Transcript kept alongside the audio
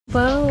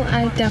Well,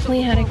 I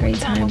definitely had a great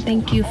time.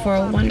 Thank you for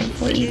a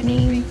wonderful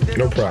evening.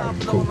 No problem.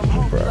 Cool. No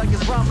problem.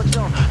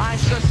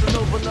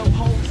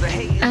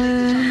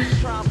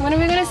 When are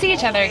we gonna see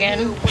each other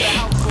again?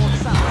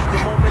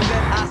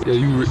 Yeah,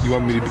 you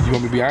want me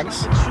to be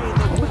honest?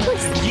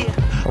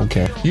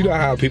 Okay. You know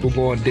how people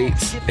go on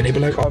dates and they be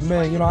like, oh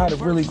man, I had a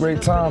really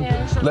great time.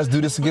 Let's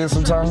do this again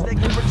sometime?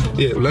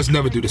 Yeah, let's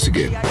never do this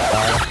again.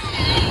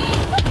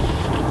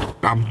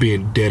 I'm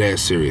being dead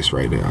ass serious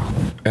right now.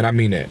 And I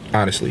mean that,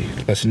 honestly.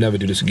 Let's never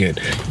do this again.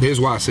 Here's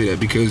why I say that,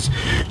 because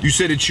you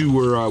said that you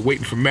were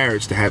waiting for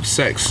marriage to have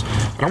sex.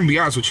 And I'm gonna be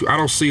honest with you, I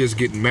don't see us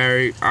getting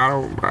married.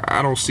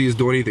 I don't see us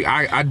doing anything.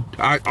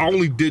 I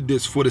only did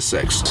this for the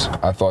sex.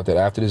 I thought that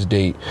after this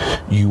date,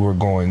 we were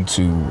going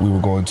to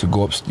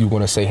go up, you were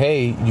gonna say,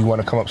 hey, you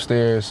wanna come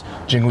upstairs,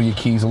 jingle your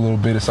keys a little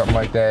bit or something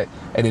like that,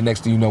 and then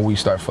next thing you know, we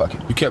start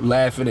fucking. You kept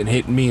laughing and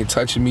hitting me and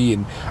touching me,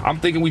 and I'm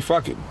thinking we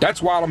fucking.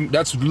 That's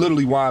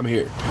literally why I'm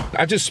here.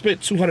 I just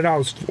spent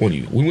 $200 on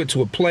you. We went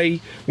to a play,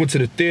 went to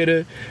the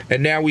theater,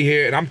 and now we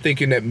here, and I'm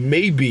thinking that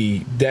maybe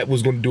that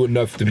was gonna do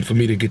enough for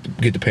me to get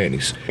the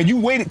panties. And you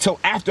waited till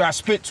after I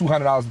spent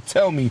 $200 to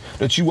tell me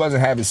that you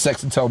wasn't having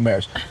sex until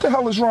marriage. What the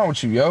hell is wrong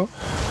with you, yo?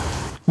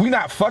 We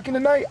not fucking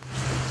tonight?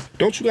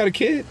 Don't you got a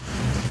kid?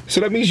 So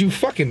that means you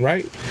fucking,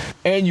 right?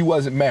 And you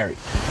wasn't married.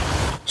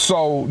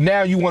 So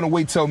now you want to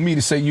wait till me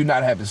to say you're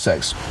not having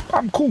sex.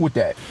 I'm cool with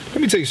that.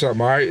 Let me tell you something,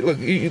 all right?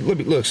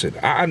 Listen,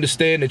 I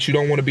understand that you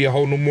don't want to be a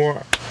hoe no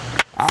more.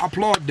 I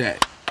applaud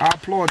that.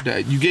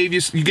 You gave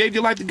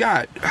your life to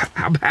God.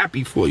 I'm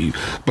happy for you.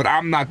 But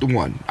I'm not the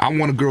one. I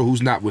want a girl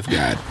who's not with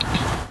God.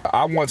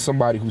 I want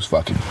somebody who's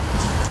fucking.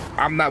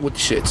 I'm not with the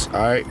shits,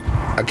 all right?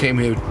 I came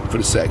here for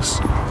the sex,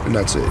 and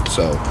that's it.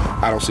 So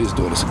I don't see us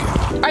doing this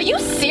again. Are you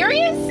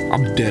serious?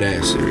 I'm dead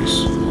ass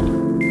serious.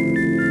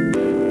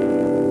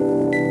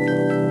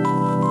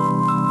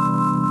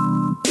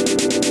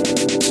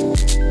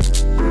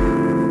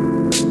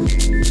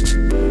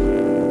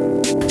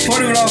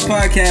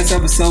 Podcast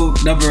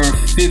episode number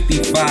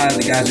 55.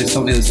 The guys just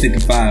told me it was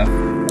 55.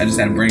 I just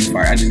had a brain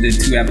fart. I just did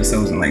 2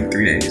 episodes in like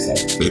 3 days. So.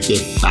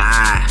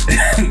 55.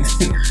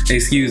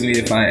 Excuse me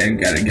if I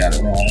got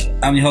it wrong.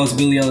 I'm your host,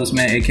 Billy Ellis,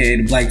 man, aka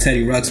the Black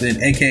Teddy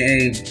Ruxpin,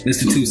 aka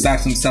Mr. Two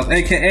Socks himself,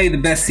 aka the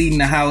best seat in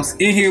the house.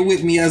 In here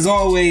with me, as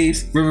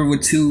always, River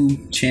with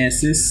 2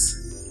 chances.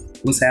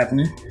 What's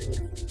happening?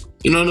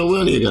 We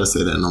don't even gotta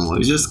say that no more.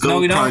 You just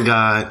go pun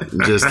God,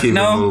 just keep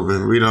it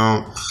moving. We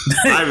don't.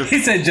 He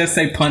said just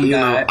say pun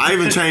God. I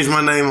even changed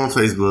my name on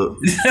Facebook.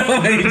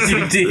 Wait,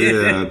 you did?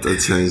 Yeah, I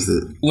changed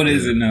it. What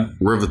is it now?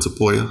 River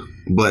Tapoya,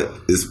 but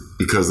it's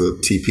because of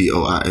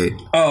TPOIA.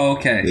 Oh,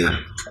 okay. Yeah.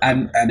 I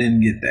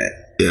didn't get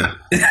that. Yeah.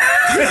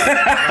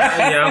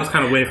 Yeah, I was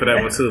kind of waiting for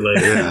that one too. Like,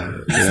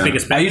 speaking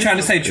Spanish. Are you trying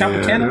to say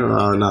Tropicana?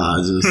 No,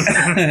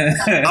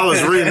 I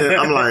was reading it.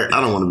 I'm like,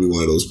 I don't want to be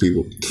one of those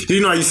people.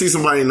 You see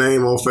somebody's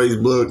name on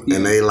Facebook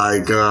and they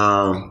like,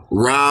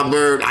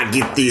 Robert, I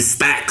get these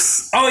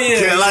stacks. Oh,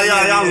 yeah.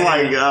 I was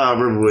like,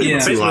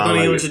 Facebook don't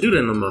even let you do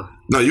that no more.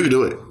 No, you can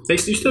do it. They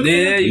still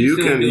yeah, you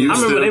can. I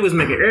remember they was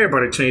making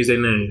everybody change their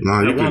name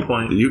at one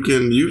point.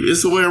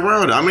 It's a way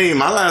around it. I mean,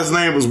 my last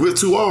name was with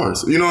 2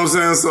 R's. You know what I'm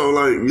saying? So,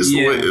 like, it's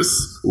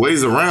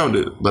ways around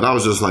it. But I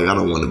was just like, I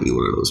don't want to be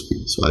one of those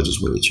people. So I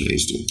just really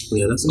changed it.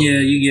 Yeah,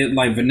 you get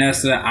like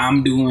Vanessa,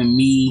 I'm doing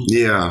me.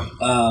 Yeah.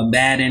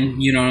 Baden,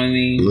 you know what I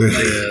mean?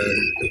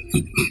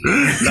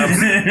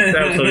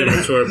 That was so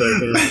immature back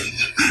then.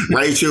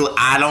 Rachel,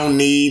 I don't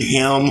need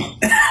him.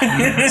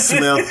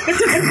 Smith.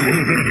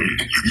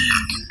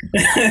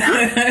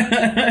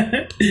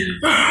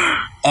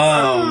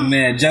 Oh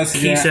man,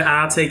 Jessica. Keisha,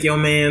 I'll take your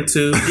man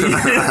too.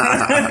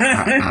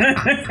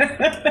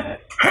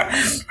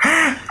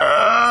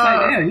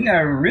 Damn, you got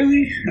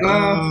really?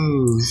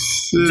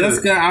 Shit.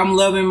 Jessica, I'm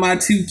loving my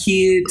 2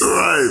 kids.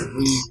 Right.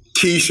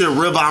 Keisha,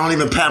 River, I don't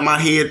even pat my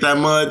head that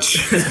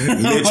much.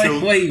 Mitchell.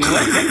 Wait,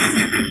 what?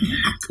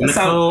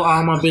 Nicole,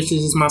 all my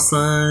bitches is my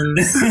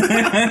sons.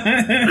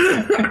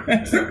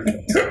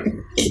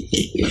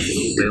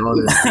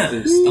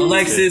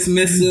 Alexis,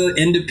 Mr.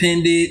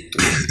 Independent.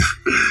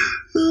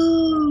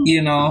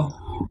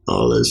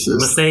 All that shit.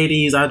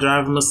 Mercedes, I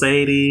drive a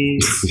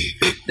Mercedes.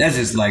 That's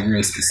just like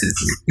real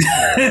specific.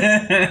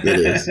 It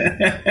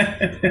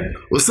is.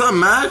 What's up,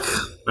 Mac?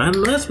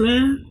 Nothing much,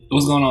 man.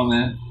 What's going on,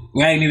 man?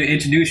 We ain't even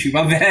introduced you.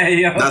 My bad,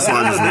 yo. That's why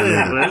I just went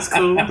in. That's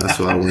cool. That's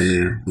why I went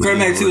in. Fred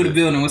Mac 2 of the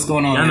building. What's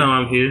going on? I know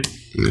I'm here.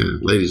 Yeah,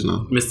 ladies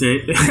know. Mr.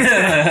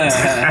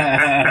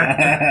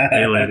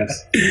 Hey,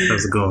 ladies.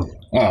 How's it going?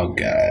 Oh, God.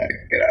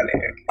 Get out of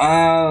here.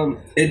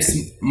 It's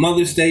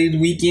Mother's Day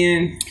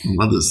weekend.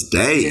 Mother's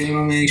Day. You know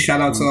what I mean? Shout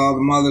out to all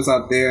the mothers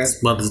out there.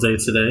 It's Mother's Day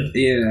today.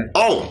 Yeah.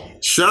 Oh,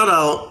 shout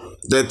out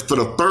that for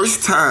the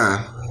first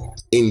time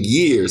in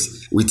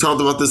years, we talked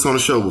about this on the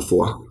show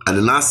before. I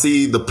did not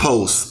see the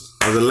post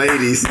of the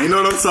ladies. You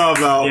know what I'm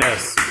talking about?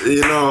 Yes.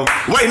 Wait,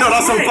 no,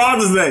 that's on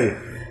Father's Day.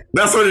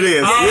 That's what it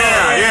is.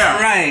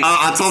 Yeah. Right.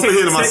 I talked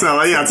ahead of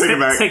myself. Yeah, take it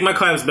back. Take my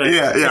claps back.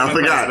 Yeah, I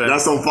forgot.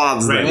 That's on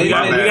Father's Day.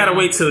 Right. We gotta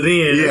wait till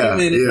then. Yeah.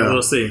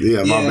 We'll see.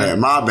 Yeah,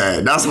 my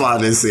bad. That's why I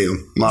didn't see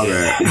him. My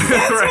bad.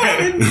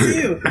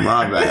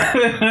 My bad.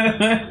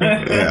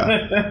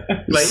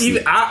 Yeah. Like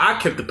even I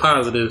kept it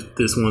positive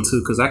this one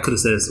too because I could have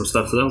said some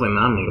stuff. So I was like,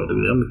 nah, I'm not gonna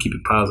do that. I'm gonna keep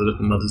it positive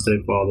for Mother's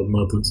Day for all the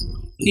mothers,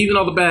 even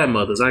all the bad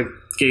mothers. I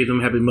gave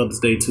them Happy Mother's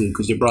Day too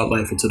because you brought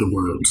life into the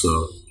world.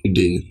 So you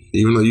did,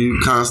 even though you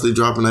constantly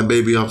dropping that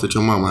baby off at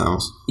your mama's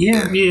house.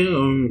 Yeah.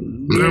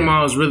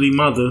 Grandma's really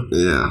mother.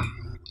 Yeah.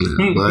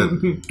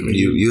 But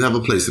you have a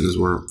place in this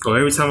world. So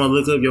every time I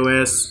look up your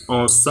ass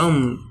on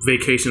some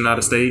vacation out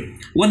of state.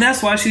 Well,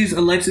 that's why she's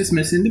Alexis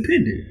Miss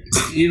Independent.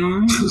 You know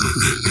what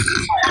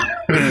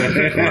I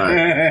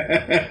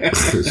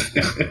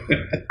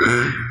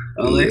mean?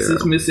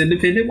 Alexis Miss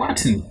Independent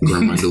Watson.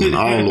 Grandma doing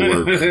all the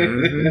work.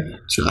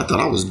 Shit, I thought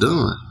I was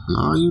done.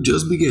 No, you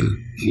just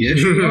beginning. Yes,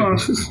 you are.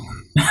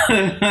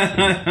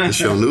 It's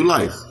your new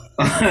life.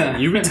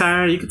 You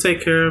retire, you can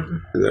take care of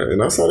them. Yeah, and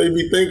that's how they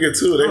be thinking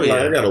too. They like,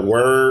 I gotta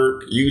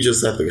work. You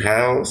just at the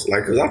house,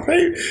 like, cause I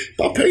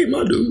paid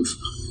my dues.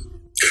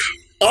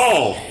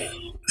 Oh,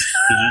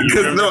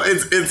 because no,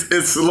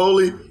 it's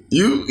slowly.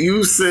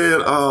 You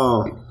said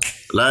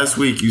last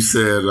week. You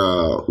said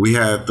we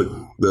had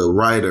the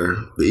writer,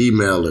 the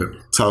emailer,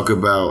 talk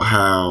about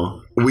how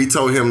we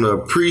told him to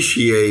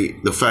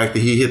appreciate the fact that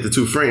he hit the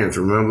two friends,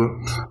 remember?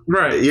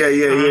 Right. Yeah.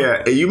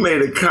 And you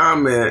made a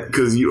comment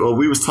because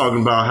we was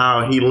talking about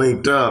how he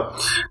linked up,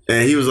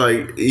 and he was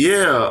like,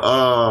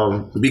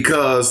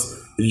 because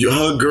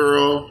her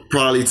girl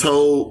probably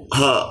told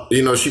her,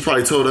 she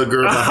probably told her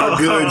girl about how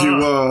good you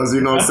was, you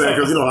know what I'm saying?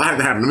 Because, I had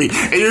to happen to me.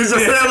 And you was just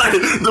saying, like,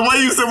 the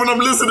way you said when I'm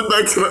listening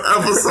back to the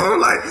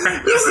episode, like,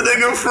 this a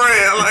nigga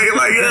friend.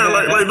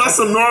 Like, that's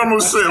some normal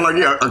shit. Like,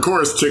 yeah, of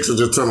course, chicks are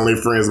just telling their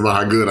friends about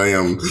how good I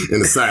am in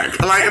the sack.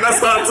 Like, and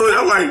that's what I told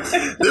you. I'm like,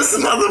 this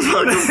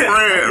motherfucking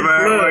friend,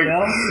 man.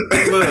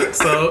 Look,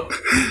 so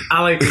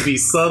I like to be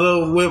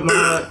subtle with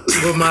my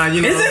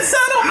Is it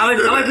subtle? I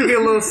like to be a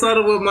little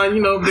subtle with my,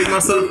 big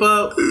myself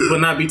up,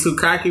 but not be too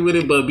cocky with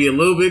it, but be a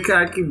little bit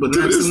cocky, but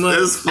not too much.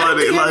 It's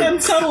funny. Like,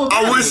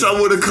 I wish I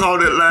would have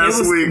called it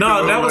last week.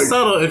 No, that was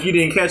subtle if you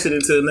didn't catch it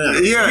until now.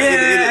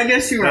 Yeah, I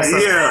guess you're right.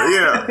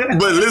 Yeah.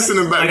 But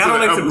listening back to I don't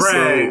the like episode, to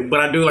brag, but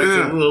I do like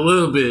to a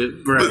little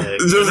bit brag.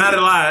 Not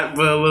a lot,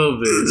 but a little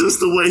bit. Just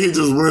the way he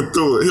just went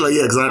through it. He's like,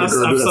 yeah, because I had a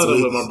girl do that to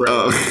me. With my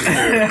brother.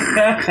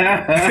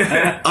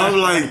 I'm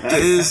like,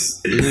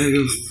 this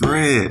nigga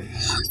friend.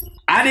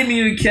 I didn't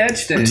even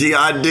catch that. Gee,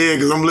 I did,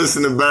 because I'm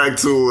listening back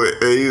to it,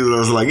 and he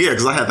was like, yeah,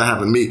 because I had to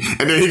happen to me.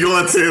 And then he go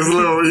into his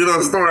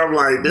little, story. I'm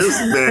like, this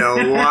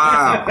man,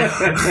 wow.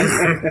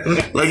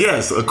 Like,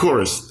 yes, of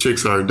course,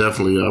 chicks are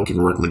definitely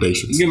giving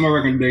recommendations. Give him a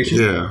recommendation.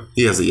 Yeah,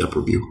 he has a Yelp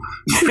review.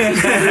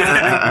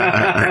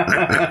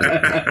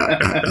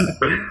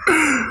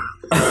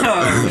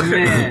 Oh,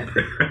 man.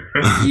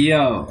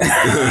 Yo.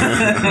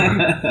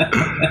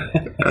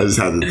 I just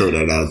had to throw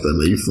that out there,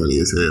 man. You funny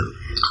as hell.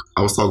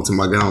 I was talking to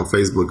my guy on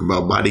Facebook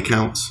about body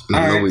counts. And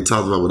I know we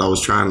talked about what I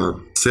was trying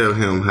to tell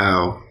him,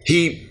 how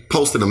he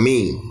posted a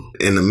meme,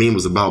 and the meme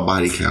was about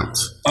body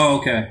counts. Oh,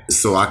 okay.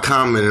 So I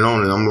commented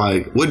on it. I'm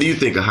like, what do you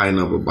think a high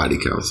number of body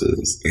counts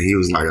is? And he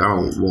was like, I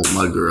don't want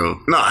my girl.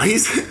 No, he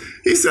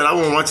said, I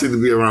won't want you to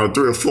be around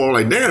 3 or 4. I'm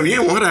like, damn, you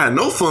didn't want to have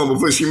no fun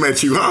before she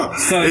met you, huh?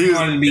 So he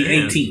wanted to be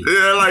 18.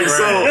 Yeah, like, right.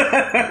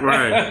 so.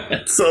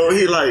 Right. So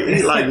he like,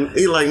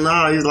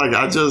 nah, he's like,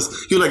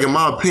 in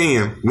my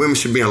opinion, women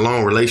should be in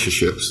long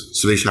relationships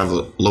so they should have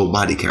a low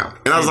body count.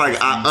 And I was like,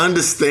 I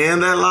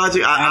understand that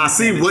logic. I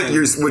see what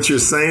you're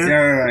saying,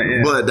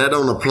 yeah. But that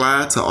don't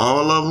apply to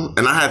all of them.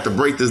 And I had to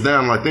break this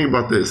down. Like, think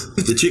about this.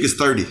 If the chick is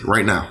 30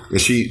 right now, and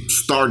she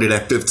started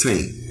at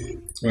 15.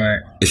 Right.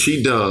 And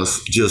she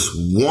does just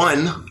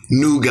one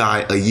new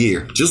guy a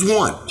year. Just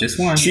one.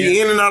 She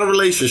in and out of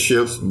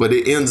relationships, but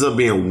it ends up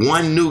being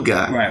one new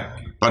guy. Right.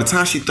 By the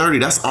time she's 30,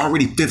 that's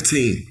already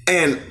 15.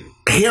 And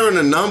hearing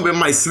the number, it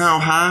might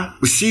sound high,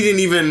 but she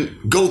didn't even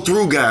go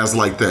through guys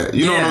like that.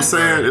 You know what I'm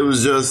saying? Right. It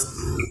was just...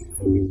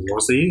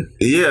 Once a year.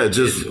 Yeah,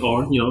 just...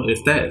 Or,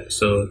 if that,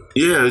 so...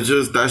 Yeah,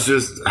 that's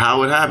just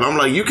how it happened. I'm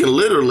like, you can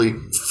literally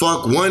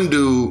fuck one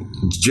dude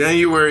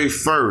January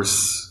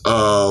 1st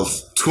of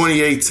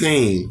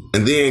 2018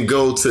 and then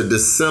go to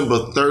December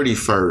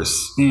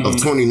 31st of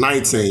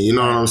 2019. You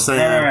know what I'm saying?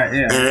 Right,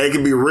 yeah. And it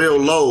can be real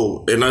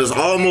low. And it's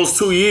almost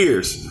 2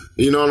 years.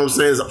 You know what I'm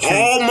saying? It's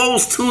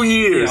almost 2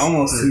 years. Yeah,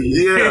 almost 2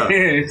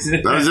 years.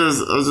 Yeah. I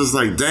was just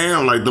like,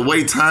 damn, like the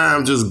way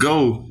time just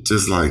go,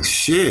 just like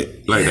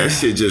shit. Like that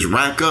shit just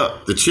rack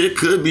up. The chick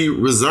could be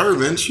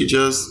reserving. She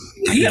just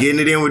getting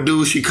it in with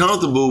dudes she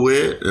comfortable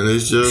with, and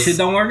it's just shit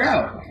don't work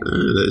out.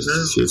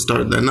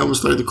 That number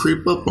started to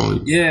creep up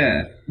on you.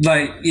 Yeah.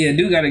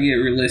 Dude gotta get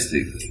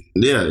realistic.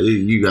 Yeah,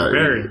 you gotta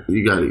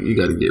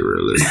get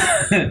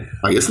realistic.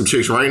 I get some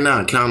chicks right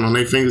now counting on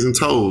their fingers and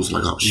toes,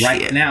 like, oh shit.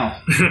 Right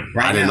now.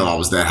 I didn't know I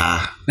was that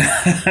high.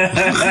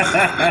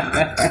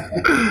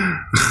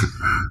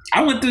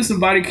 I went through some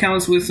body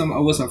counts with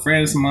some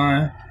friends of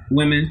mine.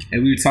 women,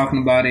 and we were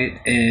talking about it,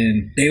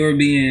 and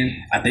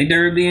I think they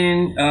were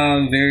being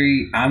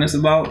very honest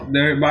about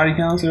their body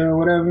counts or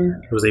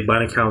whatever. Was their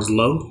body counts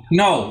low?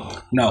 No.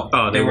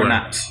 Oh, they were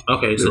not.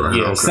 Okay, so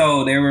yeah. Okay.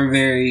 So they were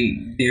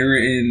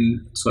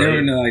in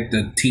like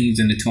the teens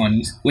and the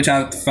 20s, which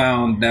I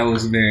found that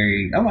was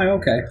I'm like,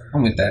 okay,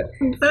 I'm with that.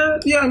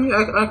 Yeah, I mean,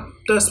 I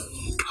that's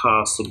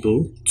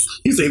possible.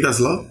 You think that's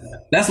low?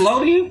 That's low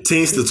to you?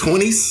 Teens to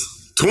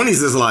 20s?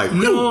 20s is like...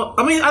 No,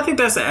 I mean, I think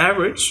that's the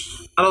average.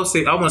 I won't say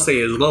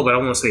it's low, but I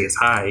won't say it's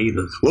high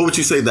either. What would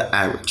you say the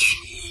average,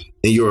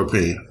 in your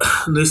opinion?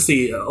 Let's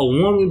see. A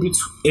woman,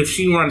 if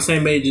she around the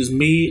same age as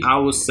me, I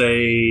would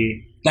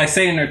say... Like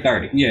saying they're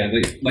 30. Yeah,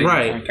 like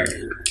right. 30.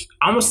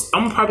 I'm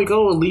gonna probably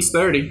go at least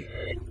 30.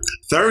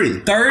 30?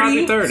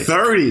 30?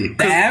 30.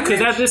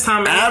 Because at this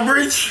time...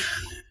 Average?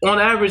 On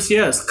average,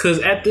 yes. Because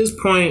at this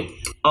point,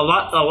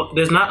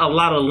 there's not a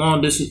lot of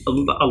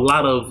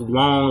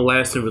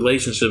long-lasting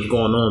relationships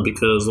going on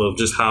because of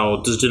just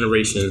how this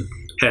generation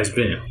has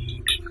been.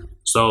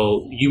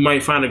 So you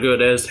might find a girl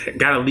that's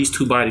got at least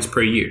 2 bodies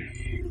per year.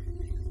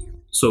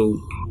 So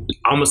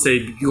I'm gonna say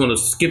you're gonna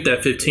skip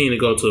that 15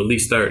 and go to at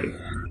least 30.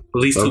 At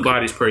least 2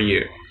 bodies per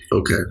year.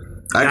 Okay.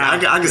 I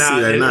can see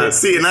that now.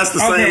 See, and that's the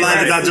same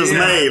logic I just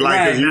made.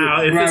 Like,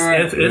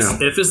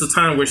 if it's a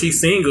time where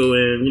she's single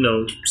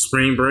and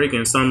spring break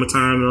and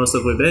summertime and all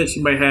stuff like that,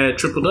 she might have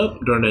tripled up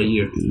during that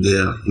year.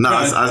 Yeah,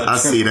 I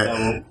see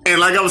that. And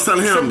like I was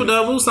telling him, triple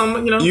double,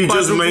 you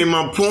just made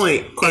my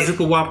point.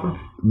 Quadruple whopper.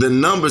 The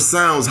number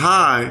sounds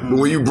high, but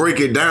when you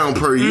break it down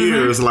per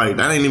year, it's like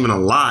that ain't even a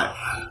lot.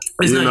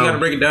 It's not. You gotta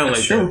break it down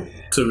like that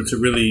to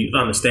really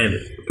understand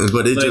it.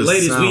 But it just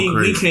ladies,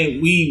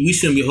 crazy. we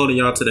shouldn't be holding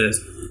y'all to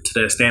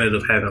that standard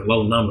of having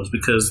low numbers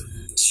because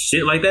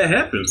shit like that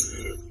happens.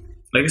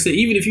 Like I said,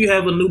 even if you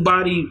have a new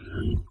body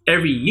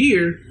every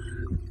year,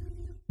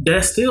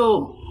 that's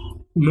still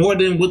more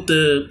than what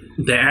the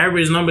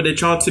average number that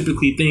y'all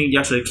typically think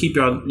y'all should keep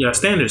y'all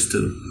standards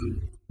to.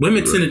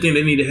 Women tend to think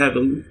they need to have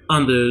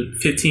under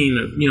 15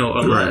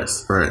 or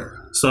less. Right.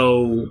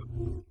 So,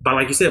 but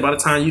like you said, by the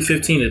time you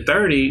 15 to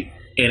 30,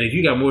 and if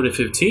you got more than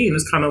 15,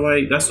 it's kind of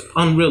like that's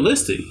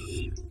unrealistic.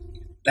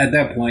 At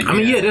that point, I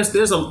mean, there's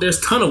a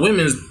ton of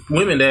women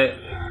that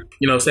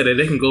say that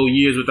they can go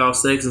years without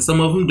sex, and some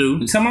of them do.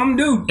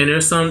 And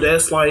there's some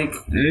that's like,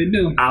 they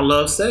do. I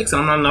love sex,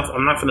 and I'm not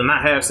gonna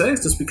not have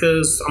sex just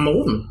because I'm a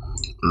woman.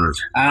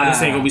 I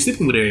just ain't gonna be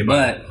sleeping with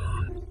everybody.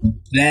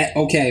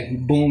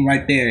 But boom,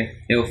 right there.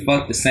 They'll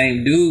fuck the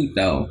same dude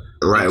though.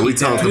 Right, we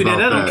talked about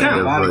that. Don't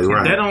count.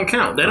 Right. That don't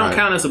count. That don't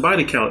count as a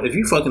body count. If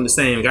you fucking the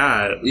same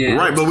guy,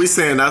 right. But we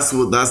saying that's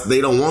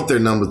they don't want their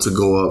number to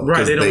go up.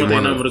 Right, they don't want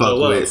their number to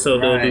go up, so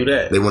they'll do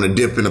that. They want to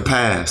dip in the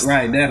past.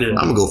 Right, definitely.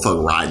 I'm gonna go fuck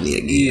Rodney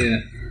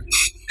again.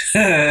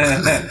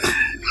 Yeah.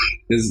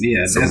 That's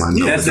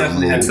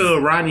definitely until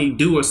Rodney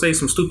do or say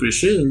some stupid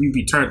shit and you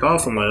be turned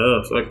off. I'm like,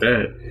 fuck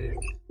that.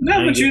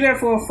 No, but you're there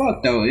for a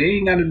fuck though. It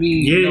ain't gotta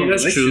be. Yeah,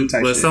 that's true.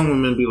 But some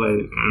women be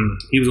like,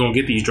 he was gonna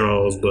get these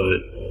draws, but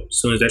as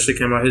soon as that shit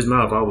came out his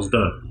mouth, I was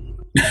done.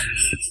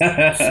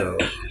 So,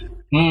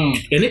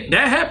 and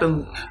that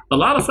happened. A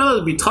lot of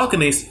fellas be talking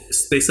they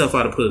self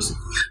out of pussy.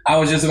 I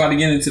was just about to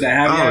get into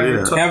that.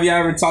 Have you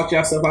ever talked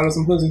yourself out of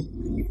some pussy?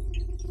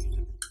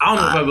 I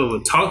don't know if I've ever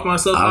talked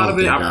myself out of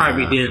it. I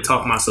probably didn't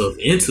talk myself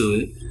into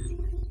it.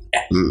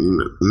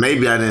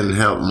 Maybe I didn't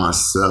help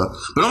myself,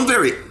 but I'm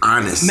very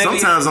honest.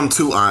 Sometimes I'm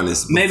too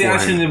honest. Maybe I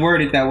shouldn't have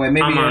worded it that way.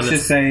 Maybe I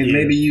should say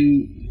maybe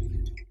you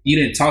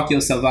didn't talk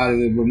yourself out of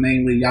it, but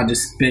mainly y'all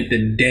just spent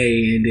the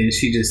day, and then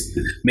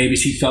maybe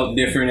she felt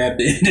different at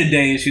the end of the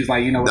day, and she was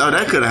like, Oh,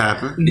 that could have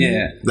happened.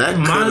 Yeah,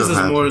 mine is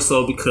more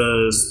so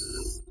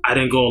because I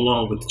didn't go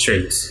along with the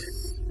chase.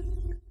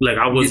 Like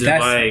I wasn't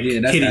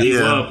hitting you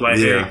up like,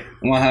 hey,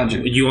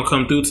 100. You gonna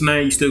come through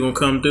tonight? You still gonna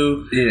come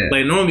through? Yeah.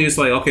 Like normally it's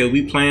like, okay,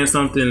 we plan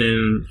something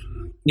and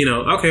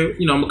I'm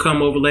gonna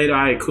come over later.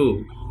 All right,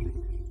 cool.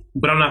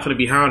 But I'm not gonna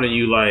be hounding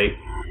you like,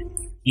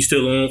 you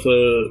still on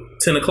for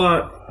 10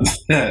 o'clock?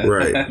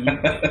 Right.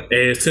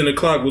 And 10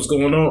 o'clock, what's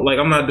going on? Like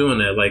I'm not doing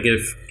that. Like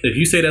if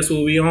you say that's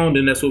what we on,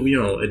 then that's what we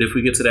on. And if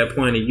we get to that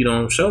point and you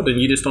don't show, then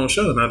you just don't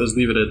show, and I'll just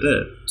leave it at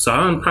that. So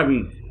I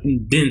probably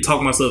didn't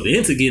talk myself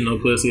into getting no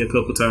pussy a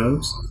couple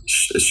times.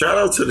 Shout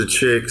out to the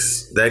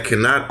chicks that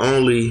can not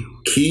only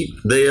keep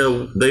their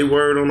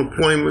word on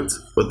appointments,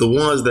 but the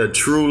ones that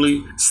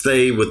truly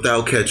stay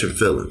without catching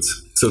feelings,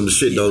 so the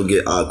shit don't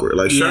get awkward.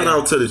 Like shout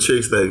out to the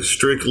chicks that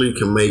strictly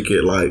can make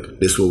it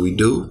like, this what we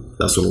do,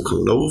 that's what I'm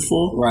coming over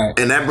for. Right.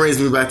 And that brings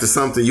me back to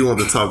something you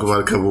wanted to talk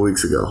about a couple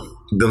weeks ago.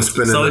 Them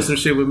spending some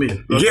shit with me.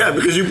 Okay. Yeah,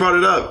 because you brought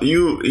it up.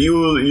 You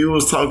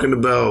was talking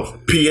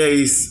about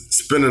PAs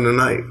spending the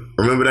night.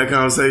 Remember that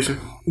conversation?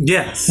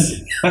 Yes.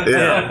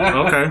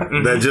 Yeah. Okay.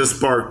 Mm-hmm. That just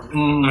sparked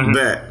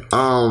that.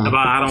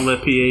 About I don't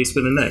let PAs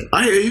spend the night.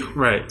 I hear you.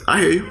 Right. I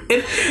hear you.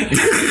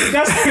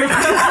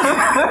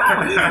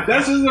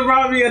 That's just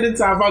about me at the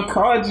time.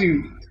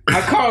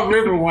 I called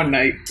River one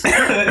night.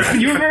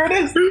 You remember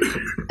this?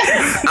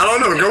 I don't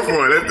know. Go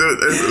for it.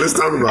 Let's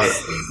talk about it.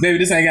 Baby,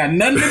 this ain't got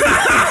nothing to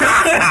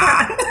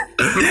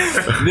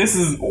do. This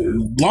is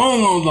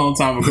long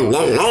time ago.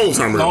 Long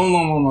time ago.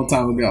 Long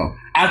time ago.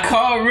 I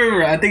called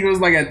River. I think it was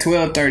like at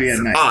 12:30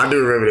 at night. Oh, I do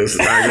remember this.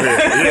 Yeah,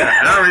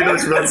 I already know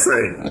what you're about to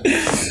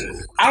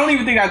say. I don't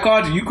even think I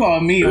called you. You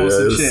called me on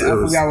some shit. I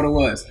forgot what it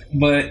was.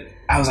 But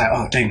I was like,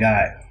 oh, thank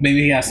God.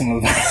 Maybe he has some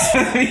advice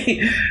for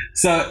me.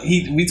 So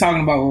we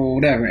talking about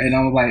whatever. And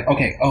I was like,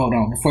 okay, hold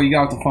on. Before you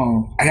got off the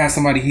phone, I got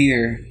somebody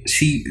here.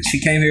 She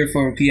came here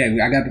for a PA.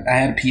 I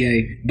had a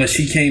PA, but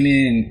she came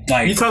in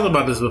like... You talked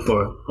about this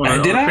before on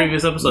a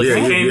previous episode. Yeah,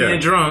 she came in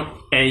drunk.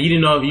 And you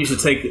didn't know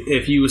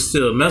if you would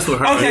still mess with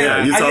her.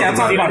 Okay, you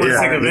talked about it.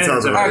 Take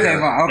advantage of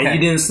her. Okay. And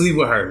you didn't sleep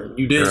with her.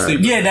 You didn't sleep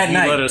with her. Yeah, that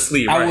night. You let her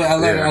sleep, right? I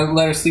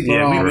let her sleep.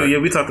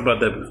 We talked about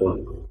that before.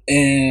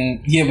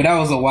 And but that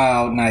was a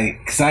wild night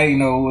because I didn't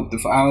know what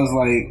I was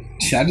like,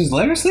 should I just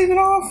let her sleep it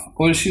off?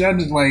 Or should I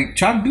just like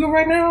try to do it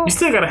right now? You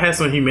still gotta have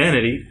some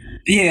humanity.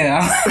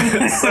 Yeah.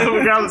 So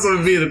regardless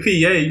of being a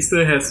PA, you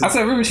still have some. I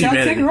said, River, should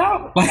I kick her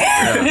out?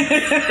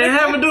 And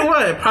have her do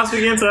what?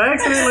 Possibly get into an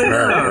accident? Like,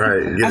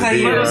 Right. I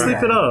let her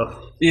sleep it off.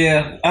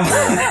 Yeah.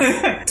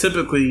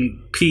 Typically,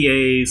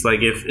 PAs, like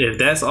if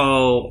that's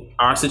all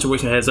our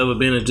situation has ever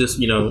been, is just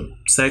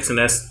sex and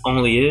that's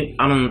only it.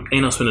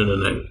 Ain't no spending the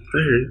night.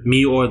 Mm-hmm.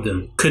 Me or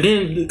them. Could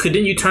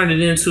then you turn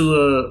it into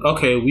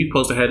okay, we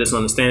supposed to have this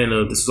understanding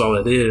of this is all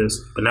it is,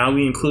 but now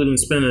we including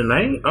spending the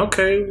night.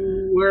 Okay,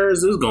 where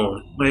is this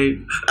going? Like,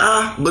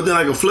 but then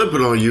I can flip it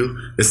on you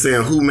and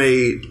saying who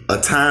made a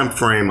time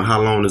frame of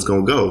how long it's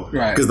gonna go.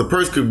 Right. Because the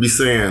person could be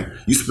saying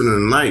you spending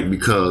the night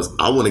because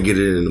I want to get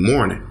it in the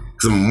morning.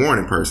 Because I'm a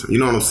morning person. You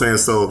know what I'm saying?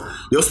 So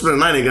your spending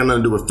the night ain't got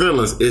nothing to do with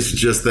feelings. It's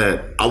just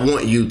that I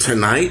want you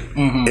tonight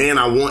and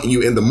I want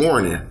you in the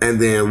morning.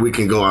 And then we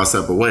can go our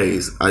separate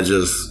ways. Well,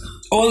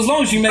 as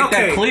long as you make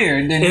that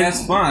clear, then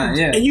that's fine.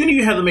 Yeah. And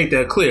you have to make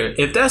that clear.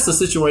 If that's the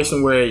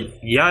situation where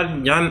y'all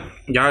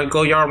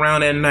go y'all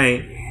around at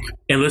night,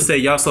 and let's say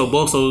y'all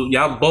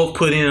both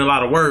put in a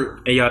lot of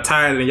work and y'all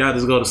tired and y'all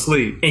just go to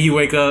sleep and you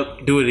wake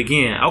up, do it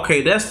again.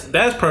 Okay, that's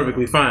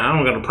perfectly fine. I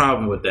don't got a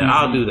problem with that.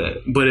 I'll do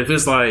that. But if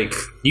it's like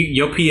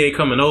your PA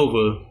coming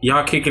over,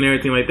 y'all kicking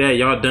everything like that,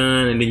 y'all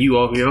done, and then you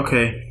over here,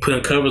 okay,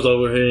 putting covers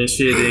over her and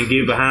shit, and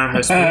get behind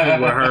her,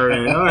 spooning with her,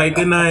 and all right,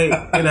 good night,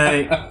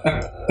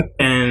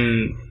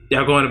 and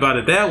y'all going about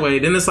it that way,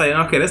 then it's like,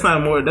 okay, that's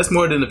more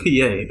than the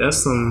PA.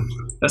 That's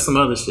some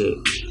other shit.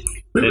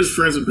 Maybe it's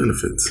friends with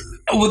benefits.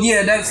 Well,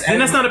 yeah, that's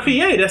not a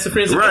PA. That's a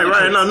friends with benefits.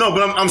 Right. No,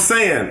 but I'm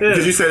saying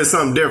because you said it's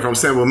something different. I'm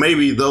saying, well,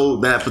 maybe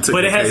that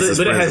particular. But it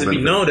has to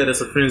be known that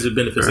it's a friends with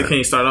benefits. Right. It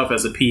can't start off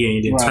as a PA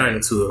and then turn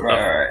into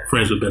a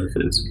friends with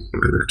benefits.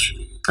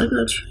 I got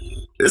you.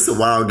 It's a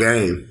wild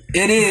game.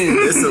 It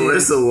is.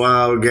 It's a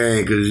wild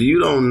game because you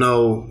don't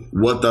know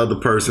what the other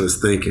person is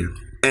thinking,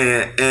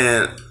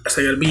 and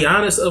so you got to be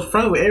honest up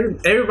front with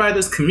everybody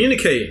that's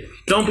communicating.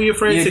 Don't be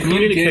afraid to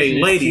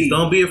communicate, ladies.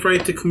 Don't be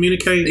afraid to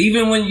communicate.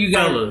 Even when you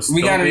got,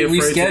 we got to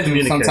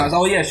reschedule sometimes.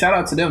 Oh yeah, shout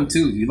out to them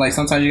too. Like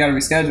sometimes you got to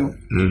reschedule.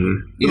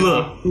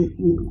 Look,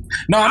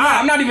 no,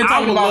 I'm not even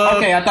talking about.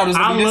 Okay, I thought it was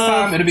gonna be this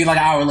time. It'll be like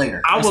an hour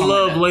later. I would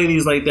love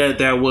ladies like that.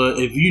 That would,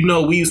 if you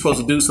know we were supposed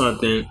to do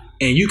something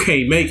and you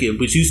can't make it,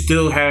 but you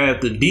still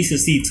have the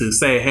decency to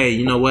say, hey,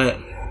 you know what?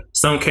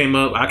 Something came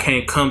up. I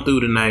can't come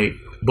through tonight,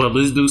 but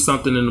let's do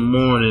something in the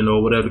morning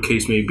or whatever the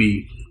case may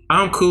be.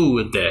 I'm cool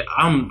with that.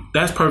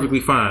 That's perfectly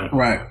fine.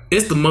 Right.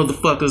 It's the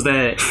motherfuckers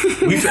that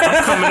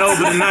I'm coming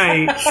over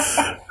tonight,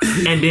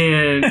 and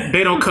then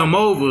they don't come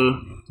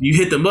over. You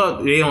hit them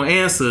up, they don't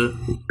answer,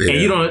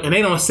 and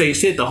they don't say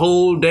shit the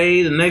whole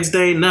day. The next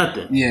day,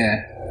 nothing.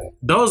 Yeah.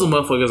 Those are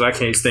motherfuckers I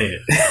can't stand.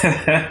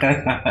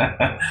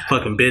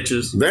 Fucking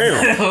bitches.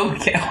 Damn.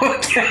 Okay.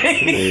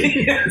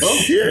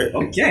 Shit.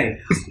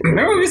 Okay.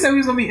 Remember we said we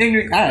was gonna be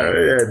ignorant?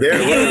 There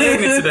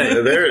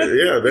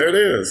it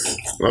is.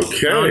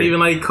 Okay. I don't even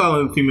like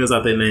calling females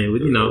out their name,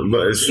 but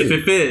but if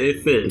it fit,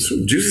 it fits.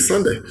 Juicy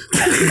Sunday.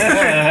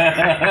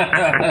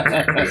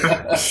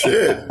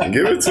 Shit.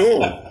 Give it to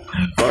them.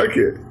 Fuck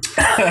it.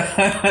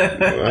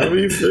 How do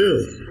you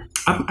feel?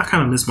 I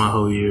kind of miss my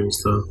whole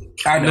years, though.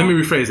 Let me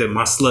rephrase that.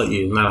 My slut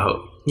years, not a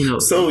hoe.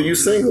 So you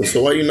single,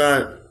 so why you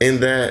not in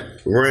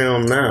that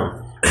realm now?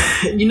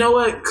 You know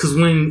what? Because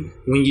when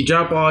you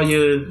drop all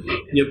your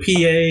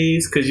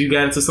PAs because you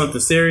got into something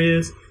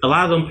serious, a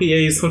lot of them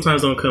PAs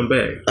sometimes don't come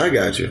back. I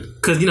got you.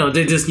 Because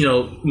they just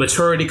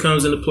maturity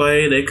comes into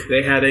play.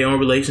 They have their own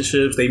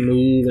relationships. They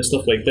move and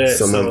stuff like that.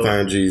 Some of them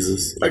find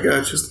Jesus. I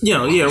got you.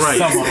 Yeah, right.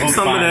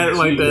 Some of that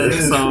like that.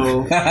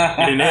 So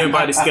and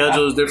everybody's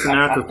schedule is different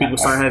now because people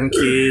start having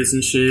kids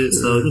and shit.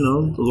 So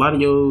a lot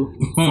of your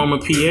former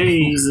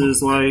PAs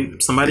is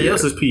like somebody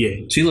else's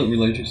PA. She look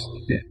religious.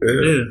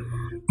 Yeah.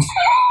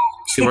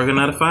 She working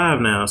 9 to 5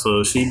 now,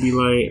 so she'd be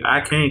like,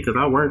 I can't because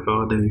I work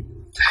all day.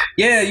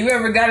 Yeah, you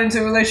ever got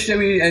into a relationship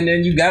and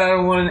then you got out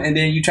of one and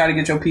then you try to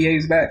get your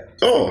PAs back?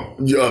 Oh,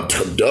 yeah,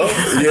 duh.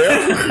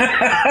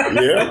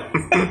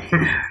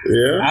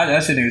 Yeah. I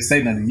shouldn't even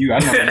say nothing to you. I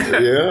know.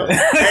 Yeah.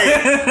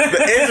 Hey,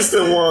 the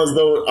interesting ones,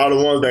 though, are the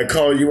ones that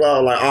call you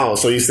out like, oh,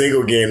 so you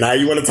single again. Now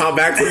you want to talk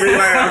back to me?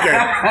 Like,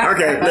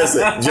 okay,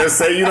 listen. Just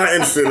say you're not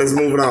interested. Let's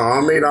move it on. I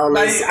don't need all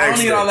this extra. I don't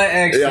need all that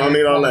extra. Yeah, I don't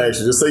need all that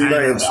extra. Just say you're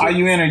not interested. Are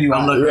you in or you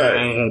out? I'm lucky I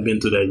ain't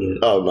been through that yet.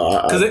 Oh,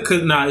 no. Because it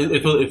could not.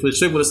 If a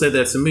chick would have said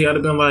that to me, I'd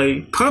have been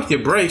like, pump your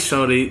brakes,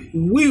 shorty.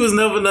 We was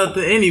never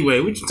nothing anyway.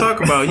 What you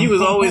talking about? You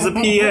was always a PA.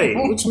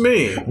 What you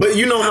mean? But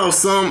you know how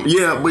some,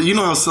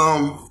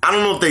 I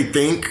don't know if they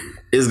think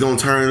it's going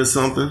to turn into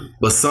something,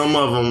 but some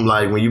of them,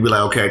 like, when you be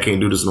like, okay, I can't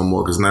do this no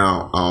more because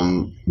now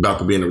I'm about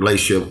to be in a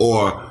relationship,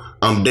 or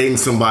I'm dating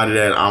somebody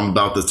that I'm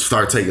about to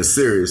start taking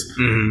serious,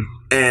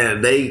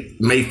 and they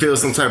may feel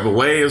some type of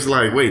way. It's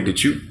like, wait,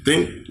 did you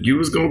think you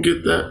was going to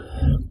get that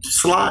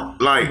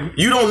slot? Like,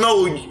 you don't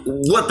know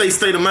what they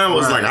state of mind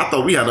was. Like, I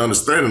thought we had an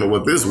understanding of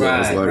what this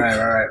was.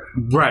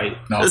 Right.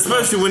 No,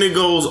 especially when it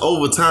goes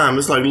over time.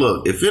 It's like,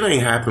 look, if it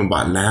ain't happened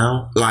by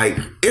now, like,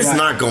 it's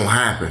not gonna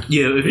happen.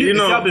 Yeah, if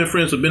y'all been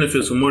friends with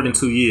benefits for more than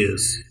 2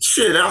 years.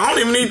 Shit, I don't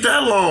even need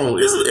that long.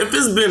 If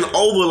it's been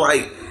over,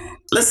 like,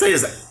 let's say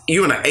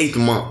you're in the 8th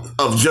month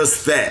of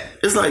just that.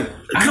 It's like,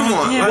 come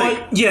on.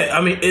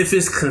 I mean, if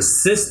it's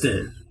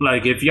consistent,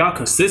 like, if y'all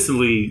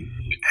consistently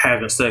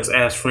having sex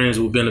as friends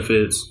with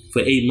benefits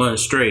for 8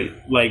 months straight,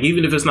 like,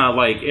 even if it's not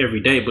like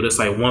every day, but it's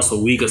like once a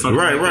week or something.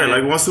 Right,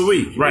 like once a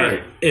week.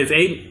 Right. If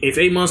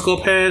 8 months go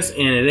past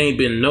and it ain't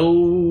been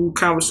no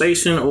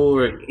conversation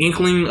or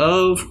inkling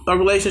of a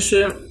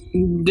relationship,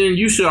 then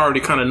you should already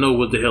kind of know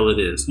what the hell it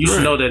is. You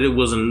should know that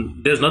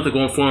there's nothing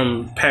going for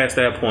him past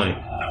that point.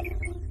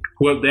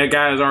 Well, that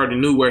guy already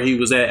knew where he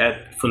was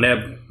at from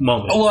that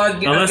moment. Well, I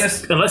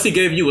guess unless he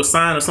gave you a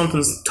sign of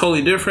something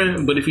totally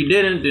different. But if he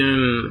didn't,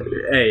 then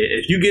hey,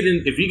 if you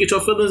get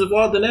your feelings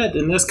involved in that,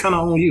 then that's kind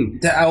of on you.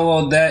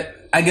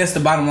 I guess the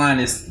bottom line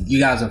is you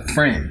guys are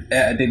friends.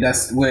 I think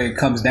that's where it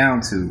comes down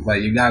to.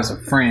 Like, you guys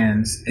are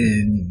friends,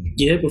 and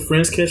but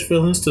friends catch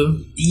feelings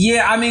too.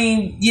 I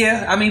mean,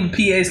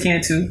 PAs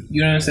can too.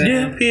 You know what I'm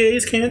saying? Yeah,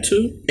 PAs can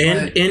too,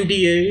 and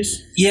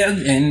NDAs. Yeah,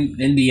 and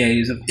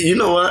NDAs. You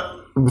know what?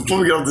 Before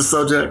we get off the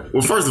subject,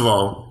 well, first of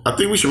all, I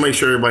think we should make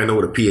sure everybody know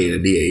what a PA and a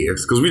DA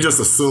is, because we're just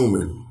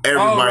assuming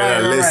everybody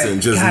that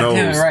listens just knows.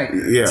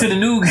 Yeah. To the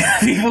new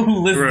people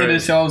who listen to the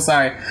show, I'm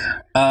sorry.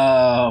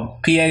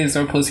 PAs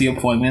are pussy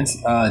appointments.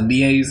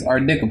 DAs are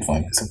dick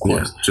appointments, of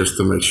course. Yeah, just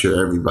to make sure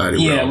everybody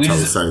will tell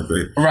the same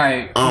thing.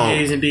 Right.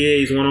 PAs and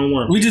DAs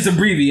one-on-one. We just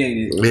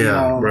abbreviated.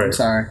 Yeah. Right. I'm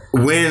sorry.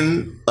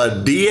 When a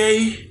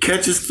DA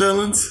catches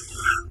feelings,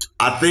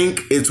 I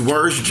think it's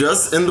worse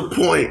just in the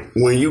point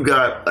when you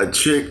got a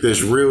chick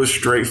that's real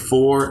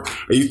straightforward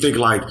and you think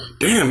like,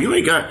 damn,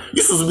 you're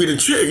supposed to be the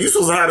chick. You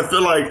supposed to have to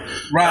feel like,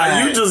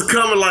 you just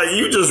coming like,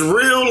 you just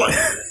real like,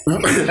 role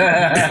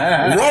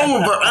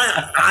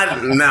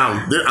reversal.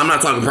 Now, I'm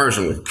not talking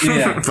personally.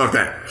 Yeah. Fuck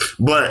that.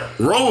 But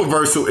role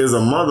reversal is a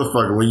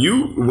motherfucker. When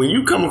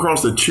you come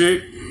across a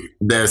chick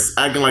that's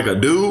acting like a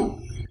dude.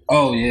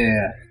 Oh,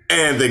 yeah.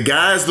 And the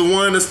guy's the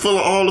one that's full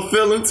of all the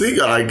feelings. He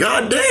got like,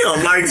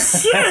 goddamn, like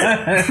shit.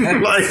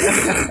 Like,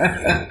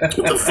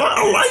 what the fuck?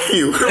 I like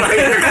you.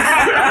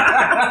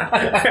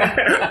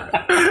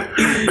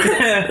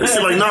 She's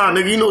like, nah,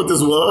 nigga, you know what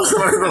this was.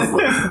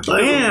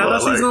 Like, yeah, I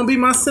thought she was going to be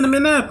my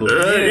cinnamon apple.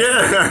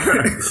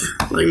 Yeah.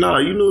 Like, nah,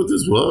 you know what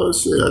this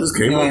was. Shit, I just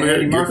came over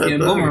here and get that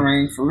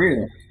Boomerang for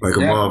real. Like a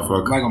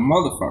motherfucker. Like a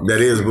motherfucker. That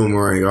is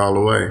Boomerang all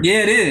the way. Yeah,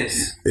 it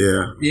is.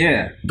 Yeah.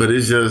 Yeah. But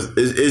it's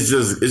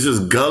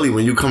just gully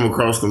when you come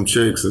across them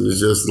chicks, and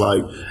it's just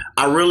like,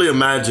 I really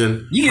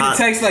imagine you get a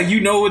text like, you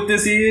know what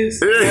this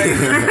is? Like,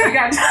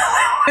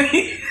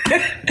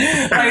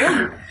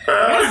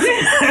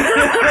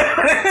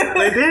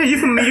 damn, you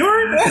from New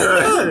York?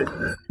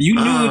 You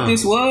knew what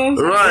this was?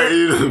 Right.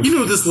 You knew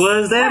what this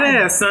was? That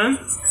ass, son.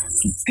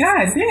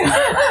 God damn.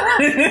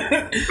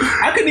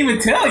 I couldn't even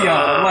tell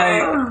y'all.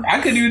 Like, I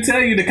couldn't even tell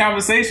you the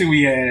conversation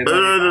we had.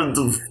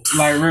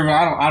 Like, River,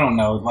 I don't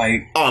know.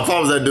 Like, if I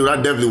was that dude, I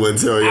definitely wouldn't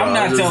tell y'all. I'm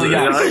not telling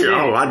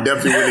y'all. I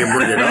definitely wouldn't even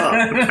bring it up.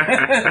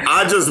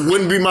 I just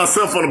wouldn't be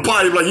myself on the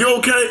potty. Like, you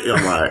okay?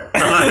 I'm like,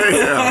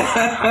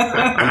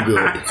 I'm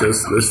good.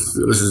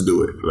 Let's just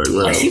do it. Like,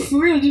 whatever. She for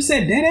real just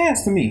said dead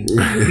ass to me.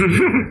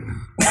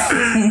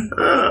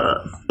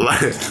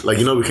 Like,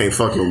 you know we can't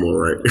fuck no more,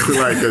 right?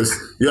 Like, cause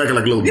you acting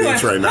like a little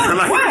bitch right now.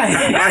 Like,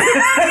 why? Like,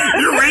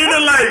 you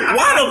reading like,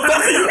 why the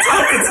fuck are you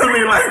talking to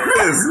me like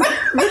this?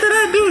 What did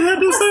I do? Did I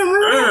do something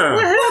wrong?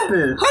 What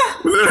happened?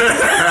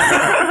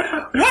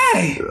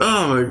 Why?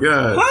 Oh my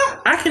god!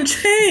 I can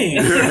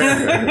change.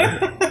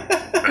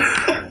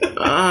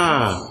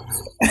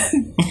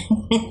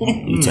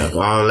 You talk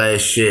all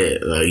that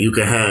shit. Like, you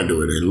can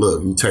handle it, and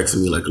look, you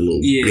texting me like a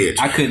little bitch.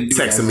 I couldn't do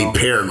texting me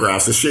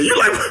paragraphs and shit. You're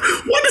like,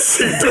 what is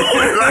she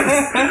doing? Like,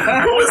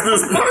 who is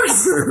this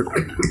person?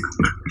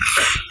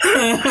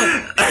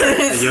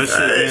 Your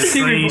shit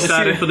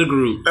screenshotted for the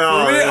group.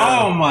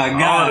 Oh my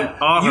god!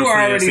 All You her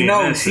already friends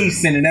know seen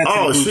she's sending that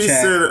to the group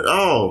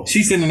chat.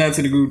 She's sending that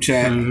to the group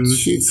chat.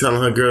 She's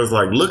telling her girls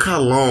like, look how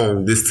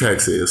long this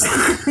text is.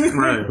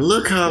 Right.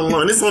 Look how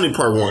long. This is only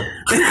part 1.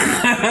 This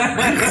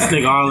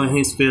nigga all in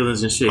his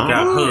feelings and shit.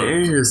 Got hooked.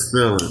 In his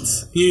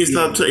feelings. He ain't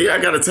stopped. I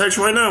got a text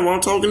right now while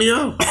I'm talking to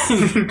y'all.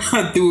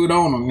 I threw it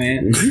on him,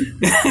 man.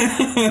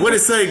 What it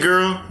say,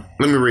 girl?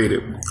 Let me read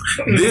it.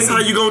 This how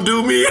you gonna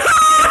do me?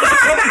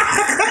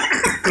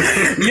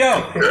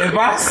 Yo, if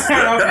I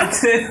start off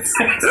a text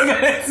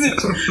message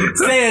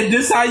saying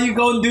this how you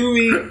gonna do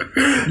me,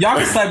 y'all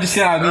can slap the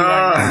shit out of me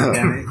right now.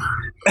 Damn it.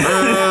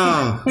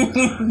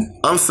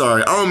 I'm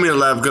sorry. I don't mean to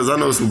laugh because I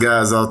know some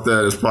guys out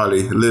there that's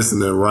probably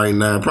listening right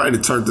now. Probably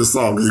turned this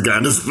off because he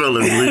got this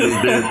feeling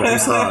really big. I'm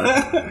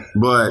sorry.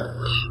 But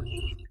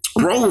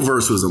role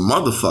reversal is a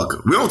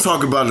motherfucker. We don't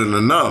talk about it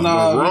enough.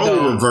 No, but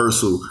role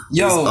reversal is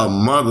a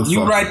motherfucker.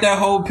 You write that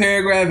whole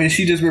paragraph and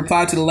she just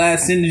replied to the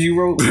last sentence you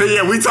wrote?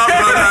 Yeah, we talked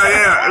about that.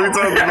 Yeah, we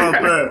talked about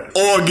that.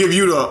 Or give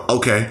you the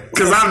okay.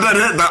 Because I've done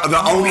it. The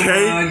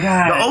okay. Oh my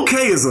God. The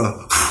okay is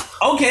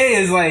okay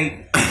is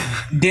like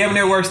damn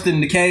near worse than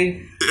the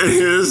K.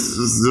 It's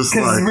just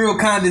because like, it's real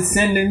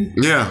condescending.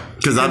 Yeah,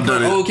 because I've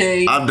done it.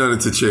 Okay. I've done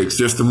it to chicks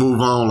just to move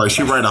on. Like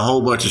she write a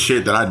whole bunch of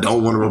shit that I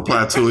don't want to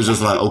reply to. It's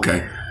just like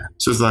okay.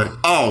 It's just like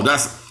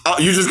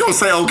you just gonna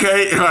say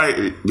okay?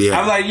 Like yeah.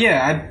 I'm like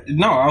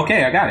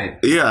okay, I got it.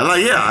 Yeah,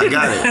 like yeah, I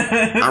got it.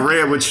 I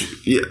read what you.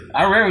 Yeah.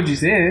 I read what you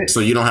said. So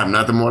you don't have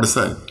nothing more to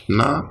say?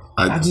 No,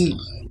 I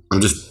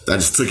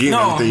just took in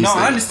everything you said.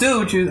 I understood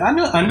what you. I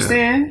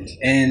understand,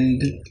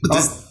 and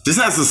this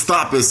has to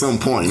stop at some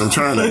point. I'm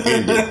trying to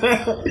end it.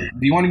 Do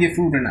you want to get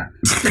food or not?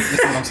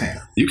 That's what I'm saying.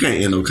 You can't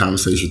end no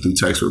conversation through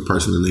text with a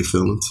person in their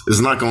feelings.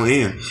 It's not gonna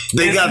end.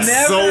 They got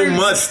so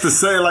much to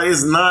say. Like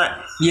it's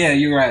not. Yeah,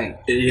 you're right.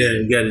 Yeah,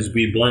 you gotta just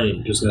be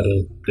blank. Just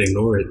gotta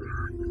ignore it.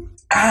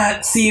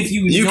 See if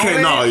you can't.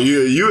 it. No,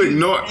 you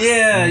ignore.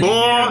 Yeah,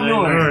 boy,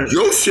 ignore it.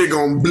 Your shit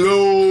gonna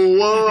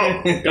blow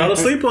up. Gotta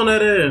sleep on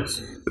that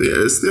ass.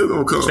 Yeah, it's still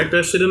gonna come. Check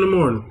that shit in the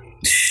morning.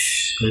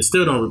 And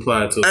still don't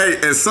reply to it. Hey,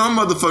 and some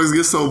motherfuckers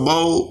get so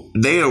bold,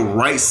 they'll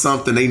write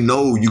something they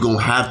know you're gonna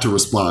have to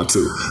respond to.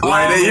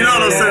 Like, you know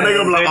what I'm saying? They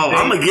gonna be like,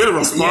 I'm gonna get a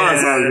response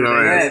out of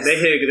your ass. They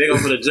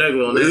gonna put a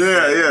juggler on that.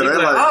 Yeah.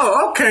 They're like,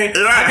 oh, okay.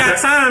 I got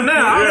time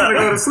now. I'm gonna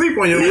go to sleep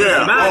on your ass.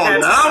 Yeah.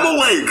 Now I'm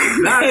awake.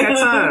 Now I got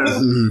time.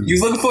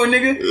 You looking for a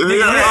nigga?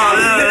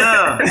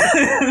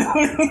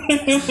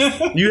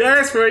 Yeah. You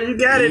asked for it, you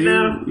got it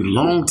now. You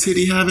long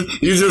titty having?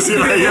 You just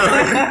like,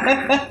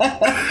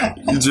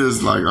 you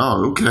just like,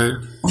 oh, okay.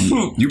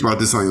 You brought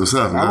this on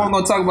yourself. I wasn't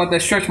gonna talk about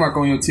that stretch mark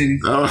on your titty.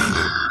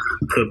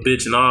 Put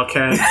bitch in all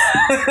caps.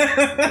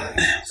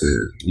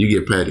 Yeah, you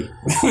get petty.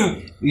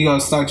 You gonna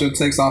start your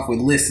text off with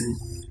listen.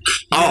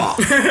 Oh,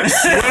 bro!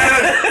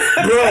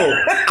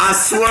 I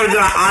swear to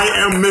God, I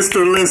am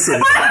Mr.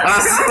 Listen. I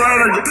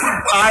swear to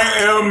God, I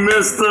am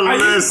Mr.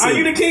 Listen. Are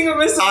you the king of Mr.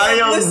 Listen? I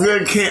am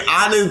the king.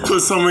 I didn't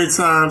put so many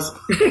times.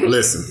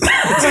 Listen.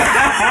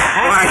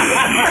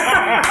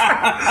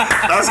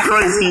 That's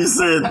crazy you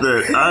said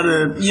that. I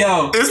didn't.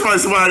 Yo, it's like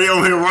somebody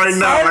on here right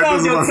now. I know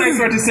your text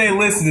word to say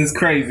listen is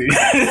crazy.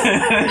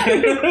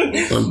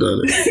 I'm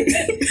done it.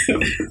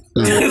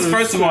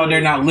 First of all,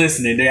 they're not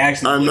listening. They're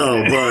actually. I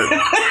know, but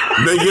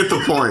they get the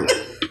point.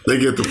 They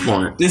get the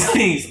point. This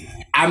means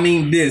I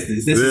mean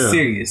business. This is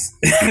serious.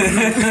 You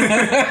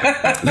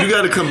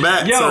got to come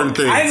back. Certain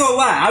things. I ain't gonna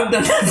lie. I've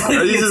done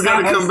that. You just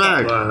got to come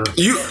back. Wow.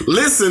 You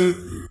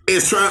listen.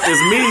 Is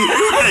me.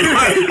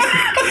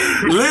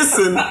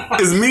 Listen,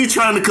 is me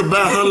trying to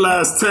combat her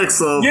last text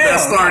that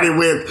started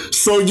with,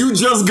 so you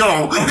just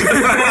go.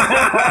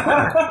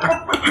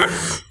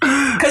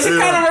 Because it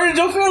kind of hurted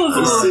your feelings a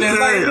little bit.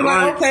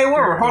 Like, okay,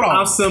 hold on.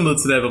 I'm similar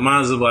to that, but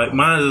mine's is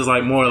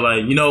like more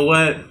like, you know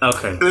what?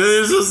 Okay.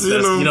 It's just,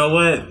 you know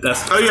what?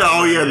 That's then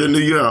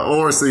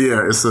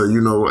it's a,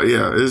 you know what?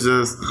 Yeah, it's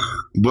just,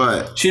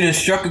 but. She done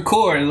struck a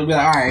chord. It'll be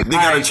like, all right. They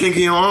got a chink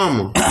in your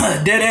armor.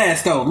 Dead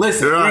ass, though.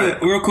 Listen,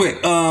 real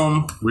quick.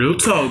 Real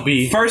talk,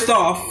 B. First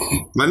off.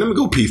 Let me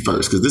go pee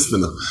first, because this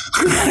finna.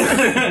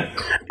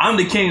 I'm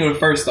the king of the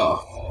first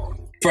off.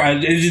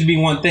 It'd just be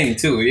one thing,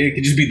 too. It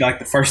could just be like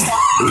the first off.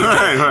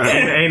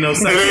 Right. Ain't no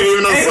second.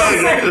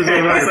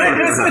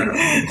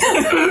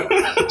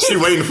 She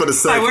waiting for the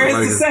second. Like,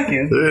 where's the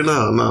second?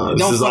 No.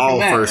 This is all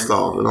matter. First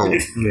off.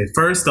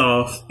 First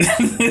off.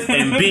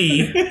 And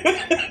B.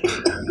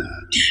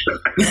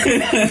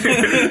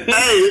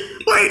 Hey,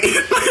 wait,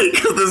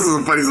 because this is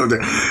a funny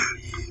something.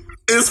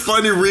 It's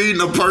funny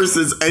reading a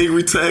person's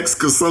angry text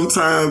because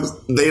sometimes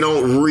they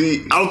don't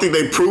read. I don't think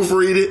they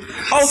proofread it.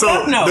 Oh,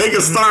 so no. They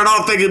can start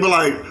off thinking, be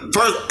like,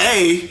 first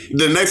A,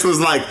 the next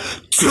one's like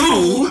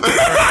 2.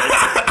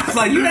 It's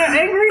like, you got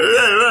angry?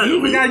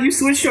 Yeah, right. You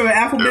switched your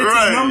alphabet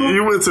to number?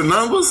 You went to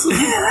numbers?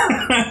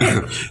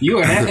 You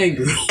are that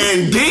angry.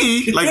 And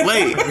D, like,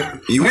 wait,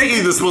 you ain't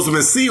either supposed to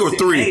be C or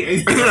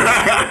 3.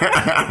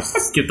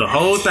 Skip the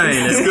whole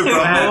thing. Skip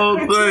the whole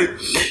thing.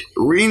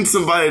 reading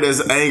somebody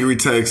that's angry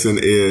texting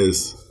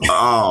is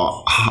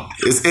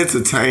it's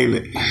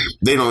entertaining.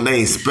 They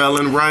ain't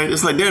spelling right.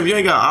 It's like, damn, you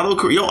ain't got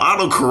your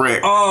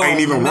autocorrect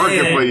ain't even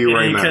working for you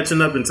right now. Catching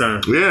up in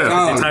time.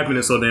 Yeah, you're typing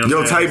it so damn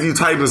fast. You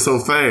typing so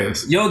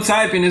fast. Your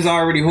typing is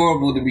already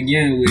horrible to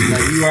begin with.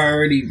 Like you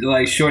already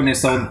like shorten it.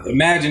 So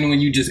imagine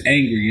when you just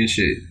angry and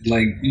shit.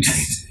 Like you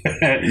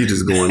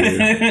just going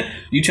in.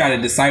 You try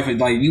to decipher.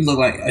 Like you look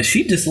like, is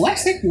she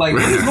dyslexic? Like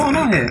what is going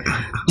on here?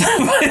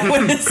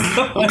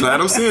 I'm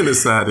glad I'm seeing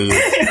this side of you.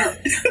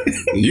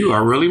 You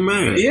are really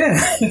mad. Yeah.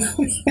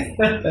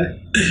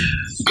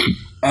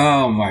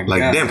 Oh my god!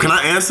 Like, damn, can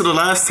I answer the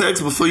last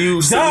text before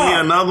you send me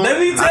another one? Let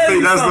me tell I think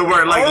you that's something. the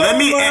word. Like, Oh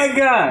my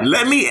god!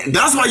 let me.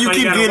 That's why you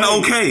keep getting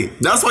okay.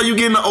 That's why you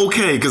getting the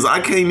okay, because I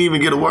can't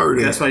even get a word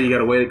in. That's why you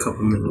gotta wait a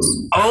couple minutes.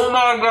 Oh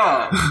my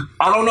god!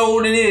 I don't know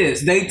what it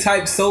is. They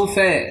type so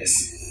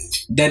fast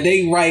that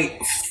they write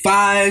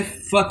 5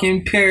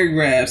 fucking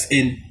paragraphs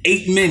in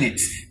 8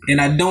 minutes, and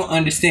I don't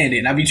understand it.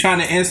 And I be trying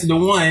to answer the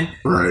one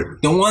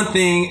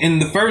thing in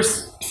the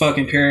first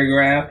fucking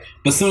paragraph,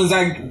 but as soon as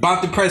I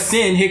about to press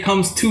send, here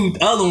comes 2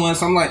 other ones.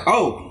 So I'm like,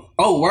 oh,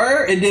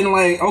 word, and then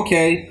like,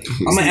 okay,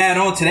 I'm gonna add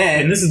on to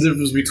that. And this is the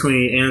difference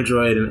between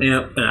Android and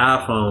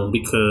iPhone,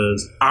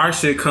 because our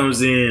shit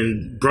comes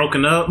in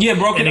broken up,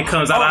 and it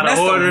comes out of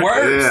order.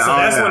 Yeah, so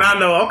that's when I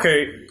know.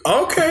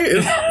 Okay,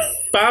 it's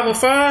 5 or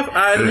 5.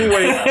 Let me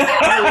wait.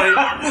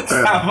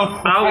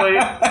 I'll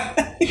wait.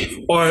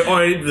 Or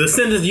the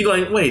sentence you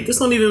like, wait, this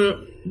don't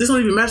even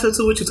match up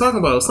to what you're talking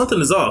about. Something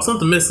is off.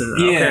 Something missing.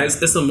 Yeah. Okay,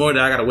 it's some more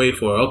that I gotta wait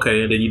for.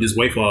 Okay, and then you just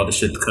wait for all the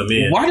shit to come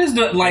in. Why does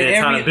the like and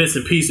every bits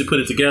and pieces to put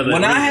it together?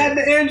 When I had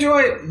the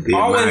Android,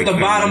 always the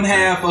bottom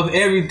half of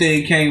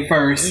everything came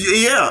first.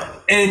 Yeah,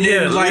 and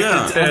then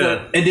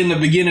and then the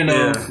beginning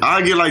of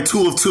I get like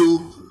 2 of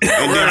 2.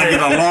 And then I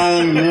get a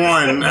long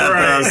one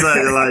after a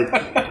second, like.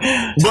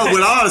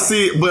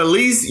 But at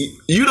least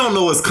you don't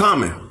know what's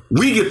coming.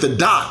 We get the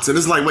dots, and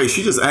it's like, wait,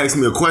 she just asked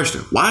me a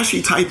question. Why is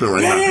she typing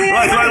right now?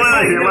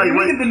 Like,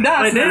 we get the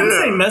dots. Like, damn,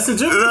 say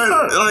messenger.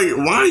 Like,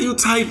 why are you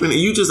typing? And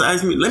you just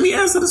asked me. Let me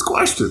answer this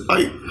question.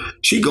 Like,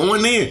 she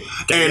going in,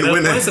 and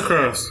when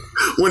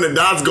the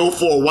dots go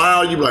for a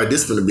while, you be like,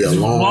 this finna be a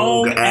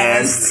long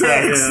ass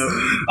text.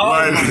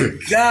 Oh my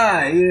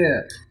god,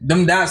 yeah.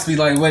 Them dots be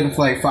like waiting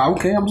for like 5.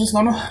 Okay, I'm just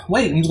gonna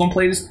wait. I'm just gonna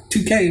play this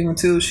 2K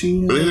until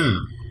she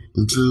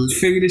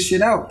figure this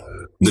shit out.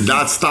 The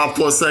dots stop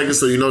for a second,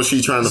 so you know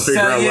she's trying to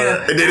figure out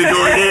what. And then it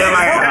go again,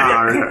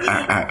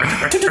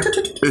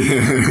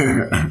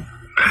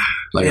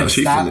 like,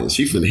 she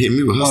finna hit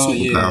me with her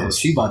superpowers. Yeah,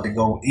 she about to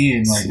go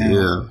in right now.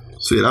 Yeah.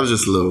 So yeah, that was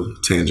just a little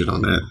tangent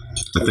on that.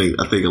 I think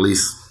at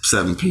least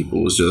 7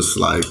 people was just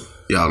like,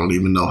 y'all don't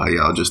even know how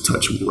y'all just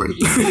touched me right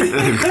there.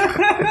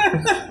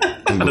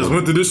 I just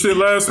went through this shit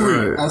last week.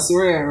 Right. I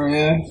swear,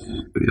 man.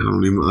 Y'all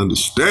don't even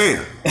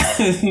understand.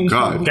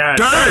 God damn.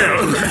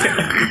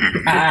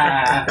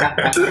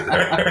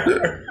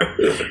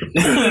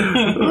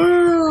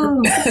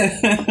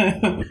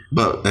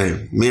 But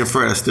hey, me and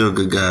Fred are still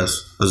good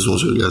guys. I just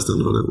want you guys to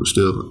know that we're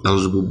still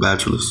eligible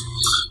bachelors.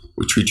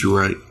 We treat you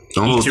right.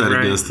 Don't hold that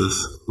against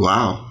us.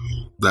 Wow.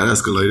 That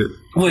escalated.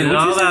 Wait,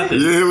 what you said?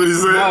 You hear what he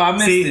said? No, I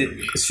missed it.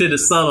 Shit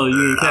is subtle. You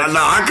didn't catch it. No,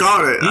 I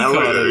caught it.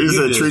 He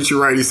said treat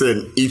you right. He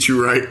said eat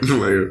you right.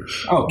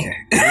 Okay.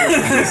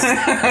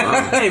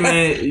 Hey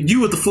man, you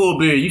with the full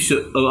beard, you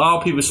should. All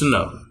people should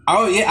know.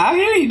 Oh yeah, I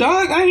hear you,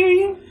 dog. I hear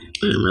you.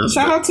 Hey, man,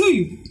 shout out to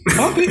you.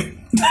 Bump it.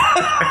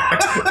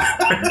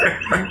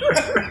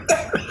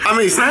 I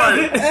mean,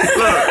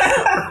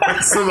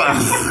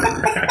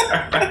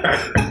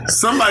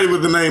 somebody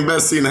with the name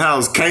Best Seat in the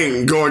House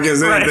can't go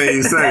against anything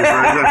you say.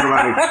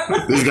 Right?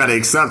 Like, you just gotta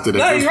accept it.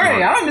 No, you're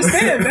right. I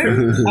understand,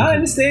 man. I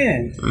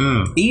understand.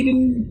 Eat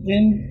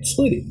and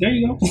split it. There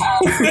you go.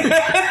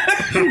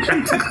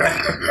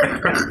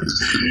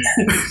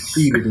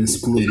 Eat it and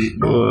split it.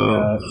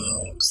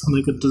 Sound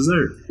like a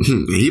dessert.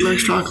 He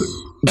likes chocolate.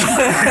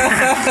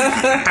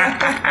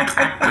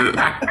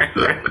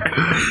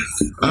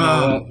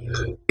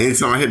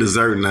 Anytime I hit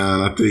dessert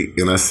now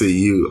and I see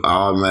you, I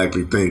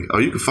automatically think, oh,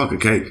 you can fuck a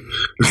cake.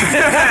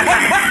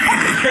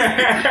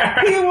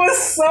 He was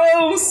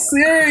so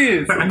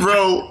serious,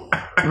 bro.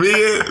 Me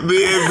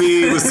and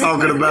B was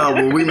talking about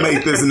when we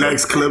make this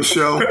next clip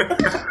show,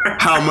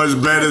 how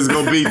much better it's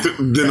gonna be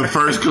than the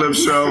first clip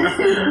show,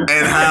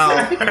 and how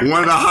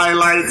one of the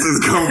highlights is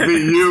gonna be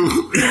you.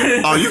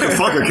 Oh, you can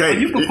fuck a cake.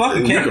 You can fuck a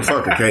cake. You can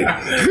fuck a cake.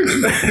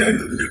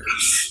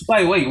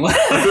 Like, wait, what?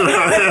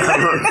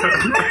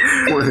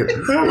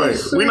 wait,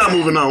 we're not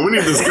moving on. We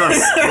need to discuss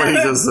what he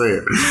just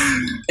said.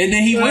 And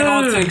then he went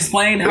on to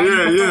explain how.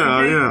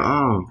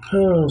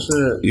 Oh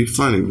shit! You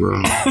funny,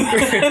 bro.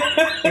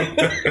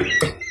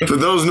 For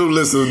those new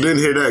listeners who didn't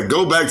hear that,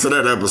 go back to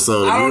that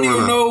episode. I don't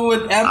even know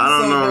what episode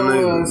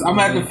that was. I'm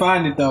gonna have to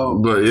find it though.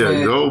 But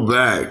yeah, go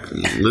back.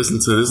 Listen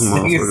to this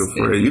motherfucker.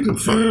 Fred. You can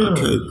fuck a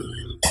cake.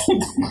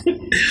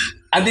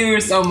 I think we were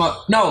talking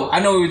about. No, I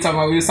know what we were talking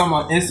about. We were talking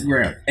about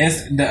Instagram.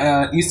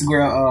 The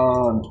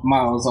Instagram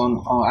models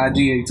on IG.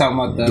 You talking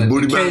about the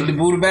booty baddie? The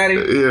booty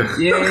baddie?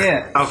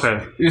 Yeah.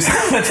 Okay. We were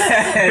talking about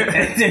that,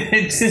 and then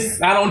it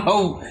just, I don't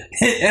know,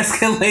 it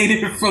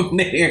escalated from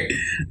there.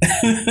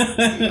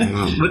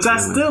 Which I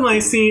still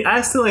ain't seen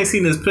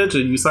this picture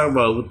you talking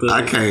about with the.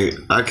 I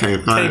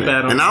can't find it,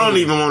 and I don't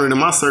even want it in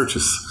my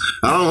searches.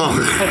 I don't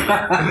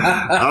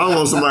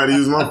want somebody to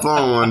use my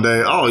phone one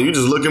day. Oh, you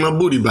just looking up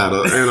booty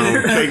batter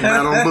and cake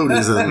batter on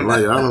booties, and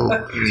like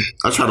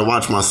I try to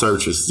watch my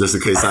searches just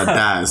in case I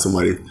die and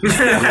somebody. Hey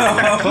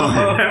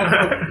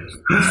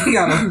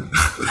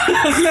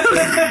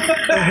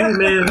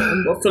man,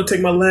 I'm gonna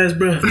take my last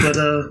breath, but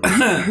do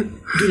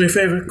me a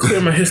favor,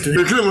 clear my history.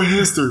 Clear my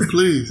history,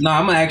 please. No,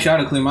 I'm gonna ask y'all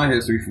to clear my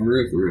history for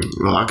real.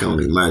 Well, I can't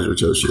even imagine what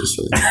your shit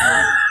says.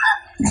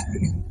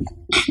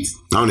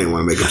 I don't even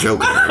want to make a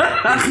joke.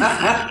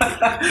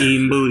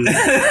 Eating booty.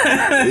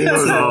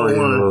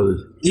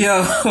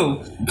 Yo,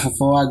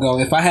 before I go,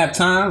 if I have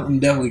time, I'm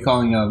definitely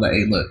calling y'all like,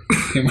 hey, look.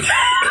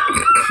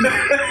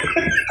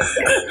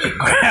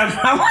 I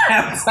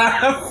have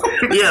time.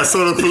 Yeah,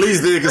 so the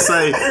police can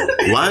say,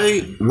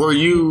 why were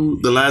you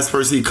the last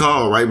person he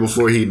called right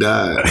before he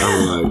died?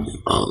 I'm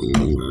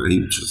like, he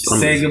just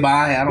say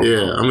goodbye. I don't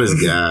know. I'm his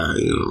guy,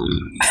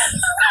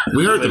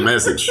 We heard the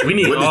message. We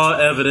need all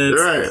evidence.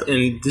 Right.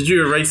 And did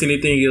you erase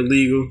anything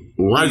illegal?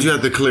 Why did you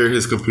have to clear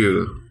his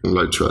computer? I'm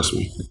like, trust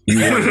me.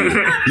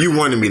 You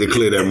wanted me to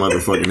clear that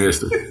motherfucking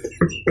history.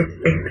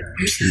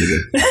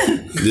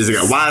 This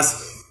guy,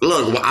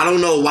 look, I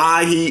don't know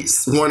why he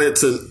wanted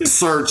to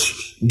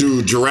search,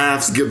 do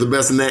giraffes give the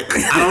best neck?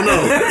 I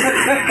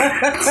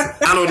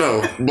don't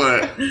know.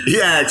 But he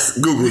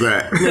asked Google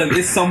that. Look,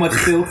 it's so much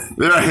filth.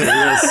 Right,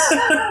 yes.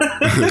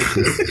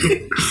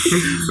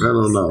 I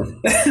don't know.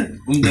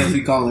 I'm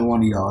definitely calling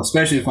one of y'all,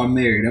 especially if I'm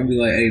married. I'll be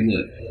like, hey,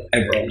 look.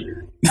 Hey, bro.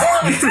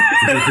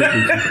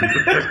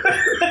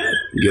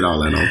 Get all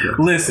that out there.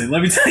 Listen,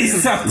 let me tell you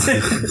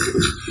something.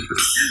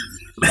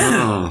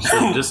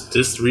 So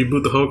just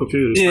reboot the whole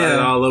computer. Start it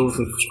all over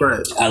from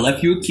scratch. I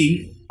left you a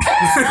key.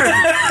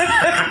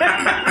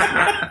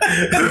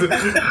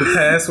 The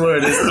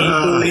password is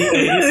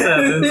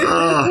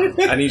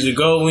E87. I need you to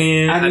go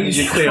in. I need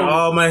you to clear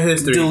all my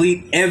history.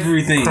 Delete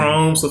everything.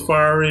 Chrome,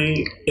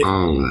 Safari,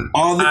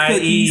 all the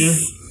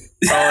cookies.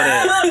 All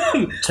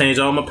that. Change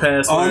all my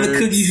passwords. All the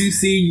cookies you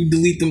see, you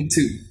delete them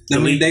too. I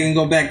mean, they can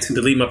go back to.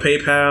 Delete my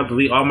PayPal.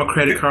 Delete all my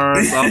credit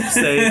cards off the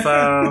save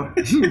file.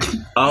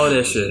 All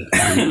that shit.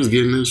 He was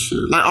getting this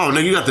shit. Like, oh,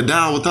 nigga, you got the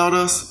dial without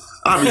us?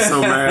 I'll be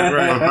so mad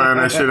when I find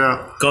that shit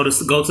out. Go to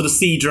the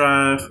C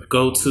drive.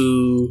 Go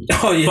to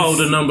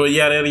folder number,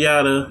 yada,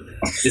 yada.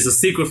 It's a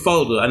secret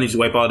folder. I need you to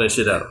wipe all that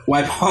shit out.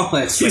 Wipe all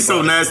that shit. He's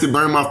so nasty,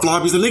 burn my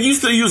floppies. Nigga, you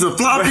still using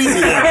floppies?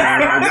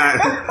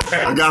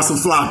 Yeah, I got some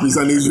floppies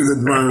I need you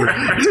to burn.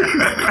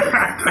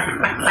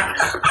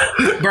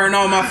 Burn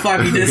all my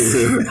floppy disks.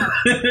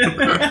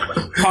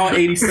 Call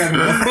 87.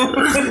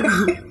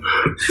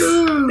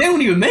 They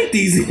don't even make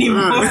these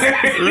anymore.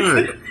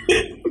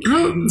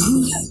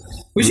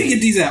 We should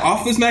get these at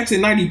Office Max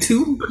in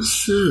 92.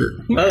 Shit.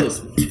 Oh,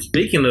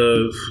 speaking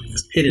of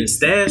hidden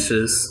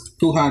stashes.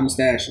 Who hiding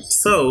stashes?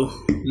 So,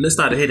 it's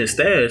not a hidden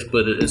stash,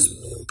 but it's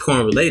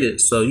porn related.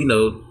 So,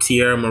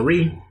 Tierra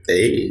Marie.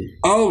 Hey.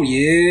 Oh,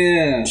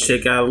 yeah.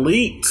 Shit got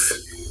leaked.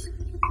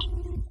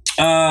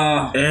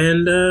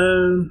 And,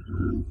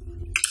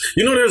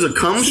 there's a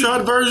cum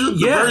shot version?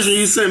 The version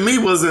you sent me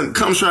wasn't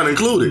cum shot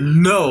included.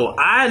 No,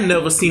 I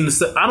never seen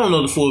I don't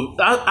know the full.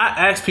 I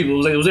asked people,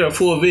 was there a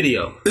full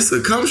video? It's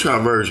a cum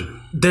shot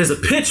version. There's a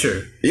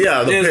picture.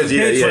 Yeah, there's a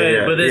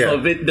picture, but there's no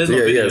video. There's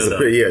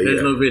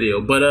no video.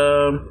 But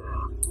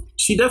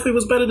she definitely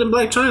was better than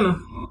Black China.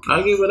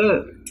 I'll give her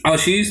that. Oh,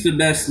 she's the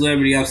best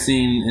celebrity I've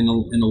seen in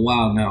a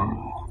while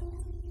now.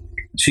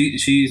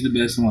 She's the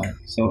best one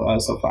so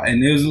far,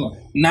 and there's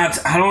not.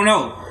 I don't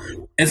know.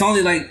 It's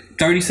only like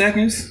 30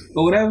 seconds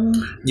or whatever.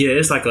 Yeah,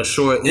 it's like a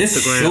short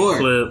Instagram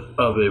clip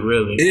of it.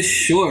 Really, it's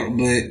short,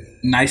 but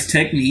nice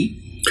technique.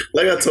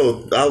 Like I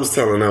was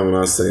telling her when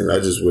I was saying, I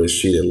just wish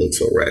she didn't look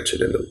so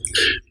ratchet in the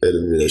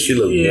video. She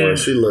looked more.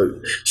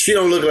 She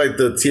don't look like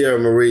the Tierra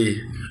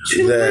Marie.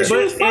 It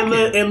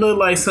looked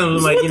like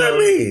something like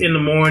in the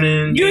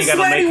morning. You're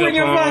sweaty when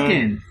you're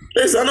fucking.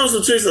 Listen, I know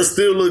some chicks that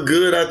still look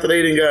good after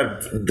they done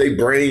got their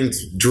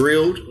brains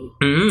drilled.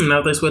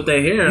 Now they sweat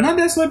their hair. Not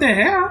they sweat their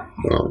hair.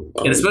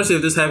 And especially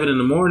if this happened in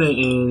the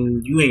morning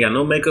and you ain't got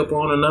no makeup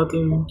on or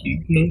nothing.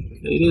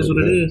 It is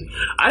what it is.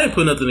 I didn't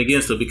put nothing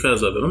against her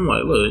because of it. I'm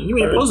like, look, you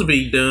ain't supposed to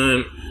be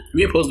done.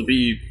 You ain't supposed to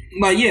be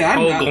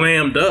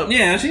glammed up.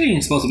 Yeah, she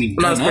ain't supposed to be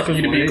I'm not expecting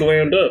you to be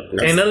glammed up.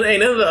 Ain't none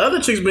of the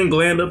other chicks been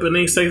glammed up in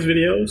these sex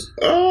videos.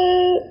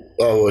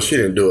 Oh, well, she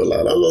didn't do a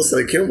lot. I was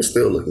going to say, Kim was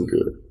still looking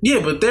good.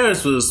 Yeah, but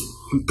theirs was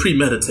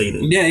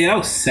premeditated. Yeah, that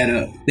was set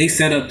up. They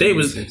set up. They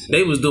was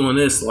doing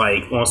this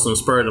like on some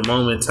spur of the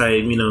moment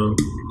type, You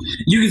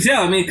can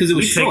tell, because it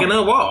was short. Taking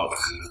a walk.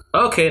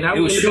 Okay, now it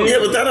was short. Yeah,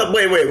 but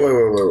wait.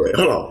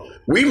 Hold on.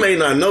 We may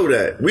not know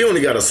that. We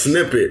only got a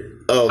snippet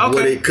of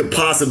what it could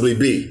possibly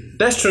be.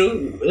 That's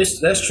true.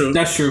 That's true.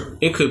 That's true.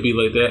 It could be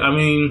like that. I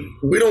mean,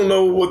 we don't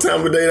know what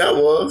time of day that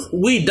was.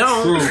 We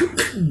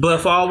don't.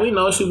 But for all we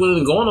know, she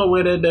wasn't going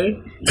nowhere that day.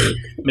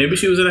 Maybe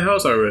she was in the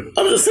house already.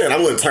 I'm just saying, I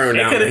wouldn't turn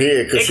down her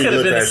head because she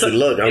looked as she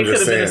looked. I'm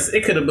just saying.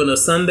 It could have been a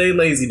Sunday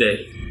lazy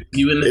day.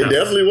 You in the it house.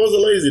 Definitely was a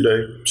lazy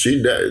day.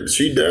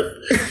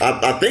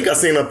 I think I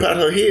seen her pat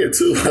her head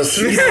too.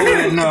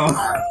 No.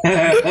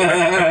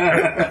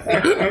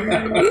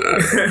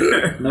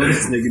 No,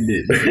 this nigga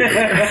did.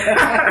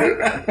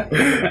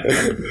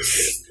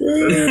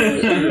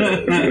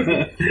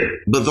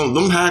 But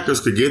them hackers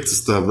could get to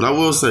stuff. But I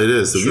will say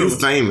this: if you're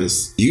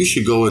famous, you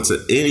should go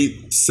into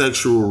any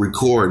sexual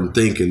recording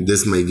thinking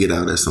this may get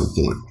out at some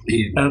point.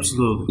 Yeah,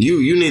 absolutely.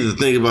 You need to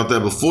think about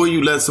that before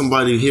you let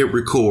somebody hit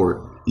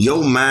record.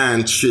 Your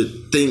mind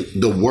should think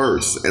the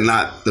worst and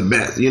not the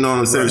best. You know what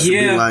I'm saying? It should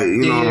be like,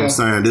 you know what I'm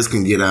saying? This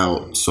can get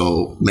out,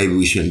 so maybe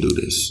we shouldn't do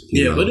this.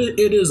 You know? But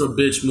it is a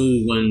bitch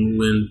move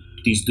when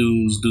these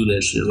dudes do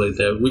that shit like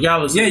that.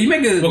 Regardless, you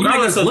make us look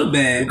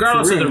bad.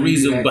 Regardless of the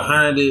reason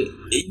behind it,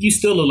 you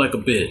still look like a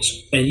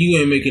bitch, and you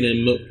ain't making it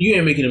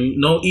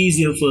no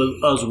easier for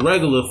us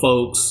regular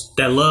folks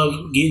that love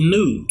getting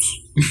nudes.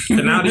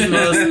 And now these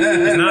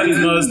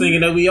mothers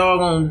thinking that we all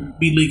gonna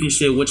be leaking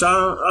shit, which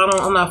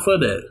I'm not for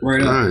that.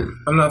 Right.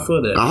 I'm not for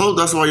that. I hope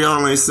that's why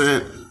y'all ain't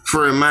sent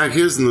Fred Mac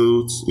his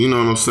nudes. You know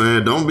what I'm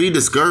saying? Don't be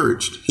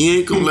discouraged. He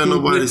ain't gonna let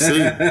nobody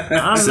see it.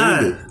 I'm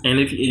not. And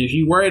if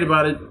you worried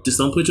about it, just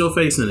don't put your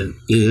face in it.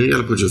 Yeah, you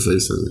gotta put your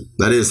face in it.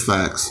 That is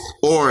facts.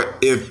 Or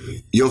if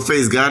your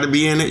face gotta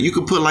be in it, you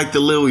could put like the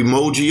little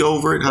emoji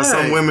over it. How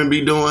some women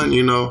be doing,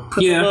 you know.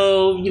 Put the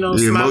little,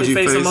 smiley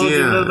face emoji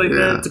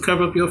that to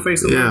cover up your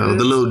face.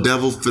 The little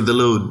devil for the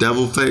little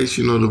devil face.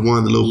 You know, the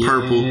little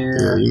purple.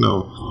 Yeah, you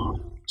know.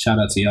 Shout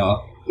out to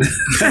y'all.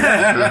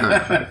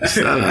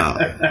 Shut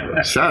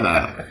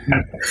up.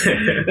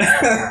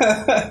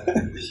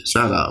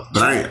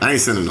 But I ain't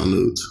sending no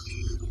nudes.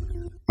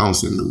 I don't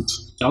send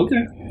nudes.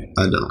 Okay.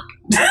 I don't.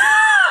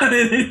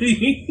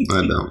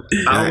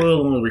 I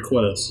will on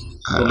request.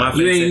 But my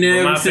face ain't in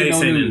it.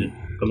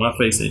 But my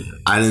face ain't in it.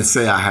 I didn't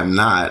say I have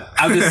not.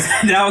 I'm just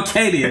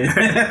okay then.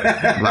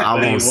 But I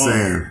won't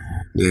send.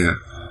 Yeah.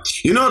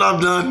 You know what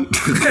I've done?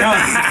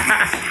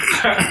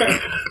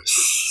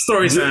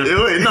 Story time.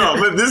 No,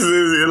 but this is,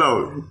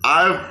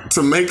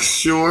 to make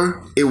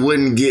sure it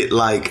wouldn't get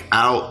like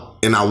out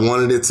and I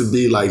wanted it to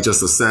be like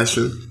just a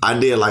session, I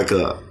did like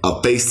a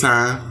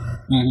FaceTime.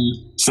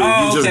 Mm-hmm. So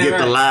you just get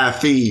the live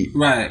feed.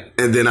 Right.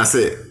 And then I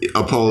said,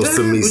 opposed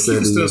to me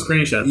sending. You can still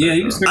screenshot that. Yeah,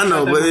 you can screenshot. I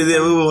know, but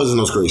there wasn't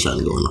no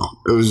screenshotting going on.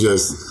 It was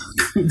just,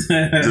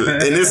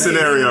 in this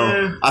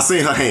scenario, I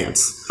seen her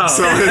hands. Oh.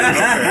 So, all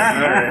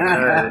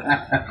right.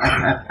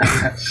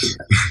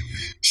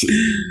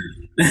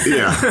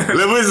 Yeah,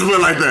 let me just put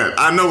it like that.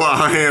 I know what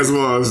her hands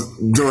was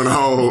during the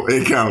whole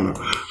encounter.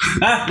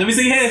 Let me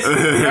see your hands. All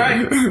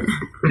right.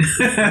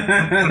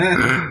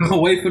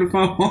 I'll wait for the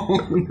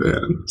phone. Yeah,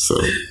 so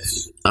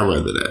I'd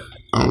rather that.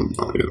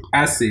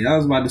 I see. I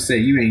was about to say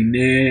you ain't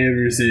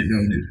never sent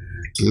no nude.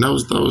 And that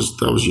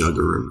was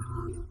younger.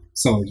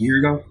 So a year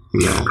ago?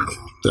 No,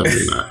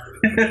 definitely not.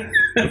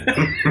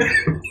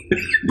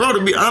 Bro,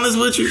 to be honest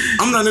with you,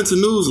 I'm not into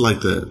news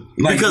like that.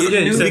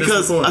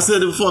 Because I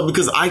said it before,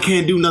 because I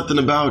can't do nothing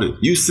about it.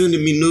 You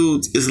sending me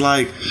nudes, it's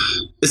like,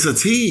 it's a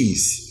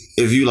tease.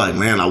 If you like,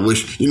 man, I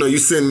wish, you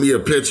send me a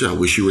picture, I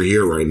wish you were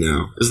here right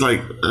now. It's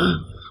like,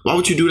 why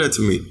would you do that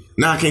to me?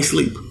 Now I can't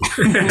sleep.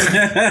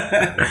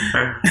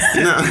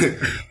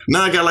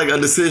 now I got like a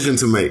decision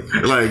to make.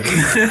 Like,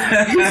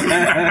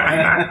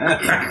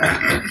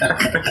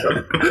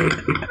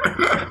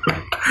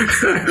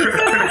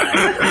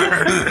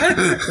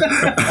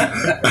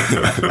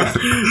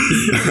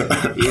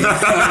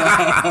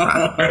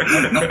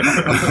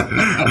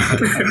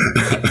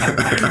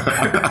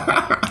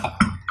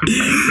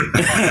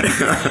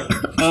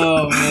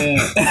 Oh man!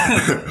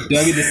 Do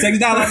I get the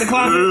 $6 out the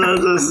closet?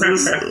 What do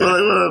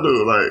I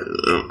do? Like,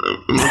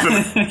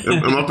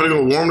 am I finna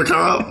go warm the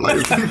car up? Like,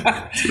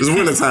 it's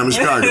winter time in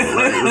Chicago.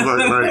 Like,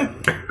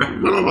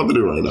 what am I about to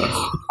do right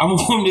now? I'm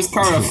gonna warm this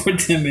car up for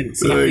 10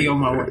 minutes. I'll be on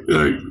my way.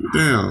 Like,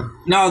 damn.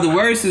 No, the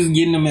worst is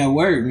getting them at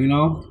work.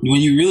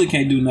 When you really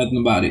can't do nothing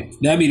about it.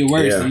 That'd be the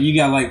worst. Yeah. You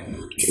got like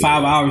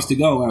 5 hours to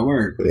go at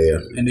work. Yeah.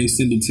 And they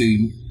send it to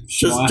you.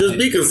 Just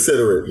be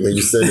considerate when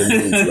you send the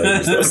news,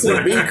 ladies. Just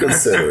be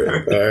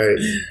considerate, all right?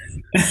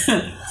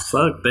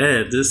 Fuck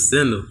that. Just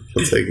send them.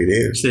 I'll take it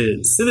in.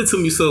 Shit. Send it to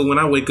me so when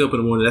I wake up in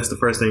the morning, that's the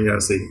first thing I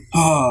see.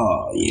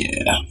 Oh,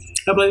 yeah.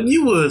 I'm like,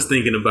 you was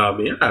thinking about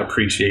me. I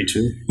appreciate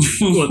you.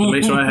 You want to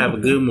make sure I have a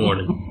good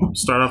morning.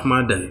 Start off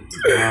my day.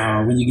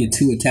 When you get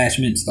 2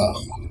 attachments,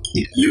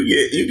 yeah.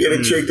 You get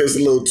a chick that's a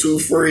little too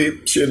free.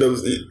 She'll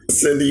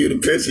send you the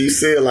picture. You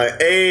say it like,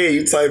 hey,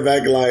 you type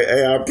back like,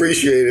 hey, I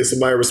appreciate it.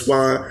 Somebody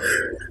respond,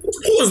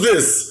 who is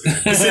this?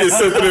 You see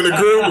something in the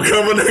group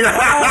coming in.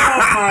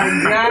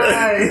 Oh my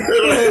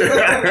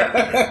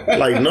God.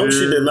 Like, no,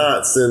 she did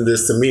not send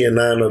this to me and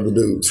 9 other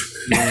dudes.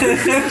 You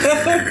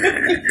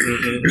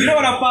know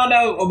what I found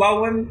out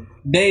about women?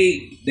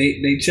 They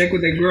check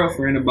with their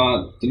girlfriend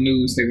about the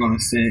news they're gonna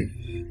send.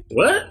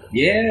 What?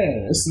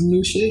 Yeah, that's some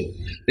new shit.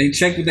 They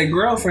check with their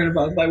girlfriend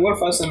about like, what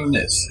if I send them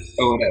this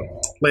or whatever.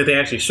 Like they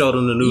actually showed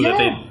them the news Yeah.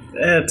 that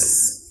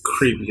that's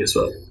creepy as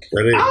well.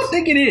 I don't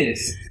think it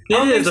is. I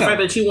don't It think is the so. fact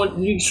that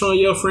you showing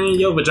your friend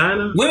your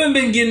vagina. Women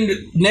been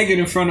getting naked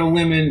in front of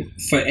women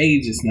for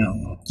ages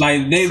now.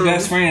 Like they True.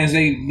 best friends,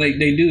 they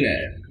do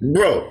that.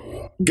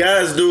 Bro,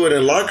 guys do it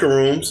in locker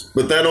rooms,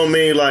 but that don't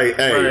mean like,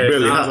 hey, Right,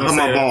 Billy, I was how gonna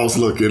my say- balls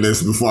look in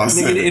this before I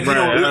say Nigga, it? if you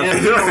don't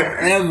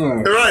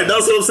ever Right,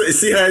 that's what I'm saying.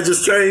 See how it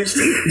just changed?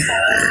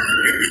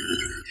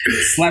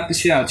 slap the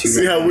shit out you.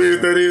 See how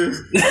weird that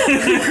is?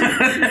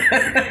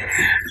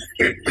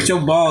 Put your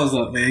balls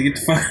up, man. Get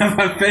the fuck out of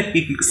my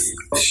face.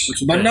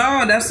 But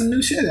no, that's the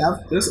new shit. Yeah,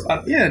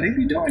 they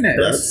be doing that.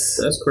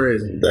 That's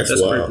crazy. That's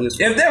wild. creepy as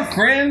fuck. If they're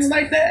friends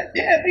like that,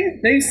 yeah,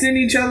 they send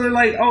each other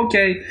like,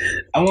 okay,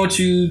 I want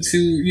you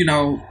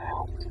to,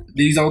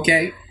 these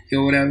okay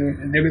or whatever,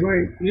 and they be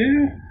like,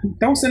 yeah,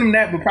 don't send them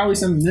that, but probably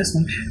send them this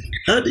one.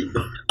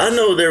 I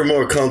know they're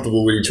more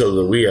comfortable with each other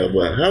than we are,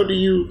 but how do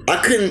you? I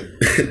couldn't.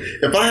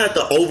 If I had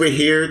to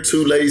overhear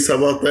two ladies talk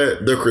about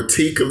that, the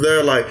critique of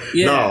that, like,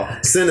 no,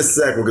 send a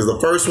second, because the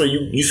first one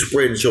you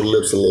spread your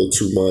lips a little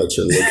too much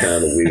and look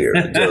kind of weird.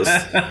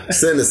 Just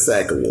send a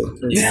second one.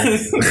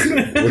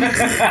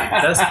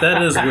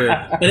 That is weird.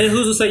 And then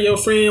who's to say your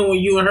friend when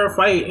you and her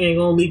fight ain't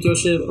gonna leak your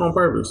shit on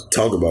purpose?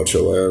 Talk about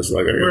your ass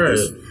like I got Right.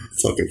 this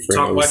fucking friend.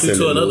 Talk about you to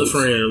sending another news.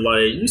 friend.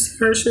 Like, you see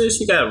her shit?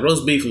 She got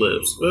roast beef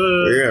lips.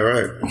 Yeah,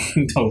 right.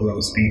 Don't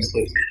roast beef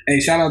lips. Hey,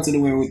 shout out to the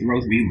women with the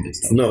roast beef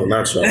lips. No,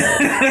 not shout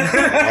out.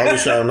 I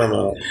was shouting them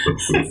out.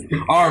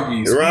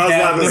 Arby's.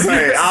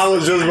 I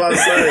was just about to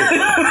say,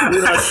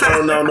 you're not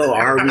shouting out no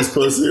Arby's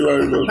pussy.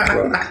 Like, what the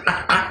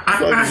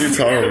fuck is you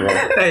talking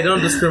about? Hey,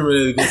 don't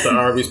discriminate against the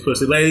Arby's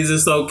pussy. Ladies,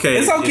 it's okay.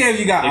 It's okay if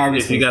you got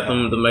Arby's If you got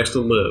them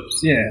extra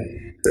lips. Yeah.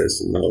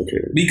 That's not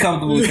okay. Be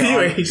comfortable with your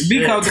Arby's.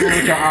 Be comfortable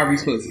with your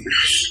Arby's pussy.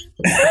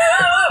 I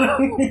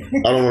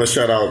don't want to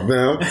shout out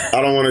them. I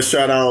don't want to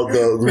shout out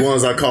the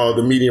ones I call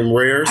the medium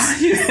rares.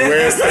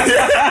 Rares.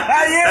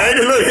 Hey,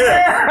 look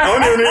here. I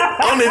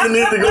don't even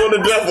need to go into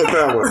depth with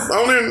that one.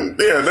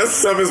 That's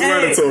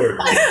self-explanatory.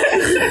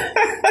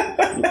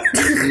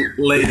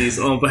 Ladies,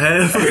 on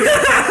behalf of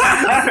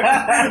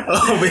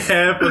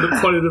the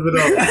point of it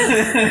all.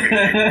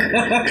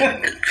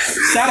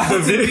 Shout out to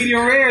the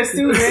medium rares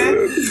too,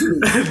 man.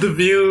 The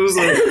views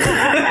of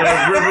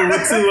River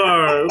with two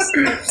arms,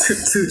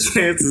 two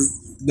chances.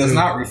 Does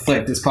not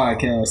reflect this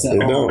podcast at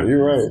all. No,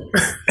 you're right.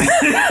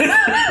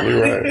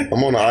 You're right.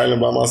 I'm on the island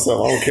by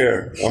myself. I don't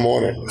care. I'm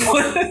on it.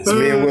 It's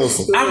me and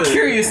Wilson. I'm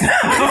curious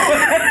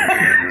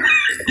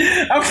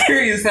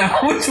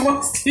now. Which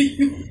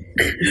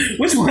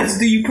ones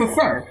do you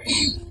prefer?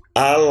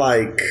 I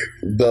like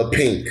the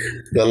pink,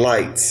 the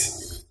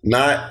lights.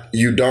 Not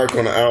you dark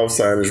on the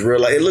outside is real.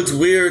 Like, it looks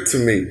weird to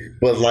me,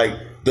 but like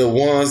the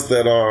ones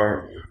that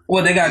are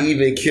They got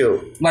even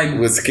killed, like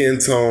with skin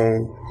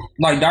tone.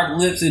 Like dark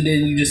lips and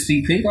then you just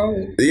see pink on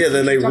it? Yeah,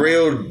 then they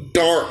real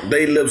dark.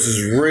 They lips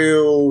is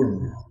real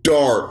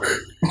dark.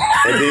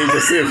 And then you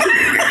just see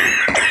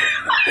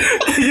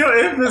your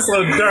infant's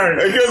so dark.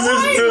 Because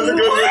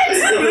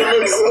it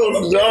looks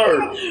so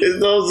dark. It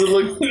doesn't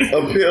look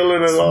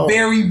appealing at all.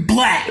 Very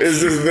black.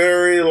 It's just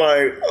very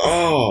like,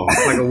 oh.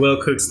 Like a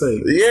well-cooked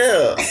steak.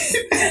 Yeah.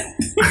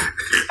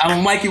 I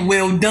don't like it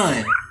well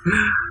done.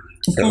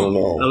 I don't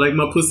know. I like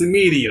my pussy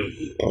medium.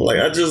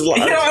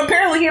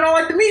 Apparently he don't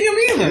like the medium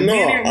either. No,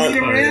 medium I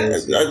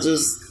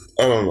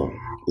don't know.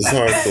 It's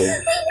hard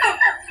to.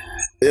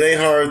 It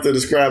ain't hard to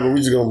describe, but we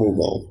just gonna move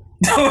on.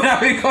 I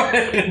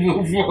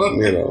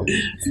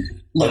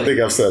think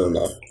I've said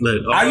enough.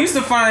 I used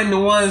to find the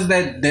ones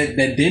that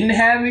didn't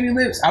have any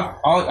lips.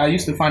 I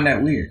used to find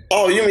that weird.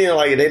 Oh, you mean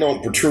like they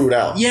don't protrude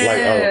out?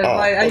 Yeah,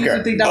 I used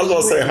to think that was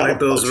gonna say like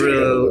those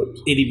real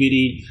itty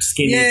bitty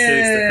skinny chicks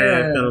that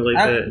have kind of like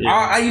that. Yeah.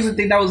 I used to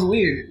think that was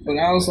weird, but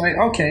I was like,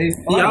 okay.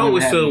 I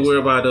always feel weird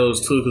about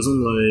those too because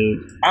I'm like,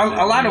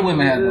 a lot of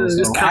women have those.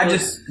 So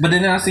but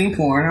then I seen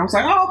porn. And I was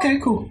like, oh, okay,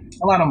 cool.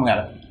 A lot of them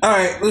got it. All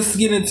right, let's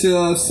get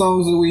into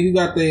songs of the week. Who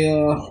got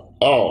the?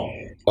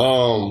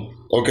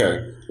 Okay.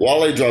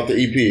 Wale dropped the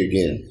EP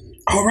again.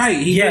 All right,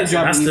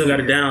 I still got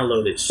to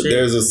download it. Shit.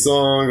 There's a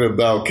song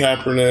about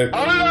Kaepernick.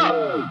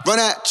 Run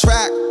that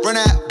track, run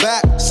that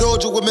back.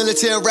 Soldier with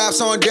military raps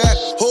on deck.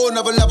 Whole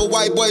nother level,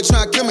 white boy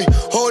tryna kill me.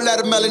 Whole lot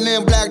of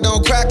melanin black,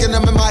 don't crack, and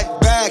I'm in my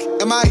bag.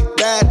 Am I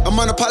bad? I'm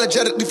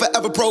unapologetically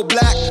forever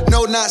pro-black.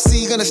 No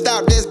Nazi gonna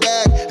stop this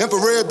bag.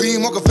 Infrared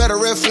beam on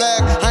Confederate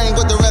flag. I ain't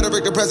with the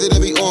rhetoric the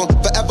president be on.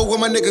 Forever with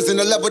my niggas in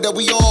the level that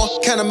we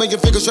on. Count a million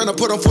figures tryna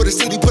put on for the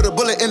city. Put a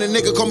bullet in a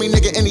nigga, call me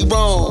nigga any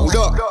wrong.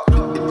 Look.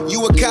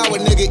 You a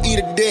coward, nigga, eat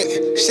a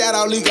dick. Shout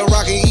out Leak, I'm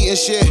rockin' eating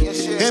shit.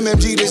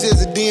 MMG, this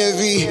is the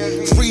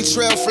DMV. Free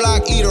trail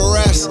flock, eat a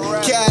rest.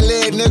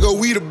 Cat-led, nigga,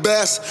 we the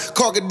best.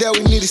 Crocodile,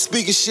 we need to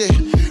speak of shit.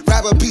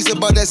 Rap a piece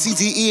about that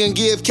CTE and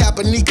give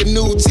Kaepernick a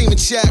new team a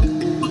check.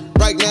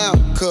 Right now,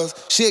 cause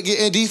shit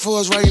getting deep for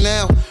us right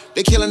now.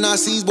 They killing our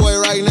seas, boy,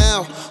 right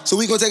now. So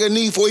we gon' take a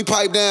knee before he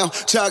pipe down.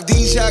 Chuck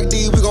D,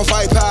 we gon'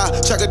 fight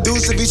pie. Chuck a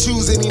deuce if he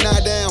choose and he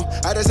not down.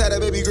 I just had a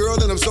baby girl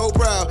and I'm so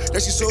proud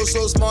that she's so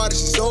smart and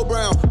she's so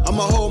brown.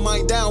 I'ma hold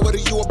mine down, what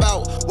are you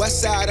about?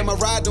 West side, I'ma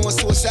ride doing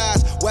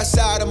suicides. West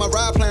side, I'ma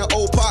ride playing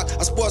old pop.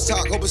 I sports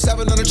talk, open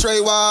 7 on the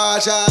trade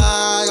watch.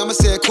 I'ma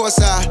say it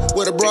courtside.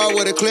 With a broad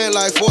with a clear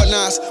like Fort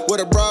Knox.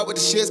 With a broad with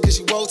the shits cause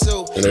she woke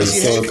to. And there's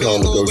a song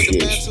called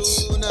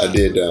Negotiations. I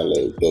did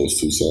download those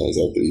 2 songs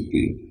off the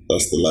EP.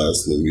 That's the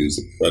last new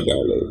music I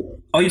downloaded.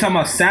 Oh, you talking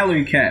about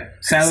Salary Cap?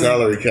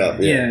 Salary Cap,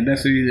 yeah. Yeah,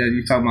 that's what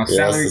you talking about.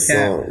 Salary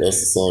Cap. That's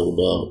the song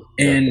about.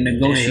 And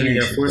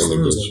negotiations.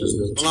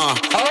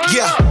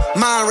 Yeah,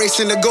 mind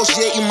racing,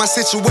 negotiating my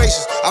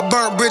situations. I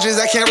burnt bridges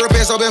I can't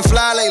repair, so I've been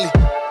fly lately.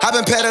 I've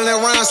been pedaling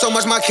around so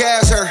much my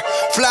calves hurt.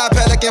 Fly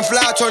Pelican,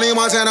 fly Tony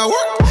Montana,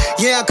 work.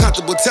 Yeah, I'm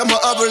comfortable. Tell my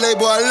other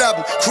label I love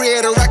him.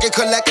 Create a record,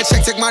 collect a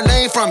check, take my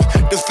name from it.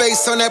 The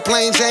face on that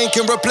plain Jane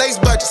can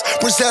replace budgets.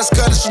 Princess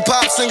cutters from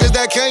pop singers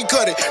that can't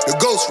cut it. The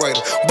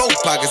ghostwriter, both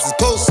pockets is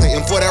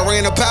pulsating. For that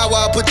rain of power,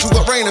 I'll put you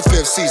up rain the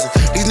 5th season.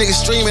 These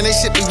niggas streaming, they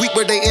shit be weak,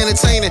 but they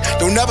entertaining.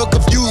 Don't never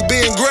confuse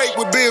being great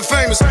with being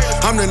famous.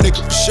 I'm the nigga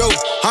for show.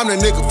 I'm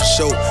the nigga for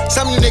show.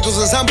 Some of you niggas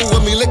was humble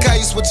with me. Look how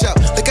you switch up.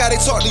 Look how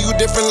they talk to you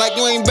different, like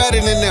you ain't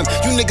better than them.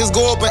 You niggas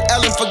go up and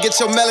Ellen, forget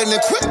your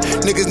melanin quick.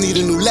 Niggas need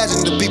a new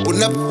legend, the people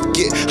never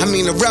forget. I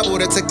mean a rebel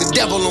that take the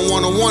devil on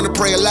one-on-one to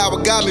pray aloud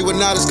with God me with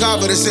not his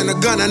confidence in a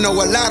gun. I know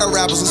a lot of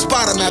rappers who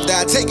spot him after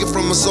I take it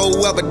from him. So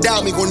whoever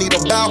doubt me gon' need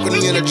a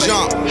balcony and a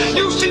jump.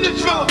 You see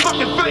this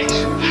motherfucking face.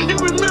 You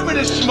remember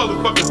this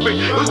motherfucking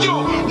face. But you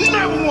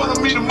never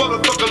wanna meet a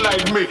motherfucker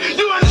like me.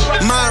 You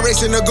understand? Mind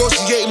racing,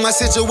 negotiating my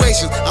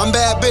situation. I'm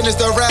bad business,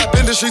 the rap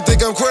industry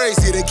think I'm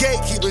crazy. The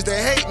gatekeepers, they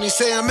hate me,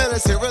 say I'm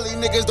innocent. Really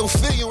niggas don't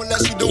feel you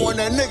unless you doing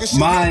that nigga shit.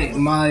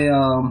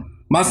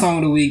 My song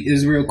of the week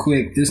is real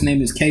quick. His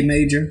name is K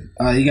Major.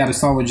 He got a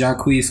song with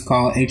Jacquees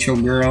called Ain't Your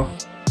Girl.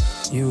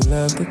 You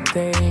love the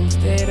things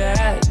that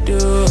I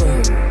do,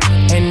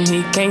 and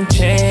he can't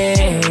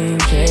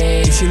change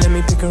it. If she let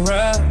me pick her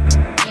up,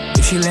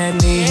 if she let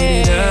me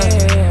hit it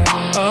up.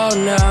 Oh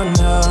no,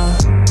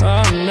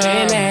 oh no,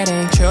 and that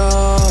ain't your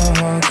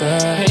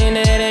girl, and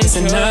that ain't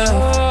enough.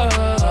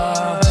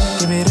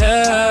 Give it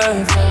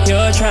up,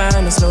 you're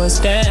trying to slow us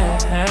down.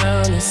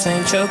 This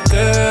ain't your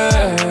girl.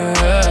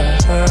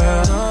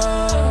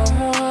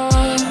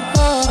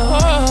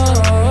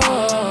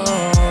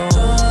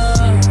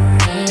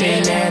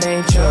 And that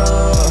ain't your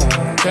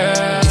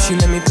girl. If she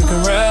let me pick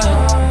her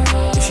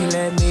up, if she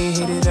let me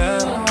hit it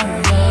up.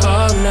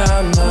 Oh no,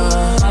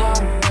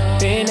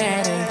 then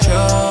that ain't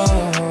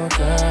your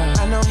girl.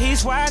 I know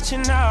he's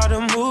watching all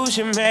the moves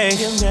you make.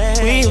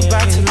 We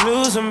about to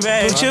lose them,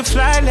 babe. Put your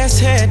flight, let's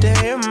head to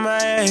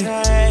MIA.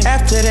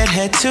 After that,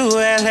 head to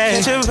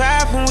LA. Catch a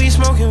vibe when we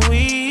smoking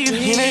weed.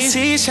 You may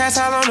see shots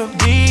all on the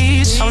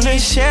beach. I'm the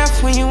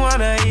chef when you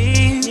wanna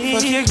eat.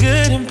 Fuck you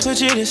good and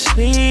put you to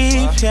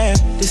sleep. Yeah,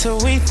 this a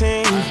we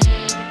thing.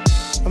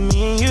 I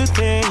mean, you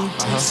think.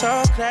 I'm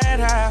so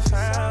glad I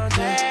found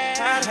it.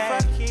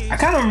 I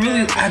kind of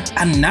really,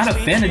 I'm not a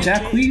fan of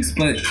Jacquees,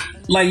 but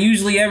like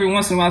usually every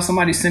once in a while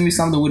somebody send me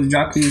something with a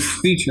Jacquees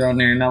feature on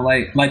there, and I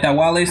like that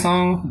Wale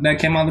song that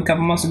came out a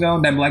couple months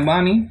ago, that Black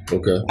Bonnie.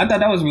 Okay. I thought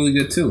that was really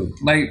good too.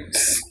 Like,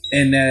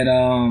 and that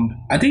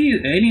I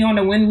think ain't he on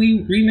the When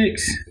We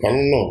remix? I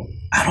don't know.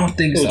 I don't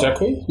think so.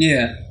 Jacquees?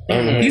 Yeah.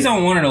 He's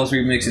on one of those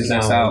remixes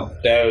that's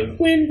out. That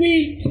When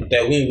We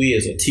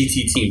is a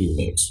TTT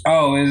remix.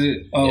 Oh, is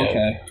it? Oh, yeah.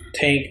 Okay.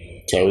 Tank.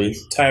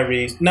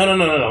 Tyrese. No.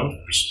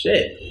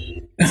 Shit.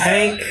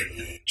 Tank,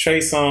 Trey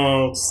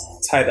Songz,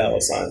 Ty Dolla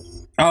 $ign.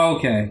 Oh,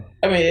 okay.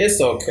 I mean,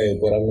 it's okay,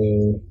 but I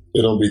mean,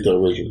 it don't beat the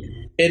original.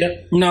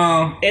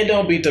 It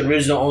don't beat the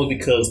original only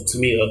because to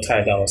me of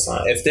Ty Dolla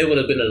 $ign. If there would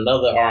have been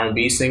another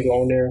R&B singer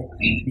on there,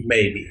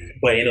 maybe.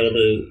 But you know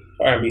the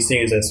R&B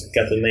singers that's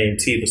got the name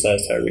T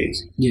besides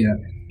Tyrese. Yeah.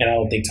 And I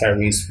don't think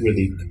Tyrese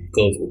really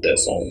goes with that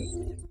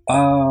song.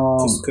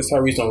 Because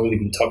Tyrese don't really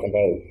be talking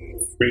about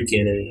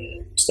freaking and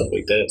stuff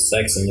like that,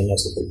 sexing and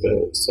stuff like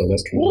that. So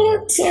that's kind of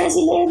what sounds a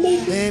lot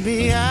like.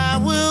 Baby, I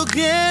will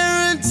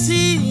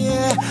guarantee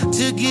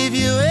to give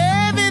you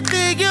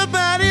everything your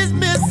body's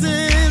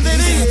missing.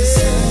 Baby,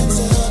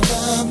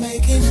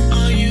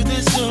 are you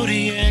the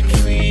zodiac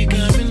freak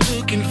I've been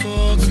looking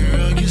for,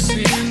 girl? You're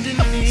sending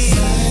me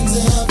signs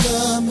of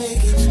love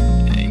making,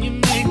 and you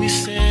make me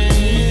sad.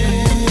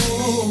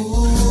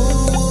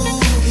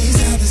 These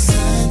are the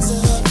signs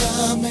of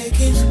love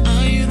making.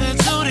 Are you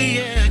that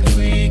zodiac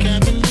freak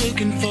I've been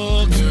looking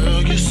for,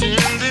 girl? You're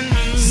sending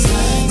me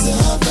signs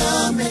of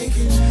love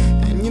making,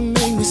 and you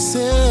make me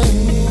sad.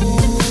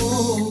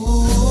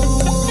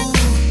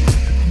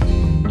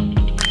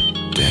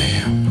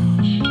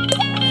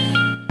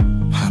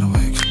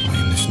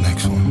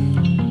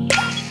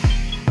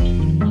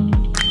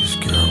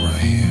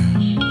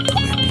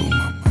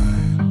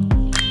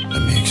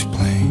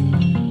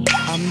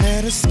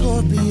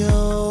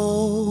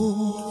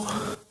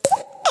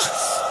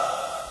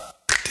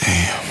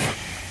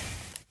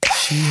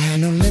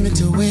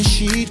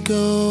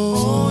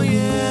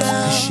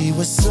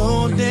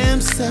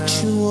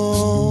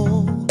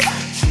 sexual.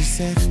 She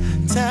said,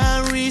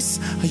 Tyrese,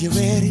 are you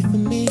ready for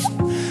me?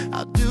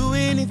 I'll do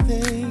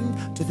anything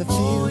to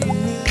fulfill your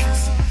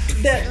needs.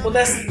 Well,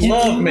 that's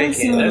love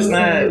making. That's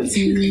not,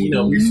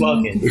 we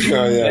fucking.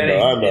 I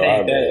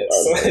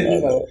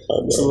know.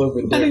 It's a little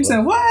bit different. And he said,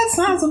 what?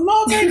 Sounds of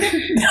love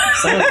making?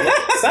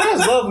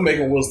 Sounds love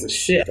making was the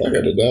shit. I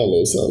got to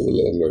download Sounds of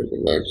Love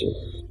Making, actually.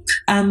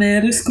 I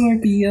met a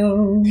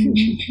Scorpio.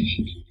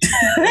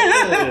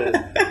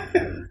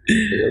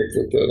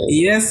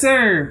 Yes,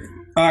 sir.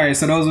 All right,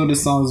 so those are the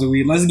songs of the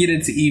week. Let's get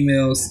into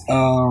emails.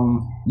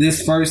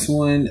 This first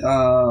one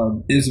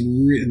this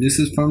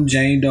is from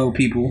Jane Doe,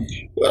 people.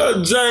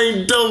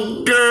 Jane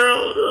Doe,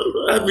 girl.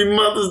 Happy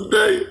Mother's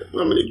Day.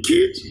 How many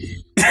kids?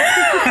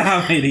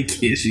 How many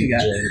kids you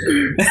got?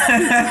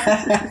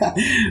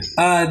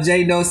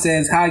 Jane Doe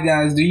says, hi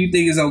guys, do you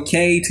think it's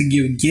okay to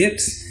give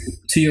gifts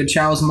to your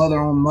child's mother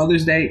on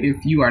Mother's Day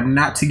if you are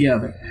not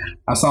together?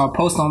 I saw a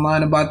post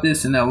online about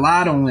this, and a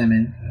lot of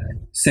women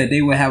said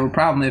they would have a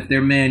problem if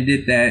their man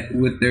did that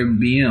with their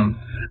BM.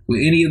 Will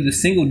any of the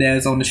single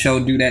dads on the show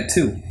do that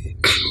too?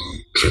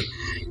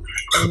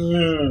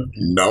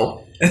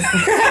 No.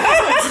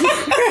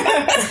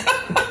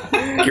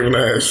 Giving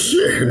that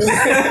shit.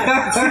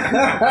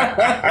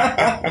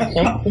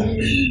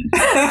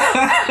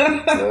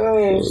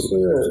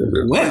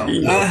 Well,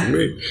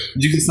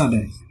 Juicy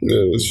Sunday.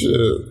 Yeah,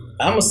 shit.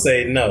 I'm going to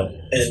say no.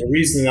 And the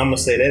reason I'm going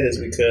to say that is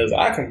because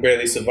I can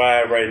barely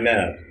survive right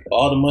now.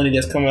 All the money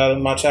that's coming out of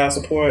my child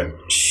support,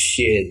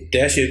 shit,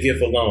 that's your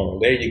gift alone.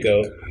 There you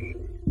go.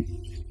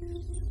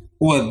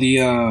 What,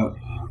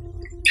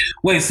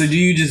 wait, so do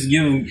you just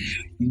give a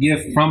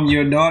gift from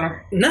your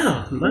daughter?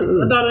 No, my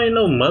daughter ain't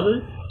no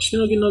mother. She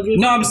don't get no gift.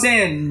 No, I'm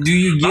saying, do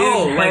you give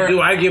her...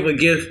 do I give a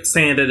gift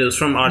saying that it was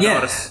from our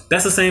daughter?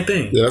 That's the same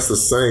thing. Yeah, that's the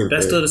same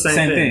That's thing. still the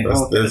same thing.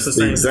 That's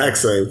the exact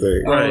same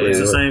thing. Right, it's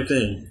the same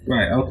thing.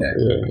 Right, okay.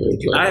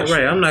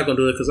 Yeah, I'm not going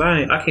to do it because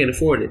I can't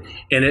afford it.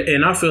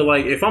 And I feel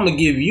like if I'm going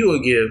to give you a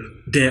gift,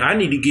 then I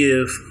need to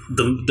give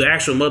the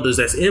actual mothers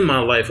that's in my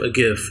life a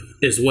gift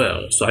as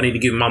well. So I need to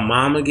give my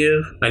mom a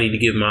gift. I need to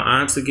give my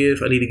aunts a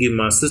gift. I need to give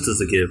my sisters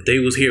a gift. They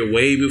was here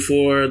way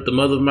before the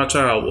mother of my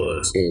child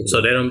was. Mm-hmm.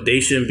 So they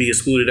shouldn't be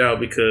excluded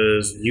out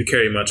because you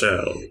carry my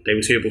child. They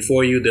was here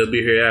before you. They'll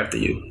be here after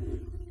you.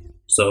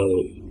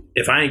 So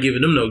if I ain't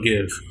giving them no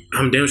gift,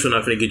 I'm damn sure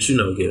not going to get you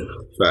no gift.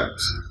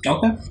 Facts.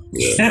 Okay.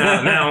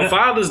 Yeah. Now on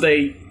Father's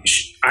Day,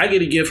 I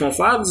get a gift on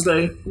Father's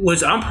Day,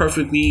 which I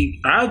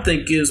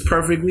think is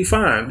perfectly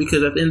fine,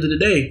 because at the end of the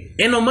day,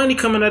 ain't no money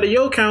coming out of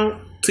your account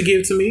to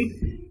give to me.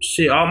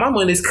 Shit, all my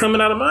money is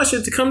coming out of my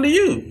shit to come to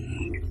you,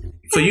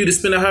 for you to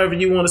spend it however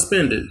you want to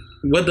spend it.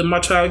 Whether my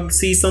child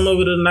sees some of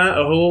it or not,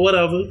 or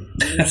whatever.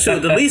 So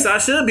the least I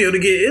should be able to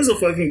get is a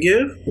fucking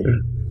gift.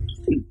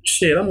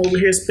 Shit, I'm over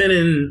here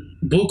spending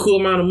buku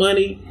amount of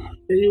money,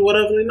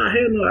 whatever. Not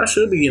hell no, I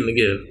should be getting a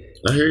gift.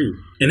 I hear you.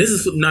 And this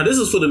is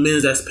for the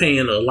men that's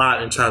paying a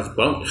lot in child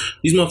support.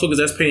 These motherfuckers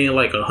that's paying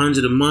like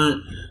 $100 a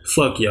month.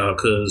 Fuck y'all,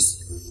 cause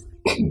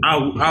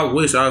I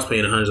wish I was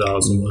paying $100 a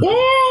month.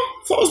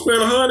 If I was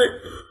paying $100,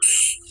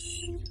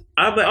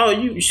 I'd be like,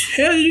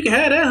 you can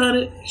have that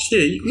 $100.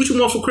 Shit, what you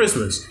want for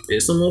Christmas?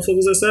 There's some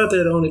motherfuckers that's out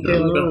there that only pay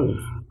like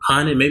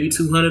 $100, maybe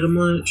 $200 a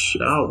month.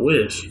 Shit, I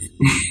wish.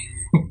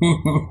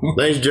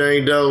 Thanks,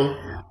 Jane Doe.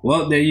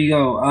 Well, there you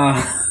go.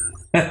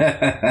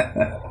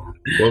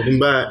 Welcome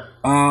back.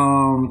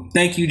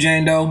 Thank you,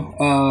 Jane Doe.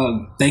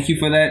 Thank you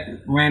for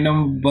that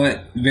random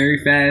but very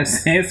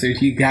fast answer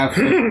you got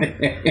from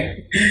there.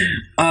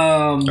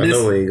 I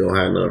know we ain't gonna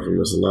have nothing from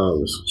Miss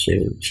Anonymous.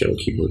 She don't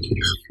keep her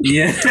kids.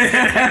 Yeah.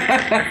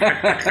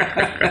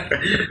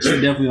 She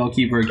definitely don't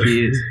keep her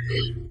kids.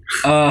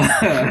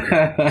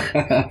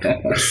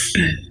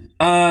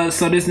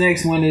 So this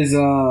next one is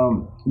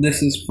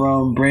this is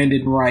from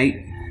Brandon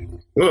Wright.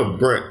 What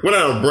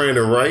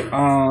Brandon Wright?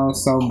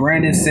 So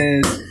Brandon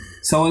says,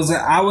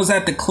 I was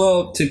at the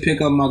club to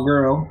pick up my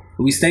girl.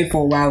 We stayed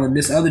for a while, and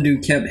this other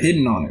dude kept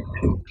hitting on her.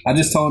 I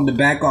just told him to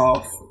back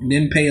off,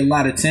 didn't pay a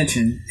lot of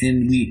attention,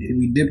 and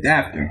we dipped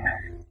after.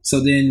 So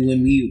then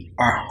when we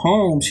are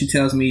home, she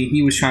tells me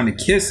he was trying to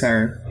kiss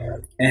her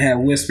and had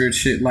whispered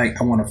shit like,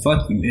 I want to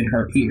fuck you, in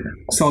her ear.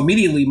 So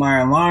immediately my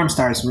alarm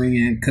starts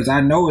ringing, because I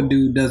know a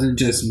dude doesn't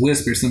just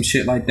whisper some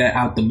shit like that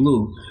out the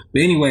blue.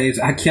 But anyways,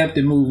 I kept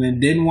it moving.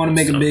 Didn't want to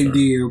make a big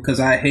deal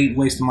because I hate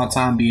wasting my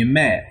time being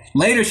mad.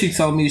 Later, she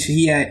told me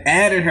he had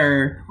added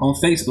her on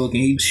Facebook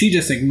and she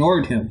just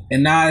ignored him.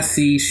 And now I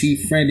see she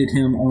friended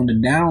him on the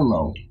down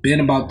low. Been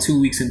about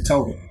 2 weeks in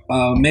total.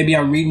 Maybe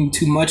I'm reading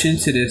too much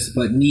into this,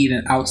 but need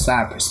an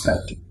outside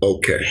perspective.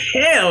 Okay.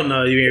 Hell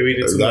no, you ain't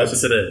reading too much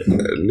into that.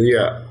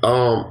 Yeah.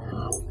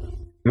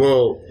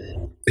 Well,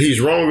 he's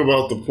wrong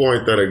about the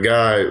point that a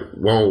guy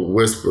won't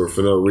whisper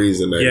for no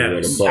reason that he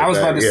want to fuck. I was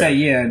about to say,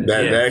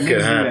 that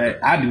could happen.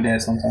 I do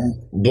that sometimes.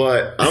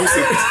 But I'm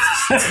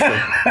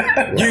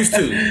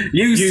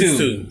used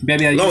to.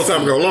 Baby, long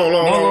time ago.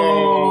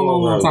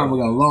 Long time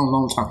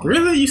ago.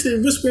 Really? You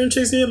said whispering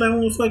chicks here like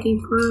on the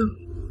fucking crib?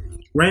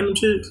 Random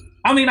chicks?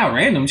 I mean, not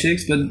random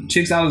chicks, but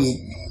chicks I was,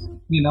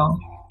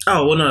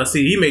 Oh well, no.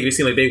 See, he made it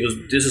seem like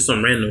this is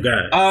some random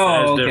guy. Oh,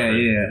 That's okay,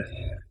 different. yeah.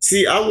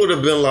 See, I would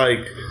have been like,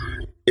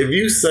 if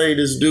you say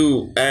this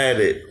dude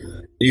added,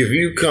 if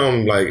you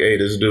come like, hey,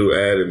 this dude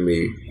added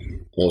me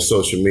on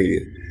social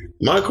media,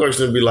 my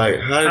question would be like,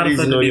 how did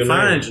he know your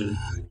name? You?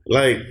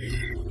 Like,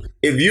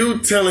 if you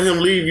telling him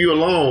leave you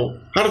alone,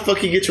 how the fuck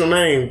he get your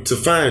name to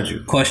find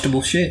you?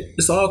 Questionable shit.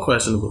 It's all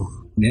questionable.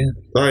 Yeah.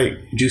 Like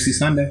Juicy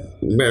Sunday.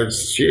 Man,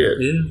 shit.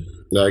 Yeah.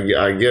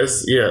 I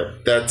guess, yeah,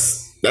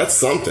 that's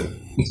something.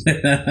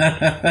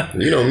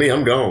 You know me,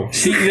 I'm gone. I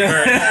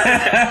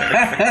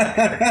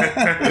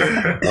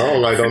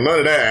don't like none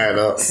of that add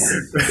up.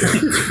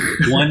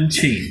 One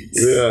cheese.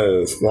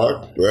 Yeah,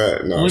 fuck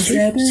that. No, she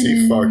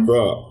fucked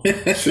up.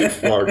 She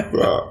fucked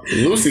up.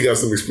 Lucy got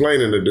some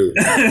explaining to do.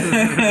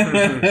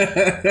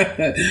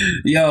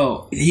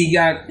 Yo, he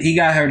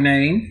got her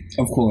name,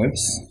 of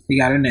course. He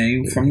got her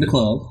name from the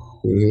club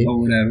or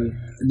whatever.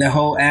 The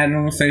whole adding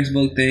on the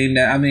Facebook thing,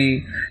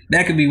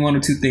 that could be one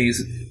of two things.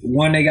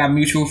 One, they got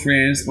mutual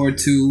friends, or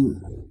two,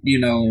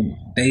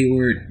 they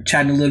were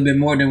chatting a little bit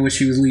more than what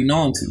she was leading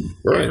on to.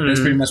 Right. That's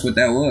pretty much what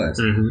that was.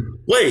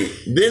 Wait,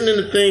 then in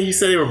the thing he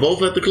said they were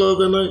both at the club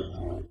that night?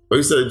 Or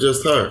he said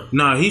just her?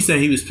 No, he said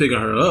he was picking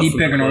her up. He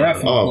picking her up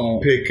from the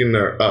club. Picking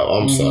her up.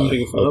 I'm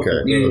sorry.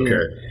 Okay.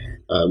 Yeah.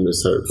 I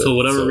misheard that. For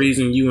whatever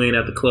reason, you ain't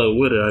at the club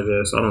with her, I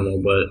guess. I don't know,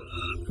 but...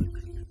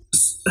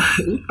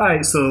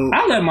 Alright, so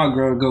I let my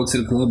girl go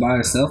to the club by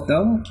herself,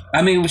 though.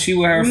 When she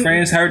with her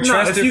friends, her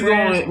trusted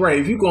friends.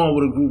 If you going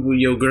with a group with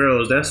your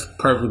girls, that's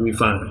perfectly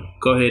fine.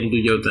 Go ahead and do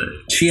your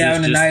thing. She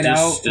having a night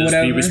out, just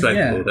whatever. Be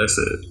respectful. Yeah. That's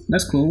it.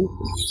 That's cool.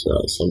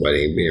 So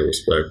somebody ain't being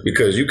respectful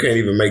because you can't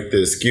even make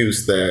the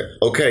excuse that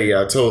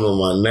I told him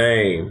my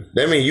name.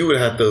 That means you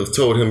would have to have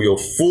told him your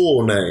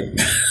full name.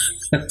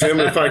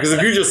 Because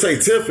if you just say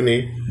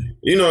Tiffany.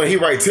 He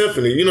write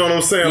Tiffany. You know what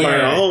I'm saying?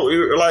 Yeah.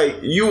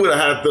 You would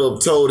have to have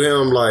told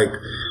him,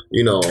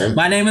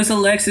 my name is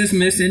Alexis,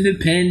 Miss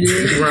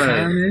Independent.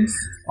 Right.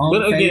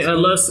 But again,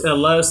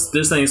 unless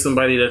this ain't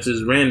somebody that's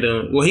just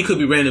random. Well, he could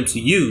be random to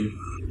you,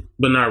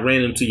 but not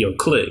random to your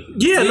clique.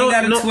 Yeah, you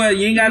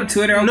ain't got a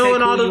Twitter. Okay,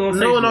 knowing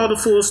all the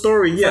full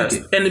story. Yes.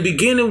 In the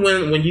beginning,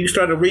 when you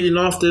started reading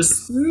off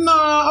this,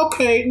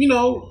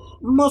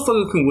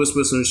 motherfucker can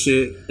whisper some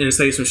shit and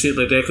say some shit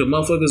like that because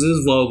motherfuckers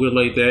is vulgar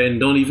like that and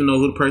don't even know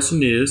who the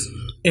person is.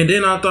 And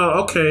then I thought,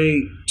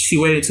 okay, she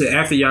waited till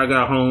after y'all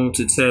got home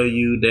to tell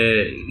you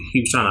that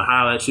he was trying to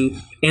holler at you.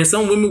 And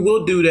some women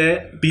will do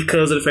that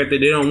because of the fact that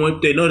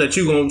they know that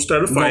you're going to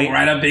start a fight. Go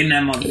right up in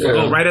that motherfucker.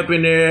 Go right up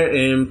in there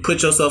and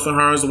put yourself in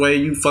harm's way.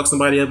 You fuck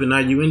somebody up and now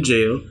you in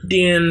jail.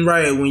 Then,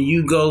 when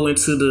you go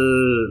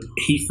into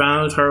he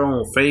found her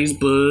on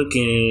Facebook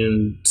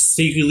and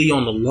secretly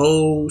on the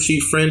low, she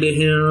friended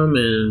him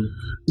and...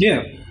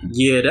 Yeah,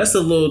 that's a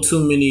little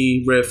too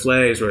many red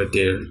flags right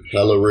there.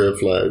 Hella red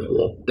flags,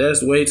 bro.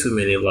 That's way too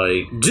many.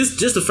 Just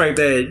the fact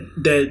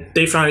that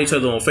they found each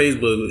other on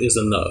Facebook is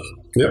enough.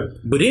 Yeah.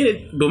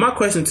 But my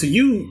question to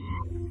you,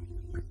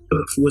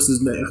 what's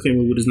his name? I can't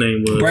remember what his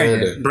name was.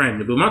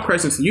 Brandon. But my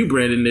question to you,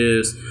 Brandon,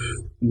 is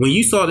when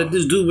you saw that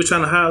this dude was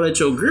trying to holler at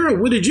your girl,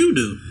 what did you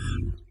do?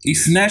 He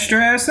snatched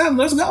her ass up.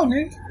 Let's go,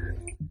 nigga.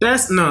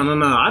 That's no.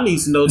 I need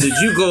to know. Did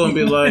you go and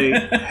be like,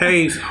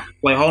 hey,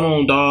 hold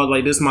on, dog,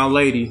 this my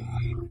lady?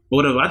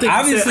 Whatever. I think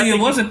obviously it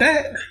wasn't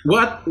that.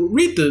 Well,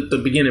 read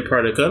the beginning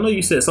part of it, because I know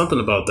you said something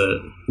about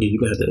that. Yeah, you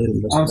got to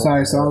edit. I'm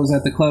sorry. So I was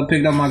at the club,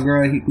 picked up my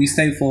girl. We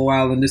stayed for a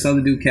while, and this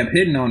other dude kept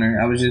hitting on her.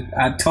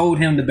 I told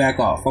him to back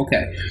off.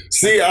 Okay.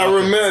 See, I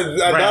remember.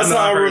 That's how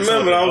I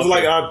remember. I was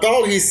like, I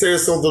thought he said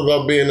something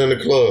about being in the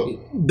club.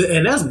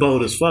 And that's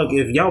bold as fuck.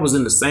 If y'all was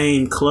in the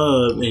same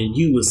club and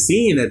you was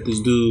seeing that this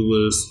dude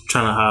was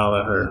trying to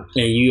holler at her,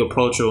 and you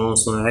approach her on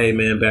some, hey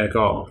man, back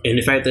off. And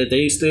the fact that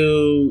they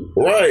still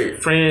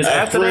friends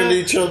after that,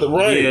 each other,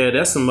 right? Yeah,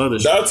 that's some other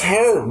shit. That's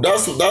her.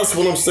 That's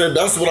what I'm saying.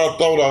 That's what I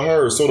thought I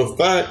heard. So the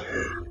fact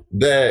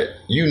that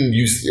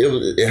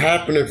it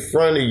happened in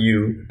front of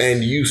you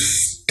and you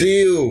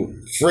still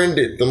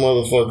friended the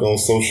motherfucker on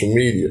social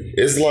media.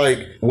 It's like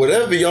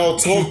whatever y'all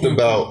talked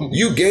about,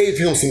 you gave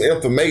him some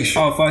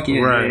information. Oh fuck yeah,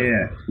 right.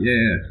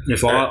 Yeah. And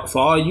for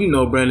all you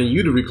know, Brandon,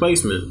 you the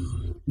replacement.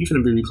 You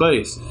finna be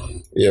replaced.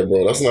 Yeah,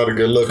 bro, that's not a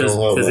good look on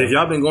her. Because if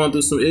y'all been going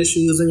through some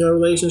issues in your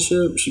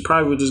relationship, she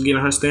probably was just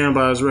getting her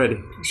standbys ready.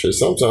 Shit,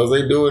 sometimes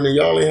they do it and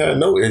y'all ain't had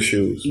no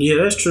issues. Yeah,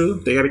 that's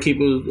true. They got to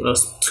keep a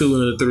 2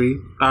 and a 3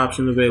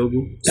 option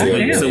available. So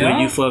when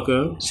you fuck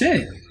up.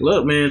 Shit.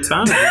 Look, man,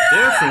 times are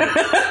different.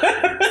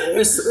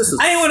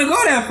 I ain't want to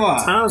go that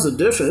far. Times are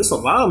different. It's a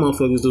lot of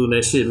motherfuckers doing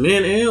that shit,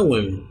 men and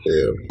women.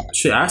 Yeah.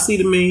 Shit, I see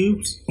the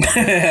memes.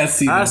 I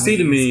see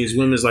the memes.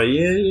 Women's like,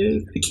 yeah,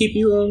 keep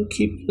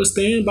a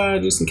standby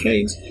just in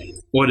case.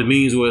 Or the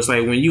memes where it's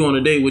like when you on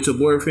a date with your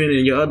boyfriend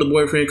and your other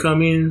boyfriend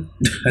come in,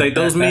 like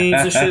those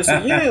memes and shit.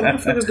 So yeah,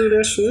 motherfuckers do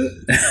that shit.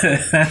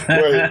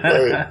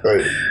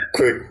 Wait.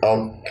 Quick,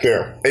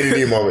 there.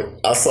 ADD moment.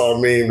 I saw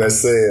a meme that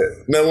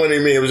said, no, it wasn't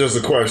even me, it was just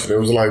a question. It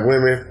was like,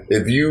 women,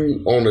 if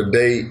you on a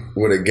date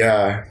with a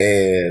guy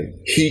and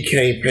he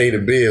can't pay the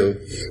bill,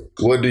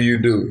 What do you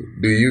do?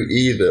 Do you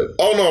either...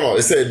 Oh, no.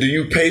 It said, do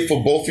you pay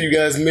for both of you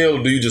guys' meal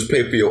or do you just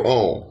pay for your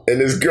own?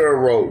 And this girl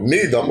wrote,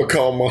 neither. I'm going to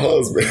call my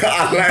husband.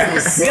 I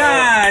laughed so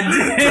hard.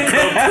 God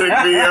Come pick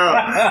me up.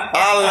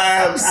 I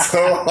laughed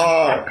so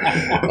hard.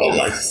 I'm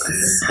like,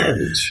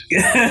 savage.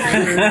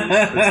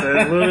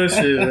 That's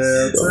bullshit, man.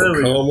 I'm going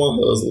to call my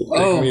husband.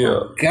 Pick me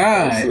up.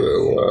 God. I said,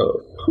 wow.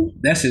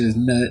 That shit is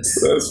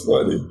nuts. That's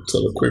funny.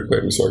 Tell her quick pay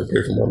me so I can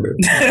pay for my meal.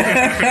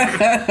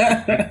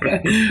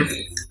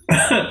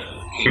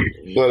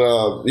 But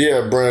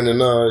yeah, Brandon,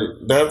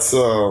 that's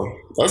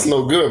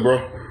no good,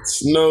 bro.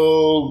 It's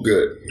no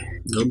good.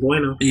 No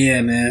bueno.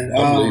 Yeah, man.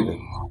 I'm leaving.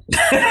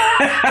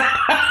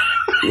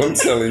 I'm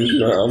telling you,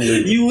 man, I'm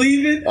leaving. You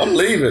leaving? I'm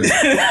leaving.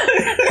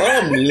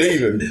 I'm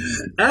leaving.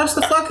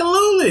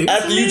 Absolutely.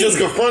 After you just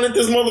confronted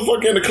this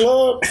motherfucker in the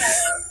club,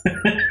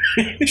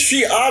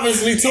 she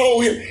obviously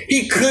told him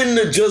he couldn't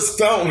have just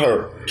found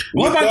her.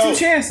 What about 2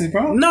 chances,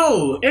 bro?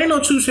 No, ain't no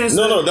 2 chances.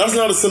 No, that's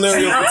not a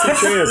scenario for 2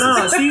 chances.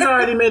 No, she's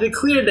already made it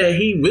clear that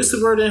he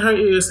whispered in her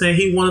ear saying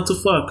he wanted to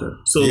fuck her.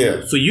 So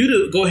for you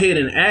to go ahead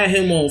and add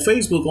him on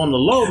Facebook on the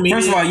low, meaning,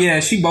 first of all,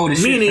 yeah, she bold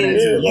as shit. Meaning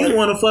you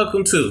want to fuck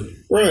him too.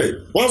 Right.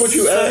 Why would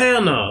you add?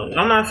 Hell no.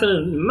 I'm not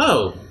finna.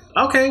 No.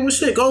 Okay, well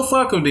shit, go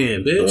fuck him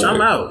then, bitch. Right. I'm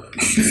out.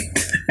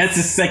 That's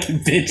the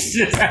second bitch.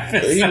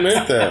 He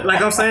meant that.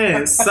 Like I'm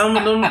saying, some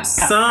of them,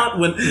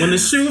 when the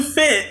shoe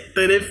fit,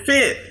 then it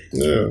fit.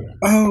 Yeah.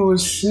 Oh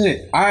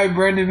shit! All right,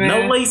 Brandon, man.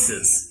 No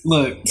laces.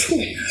 Look,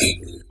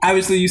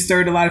 obviously you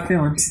stirred a lot of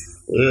feelings.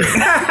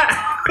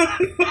 Yeah.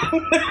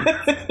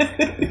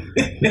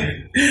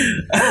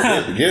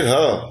 Get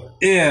her.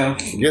 Yeah.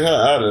 Get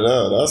her out of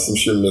there. That's some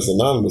shit Miss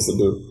Anonymous to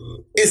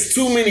do. It's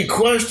too many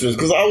questions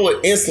because I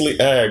would instantly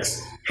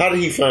ask, how did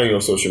he find you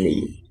on social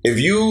media? If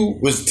you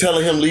was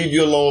telling him leave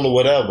you alone or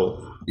whatever,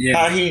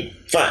 how he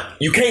find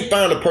you can't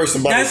find a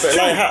person by his face.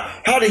 Like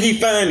how did he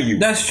find you?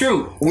 That's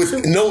true. With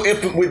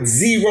with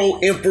zero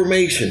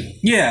information.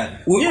 Yeah.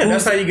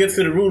 That's how you get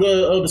to the root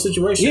of the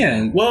situation.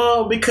 Yeah.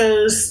 Well,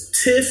 because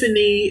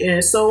Tiffany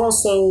and so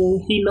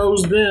he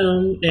knows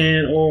them,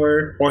 and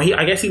or he,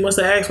 I guess he must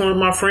have asked one of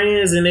my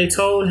friends and they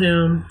told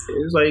him.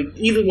 It's like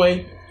either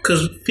way.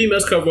 Because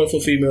females cover up for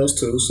females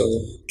too, so.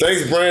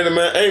 Thanks, Brandon,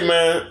 man. Hey,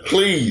 man,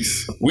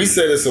 please. We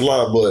say this a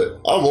lot, but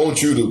I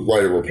want you to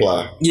write a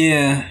reply.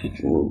 Yeah.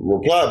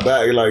 Reply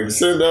back. Like,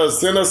 send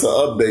us an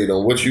update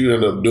on what you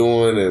ended up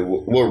doing and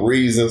what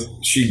reasons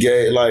she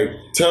gave. Like,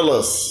 tell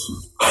us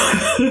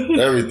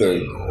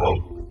everything.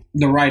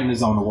 The writing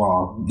is on the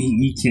wall.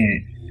 He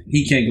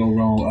can't go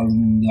wrong. I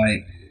mean,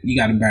 like, you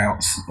got to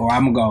bounce, or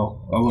I'm gonna go,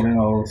 or one of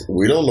those.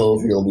 We don't know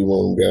if he's gonna be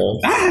one of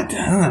them guys.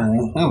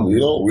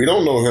 We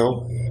don't know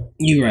him.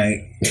 You right.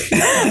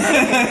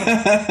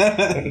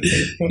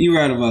 You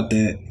right about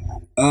that.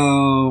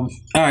 All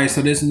right,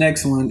 so this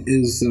next one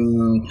is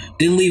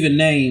didn't leave a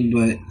name,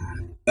 but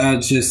I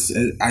guess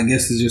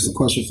it's just a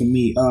question for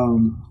me.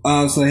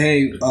 So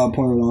hey,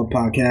 Point of Law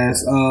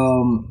Podcast.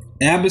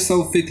 In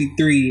episode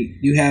 53,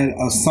 you had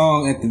a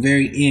song at the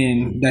very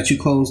end that you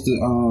closed the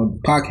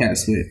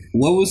podcast with.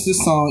 What was the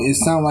song? It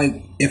sounded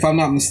like, if I'm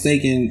not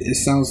mistaken, it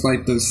sounds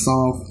like the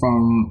song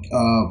from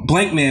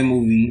Blank Man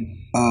movie.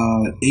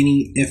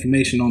 Any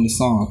information on the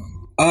song?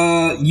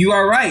 You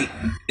are right.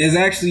 It's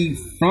actually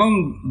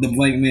from the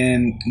Blank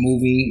Man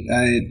movie.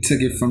 I took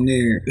it from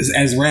there.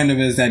 As random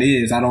as that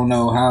is, I don't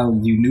know how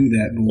you knew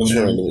that. But that's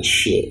random as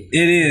shit.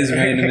 It is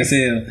random as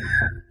hell.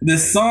 The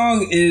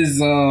song is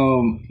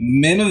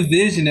Men of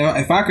Vision.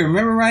 If I can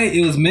remember right,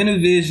 it was Men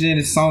of Vision.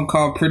 It's a song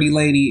called Pretty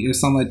Lady or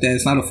something like that.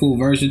 It's not a full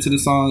version to the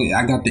song.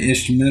 I got the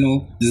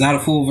instrumental. It's not a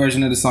full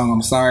version of the song.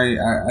 I'm sorry.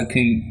 I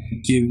can't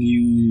give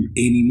you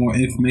any more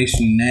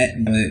information than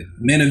that. But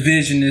Men of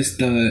Vision is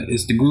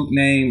the group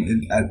name.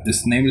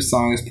 The name of the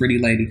song is Pretty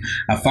Lady.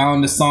 I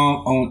found the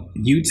song on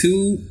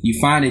YouTube. You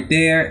find it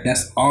there.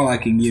 That's all I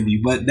can give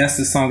you. But that's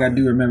the song I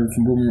do remember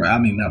from Boomerang. I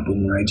mean, not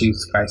Boomerang.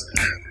 Jesus Christ.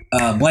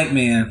 Blank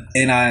Man,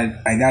 and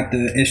I got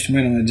the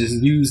instrumental and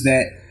just used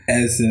that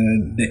as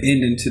the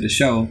ending to the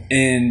show.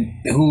 And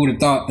who would have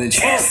thought that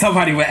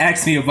somebody would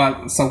ask me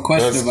about some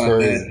question That's about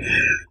crazy. that?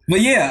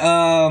 But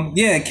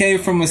it came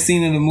from a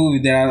scene in the movie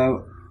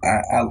that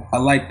I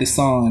liked the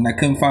song, and I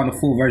couldn't find a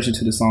full version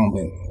to the song.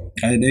 But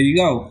there you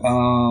go.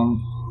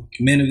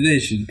 Men of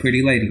Vision,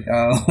 Pretty Lady.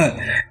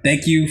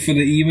 Thank you for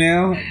the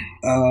email.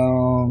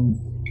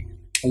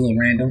 A little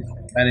random.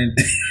 I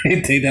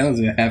didn't think that was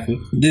gonna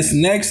happen. This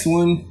next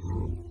one,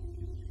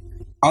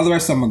 all the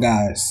rest of them are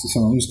guys,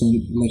 so I'm just gonna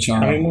let y'all.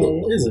 How many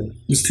more is it?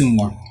 There's 2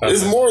 more.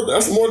 It's more.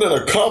 That's more than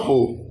a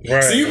couple.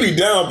 Right. So you be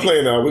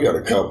downplaying now. We got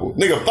a couple.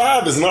 Nigga,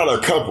 5 is not a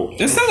couple.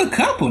 It's not a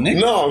couple, nigga.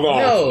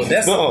 No,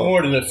 that's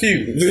more than a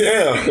few.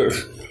 Yeah.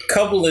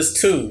 Couple is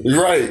 2.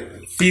 Right.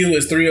 Few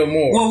is 3 or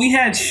more. Well, we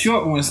had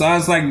short ones, so I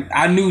was like,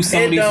 I knew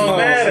some of It these. don't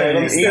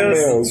matter.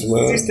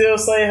 You still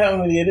say how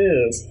many it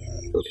is.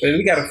 But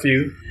we got a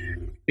few.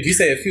 If you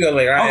say a few, I'm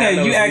like, all right, I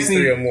know you it's asked me,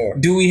 3 or more.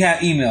 do we have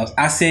emails?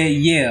 I said,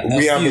 yeah.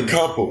 We have a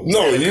couple.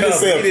 No, you didn't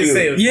say a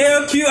few.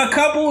 Yeah, a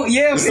couple.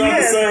 Yeah, it's not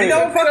the same. It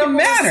don't fucking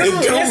matter. It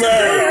do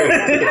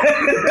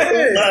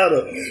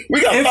matter.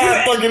 We got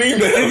 5 fucking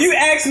emails. If you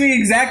ask me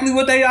exactly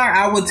what they are,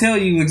 I will tell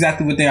you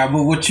exactly what they are.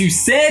 But what you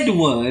said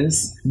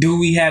was, do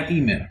we have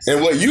emails?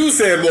 And what you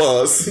said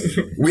was,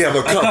 we have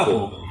a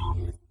couple.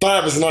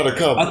 5 is not a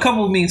couple. A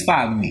couple means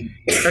 5 to me.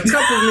 A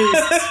couple means...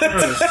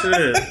 Oh,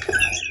 shit.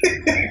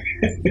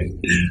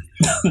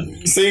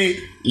 See,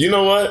 you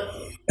know what?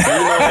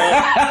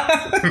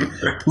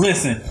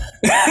 Listen.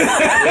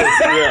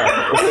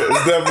 Yeah,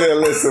 it's definitely a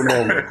listen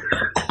moment.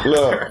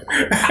 Look,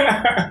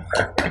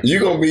 you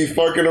gonna be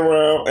fucking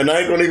around, and I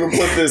ain't gonna even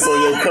put this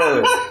on your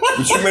curve.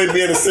 But you may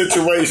be in a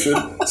situation,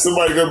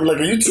 somebody gonna be like,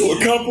 "Are you two a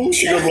couple?"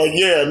 She gonna be like,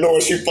 "Yeah, no,"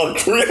 and she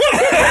fucked real.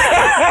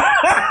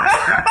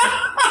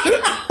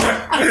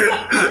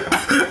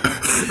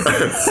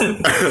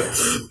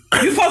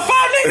 You fuck 5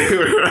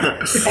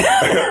 niggas?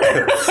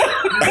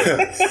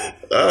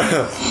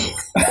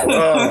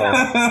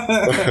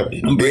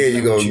 Then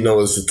you gonna know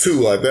it's a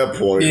 2 at that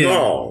point. Yeah.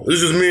 No,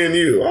 it's just me and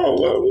you. Oh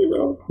well, you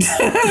know,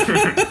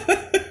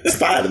 it's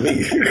 5 to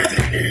me.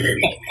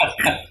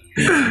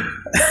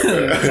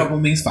 A couple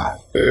means 5.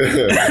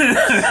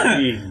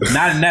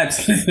 Not in that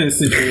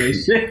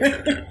situation.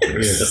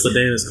 That's what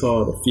Dan is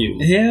called a few.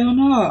 Hell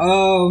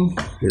no.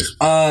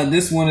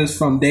 This one is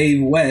from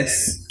Dave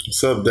West.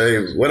 What's up,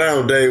 Dave? What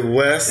out, Dave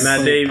West?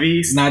 Not Dave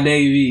East. Not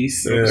Dave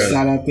East. Yeah.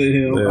 Shout out to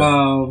him.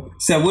 Yeah.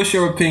 So, what's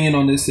your opinion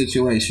on this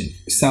situation?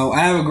 So,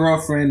 I have a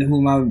girlfriend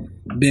whom I've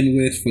been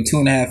with for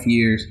 2.5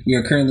 years. We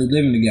are currently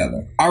living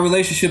together. Our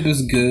relationship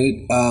is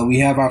good. We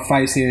have our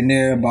fights here and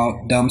there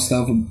about dumb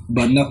stuff,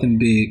 but nothing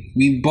big.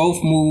 We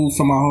both moved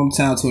from our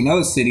hometown to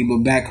another city,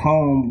 but back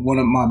home, one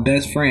of my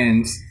best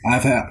friends,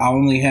 I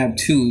only have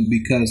 2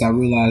 because I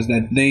realized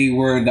that they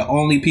were the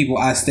only people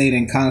I stayed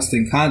in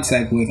constant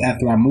contact with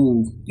after I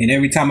moved. And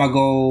every time I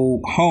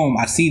go home,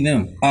 I see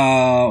them.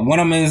 One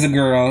of them is a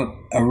girl,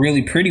 a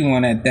really pretty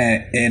one at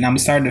that, and I'm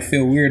starting to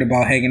feel weird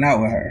about hanging out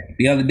with her.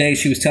 The other day,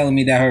 she was telling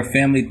me that her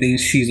family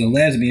thinks she's a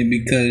lesbian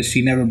because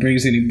she never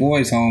brings any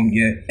boys home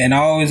yet. And I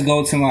always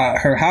go to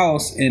her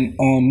house, and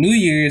on New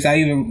Year's, I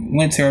even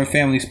went to her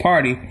family's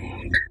party.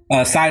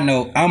 Side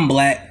note, I'm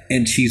black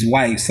and she's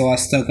white, so I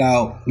stuck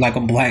out like a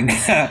black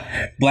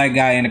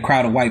guy in a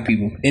crowd of white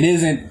people. It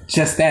isn't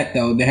just that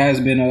though. There has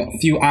been a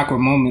few awkward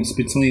moments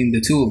between the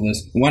two of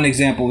us. One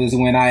example is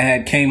when I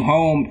had came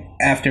home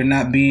after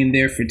not being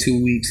there for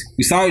 2 weeks.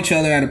 We saw each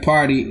other at a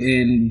party,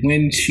 and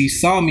when she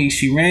saw me,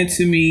 she ran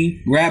to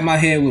me, grabbed my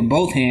head with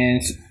both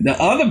hands. The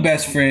other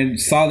best friend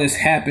saw this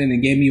happen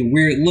and gave me a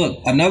weird look.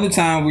 Another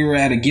time we were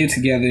at a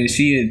get-together, and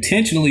she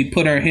intentionally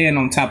put her hand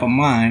on top of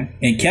mine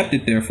and kept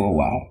it there for a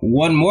while.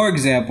 One more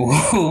example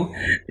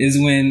is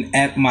when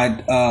at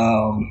my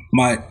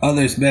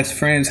other's best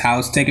friend's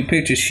house taking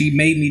pictures. She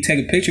made me take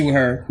a picture with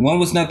her. One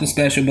was nothing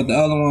special, but the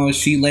other one was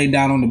she laid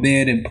down on the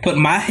bed and put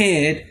my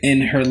head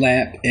in her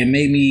lap and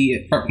made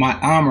me put my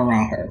arm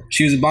around her.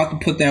 She was about to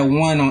put that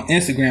one on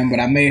Instagram, but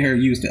I made her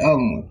use the other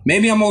one.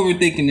 Maybe I'm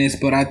overthinking this,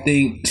 but I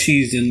think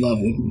she's in love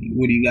with me.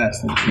 What do you guys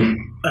think?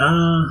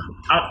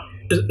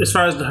 As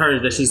far as her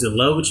that she's in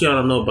love with you, I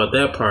don't know about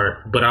that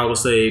part, but I would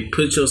say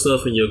put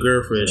yourself in your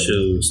girlfriend's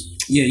shoes.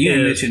 Yeah, you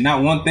didn't mention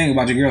not one thing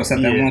about your girl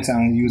except that one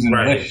time when you was in a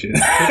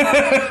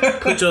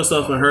relationship. Put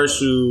yourself in her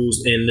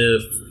shoes, and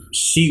if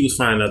she was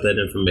finding out that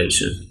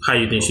information, how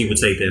you think she would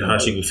take that? How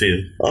she would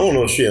feel? I don't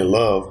know if she in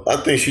love. I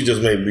think she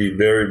just may be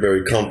very,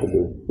 very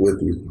comfortable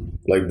with you.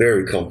 Like,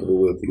 very comfortable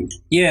with you.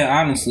 Yeah,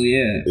 honestly,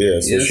 yeah. Yeah,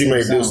 so she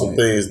may do some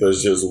things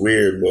that's just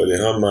weird, but in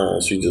her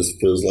mind, she just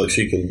feels like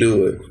she can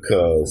do it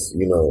because,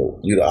 you know,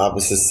 you're the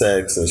opposite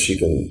sex and she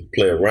can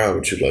play around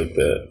with you like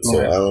that. So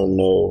I don't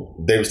know.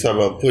 They was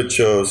talking about put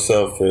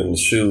yourself in the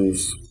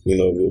shoes, you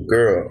know, your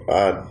girl.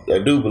 I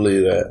do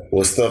believe that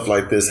when stuff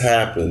like this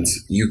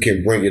happens, you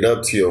can bring it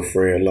up to your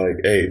friend like,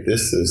 hey,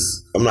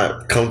 I'm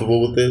not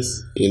comfortable with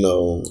this, you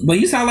know. But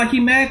you sound like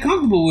you mad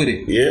comfortable with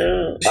it.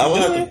 Yeah. I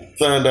would have to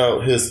find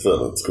out his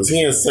feelings because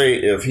he didn't say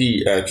if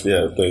he actually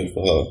had a thing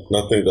for her. And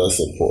I think that's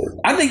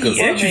important. I think he's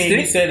interested.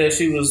 He said that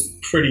she was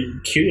pretty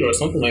cute or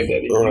something like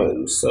that.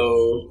 Right.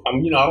 So, I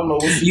mean, you know, I don't know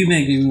what you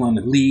make me want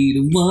to lead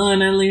the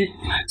one I let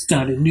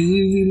start a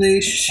new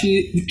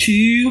relationship with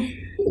you.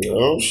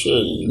 Oh,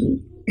 shit.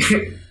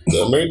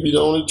 That may be the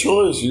only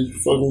choice. You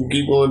fucking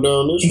keep going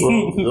down this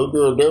road. Your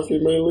girl definitely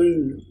may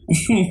leave.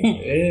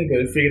 Yeah,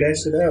 gotta figure that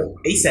shit out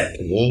ASAP.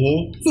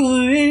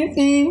 For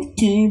anything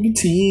came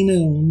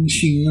between us,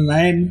 she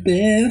like my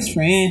best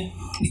friend.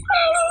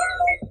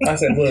 I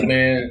said, look,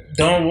 man,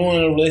 don't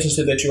ruin a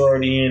relationship that you're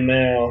already in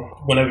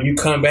now. Whenever you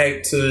come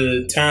back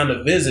to town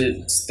to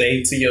visit,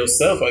 stay to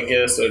yourself, I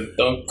guess, or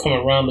don't come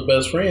around the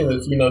best friend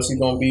if you know she's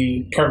gonna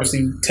be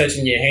purposely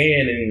touching your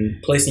hand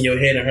and placing your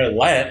head in her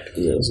lap.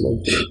 Yeah, it's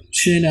like that.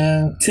 Should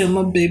I tell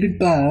my baby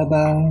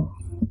bye-bye?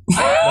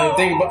 Like,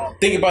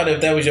 think about if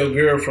that was your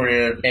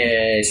girlfriend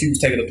and she was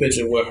taking a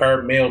picture with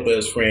her male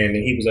best friend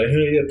and he was like,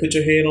 hey, yeah, put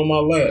your head on my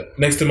lap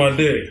next to my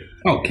dick.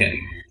 Okay,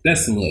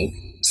 that's a little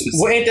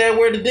Well, ain't that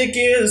where the dick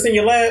is? It's in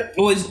your lap.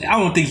 Well, I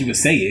don't think he would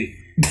say it.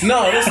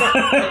 No, that's not.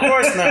 Of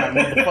course not,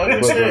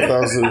 motherfucker. But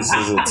that's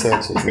his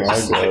intentions. No, I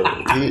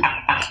got it.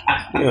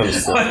 He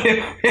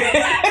understand.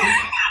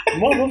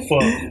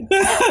 Motherfucker.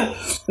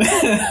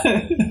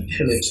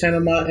 Should have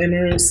channeled my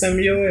inner and send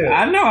me your ass.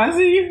 I know, I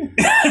see you.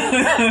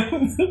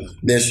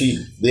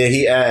 Then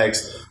he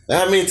asks,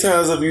 how many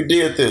times have you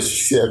did this?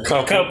 She said, a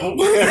couple.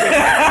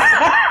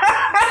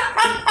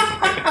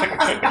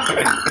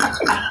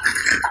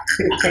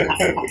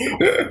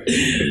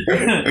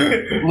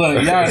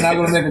 Look, y'all are not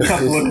gonna make a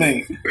couple of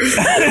things. It's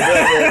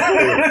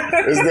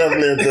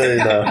definitely a thing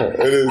now.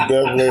 It is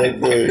definitely a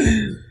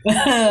thing.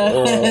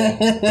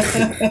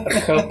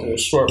 Couple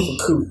short for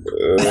coop.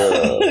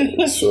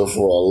 Short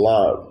for a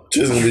lot.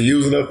 Just gonna be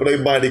using up for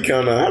their body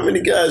count. How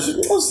many guys?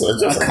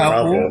 Just a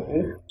couple.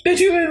 Bitch,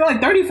 you in like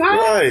 35?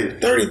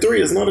 Right,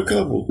 33 is not a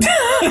couple.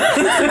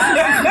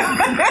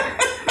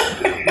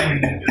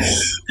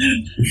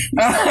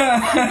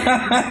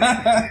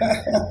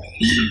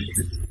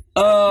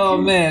 Oh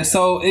man,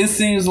 so it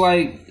seems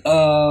like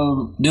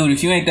dude,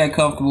 if you ain't that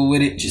comfortable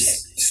with it,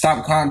 just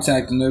stop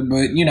contacting her.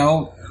 But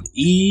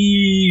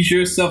ease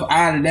yourself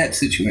out of that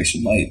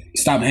situation. Like,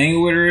 stop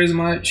hanging with her as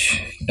much.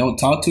 Don't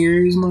talk to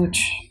her as much.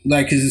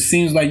 Like, because it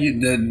seems like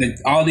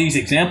all these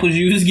examples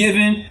you was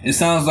giving, it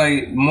sounds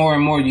like more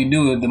and more you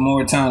do it, the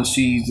more times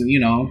she's,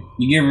 you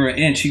give her an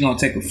inch, she gonna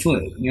take a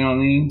foot. You know what I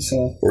mean?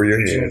 So, or your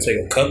she's hand. gonna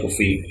take a couple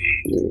feet.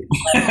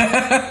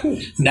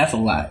 That's a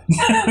lot.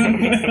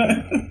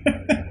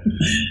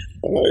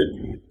 All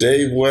right,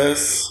 Dave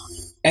West.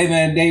 Hey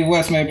man, Dave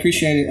West, man,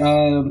 appreciate it.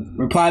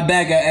 Reply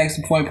back at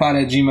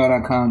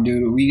extrapointpod@gmail.com,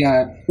 dude. We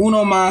got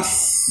uno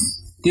mas.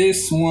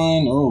 This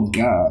one, oh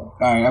god.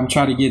 Alright, I'm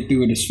trying to get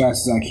through it as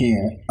fast as I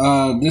can.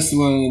 This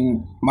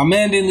one, my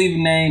man didn't leave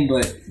a name,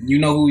 but you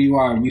know who you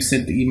are. You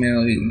sent the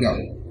email, here you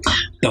go.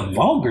 The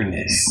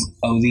vulgarness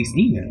of these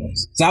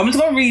emails. So I'm just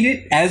gonna read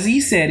it as he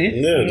said it.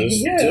 Yeah,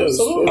 just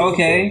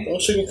okay.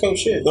 Don't sugarcoat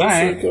shit. Don't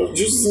sugarcoat.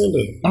 Just send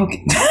it.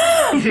 Okay.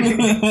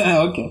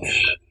 Okay.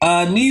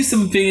 Need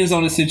some opinions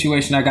on the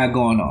situation I got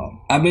going on.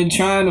 I've been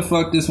trying to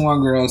fuck this one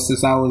girl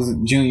since I was a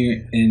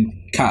junior in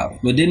college,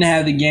 but didn't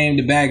have the game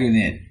to bag her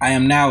then. I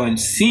am now a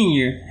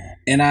senior,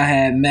 and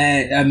I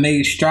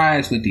made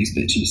strides with these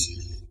bitches.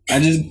 I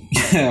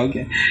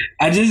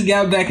just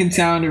got back in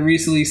town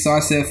recently, so I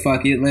said,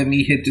 fuck it, let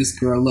me hit this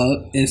girl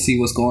up and see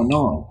what's going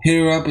on. Hit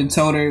her up and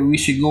told her we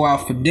should go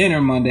out for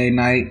dinner Monday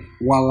night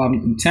while I'm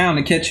in town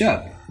to catch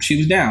up. She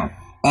was down.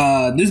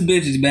 This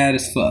bitch is bad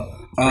as fuck.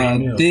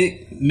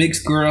 Thick,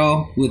 mixed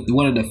girl with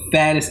one of the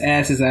fattest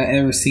asses I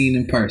ever seen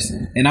in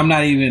person. And I'm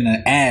not even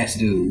an ass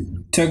dude.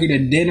 Took her to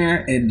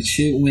dinner and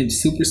shit went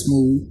super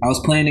smooth. I was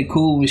playing it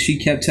cool when she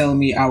kept telling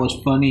me I was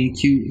funny and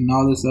cute and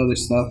all this other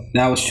stuff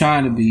that I was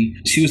trying to be.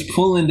 She was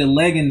pulling the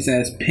leggings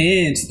as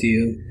pants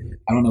still.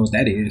 I don't know what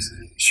that is.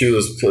 She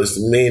was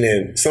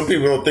meaning, some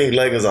people don't think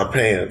leggings are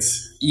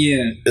pants.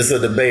 Yeah. It's a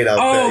debate out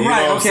there. Oh,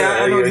 right. Okay,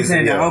 I know what you're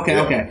saying now. Okay.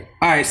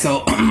 All right,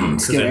 so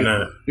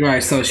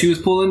right, so she was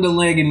pulling the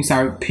leggings,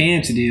 her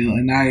pants deal,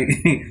 and I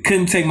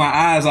couldn't take my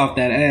eyes off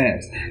that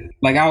ass.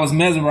 Like, I was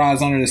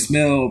mesmerized under the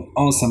smell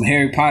on some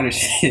Harry Potter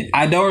shit.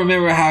 I don't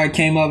remember how it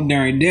came up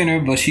during dinner,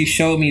 but she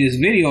showed me this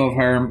video of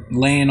her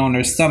laying on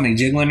her stomach,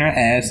 jiggling her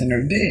ass in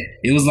her bed.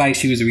 It was like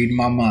she was reading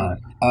my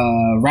mind.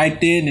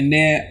 Right then and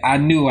there, I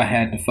knew I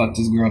had to fuck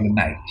this girl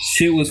tonight.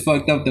 Shit was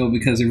fucked up though,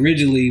 because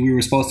originally we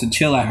were supposed to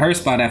chill at her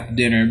spot after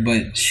dinner,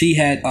 but she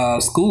had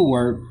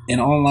schoolwork and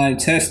online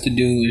tests to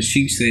do, and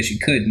she said she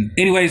couldn't.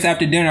 Anyways,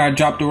 after dinner, I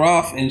dropped her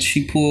off, and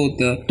she pulled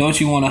the "Don't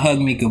you want to hug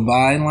me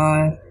goodbye"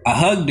 line. I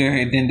hugged her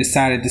and then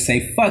decided to say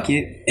fuck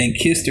it and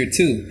kissed her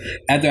too.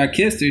 After I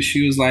kissed her,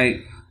 she was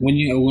like, when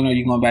are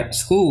you going back to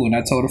school? And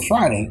I told her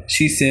Friday.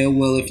 She said,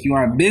 well, if you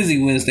aren't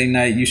busy Wednesday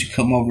night, you should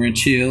come over and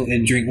chill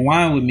and drink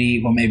wine with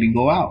me, or maybe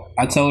go out.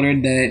 I told her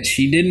that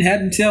she didn't have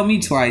to tell me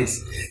twice,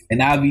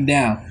 and I'll be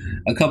down.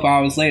 A couple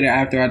hours later,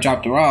 after I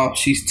dropped her off,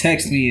 she's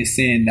texted me and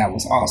saying that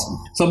was awesome.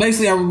 So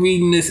basically, I'm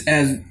reading this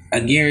as a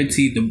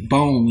guaranteed to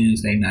bone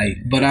Wednesday night,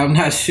 but I'm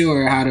not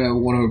sure how to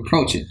want to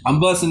approach it. I'm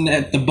busting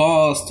at the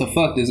balls to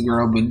fuck this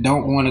girl, but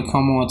don't want to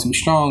come on too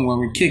strong when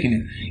we're kicking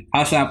it.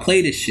 How should I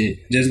play this shit?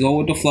 Just go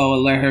with the flow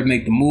and let her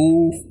make the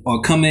move,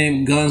 or come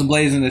in guns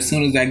blazing as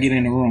soon as I get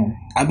in the room?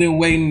 I've been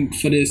waiting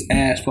for this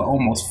ass for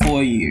almost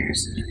 4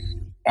 years.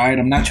 All right,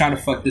 I'm not trying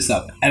to fuck this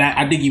up, and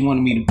I think he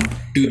wanted me to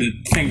do the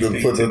thing.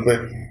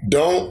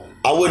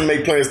 I wouldn't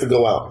make plans to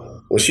go out.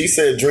 When she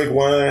said drink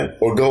wine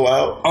or go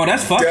out, oh,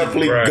 that's fucking.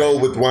 Definitely go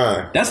with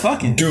wine. That's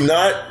fucking. Do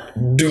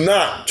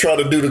not try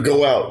to do the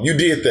go out. You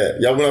did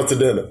that. Y'all went out to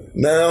dinner.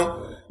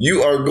 Now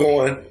you are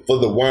going for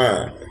the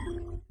wine.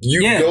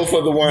 Go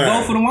for the wine.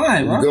 Go for the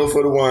wine, bro. You go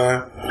for the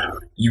wine.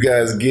 You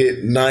guys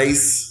get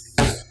nice.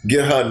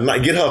 Get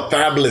her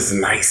fabulous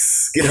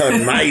nice. Get her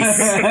nice.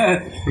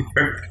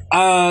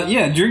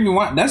 Drinking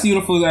wine. That's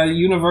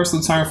universal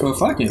term for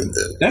fucking.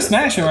 That's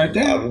smashing right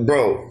there,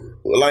 bro.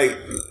 Like,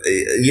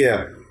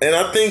 yeah. And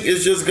I think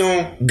it's just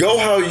gonna go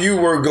how you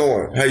were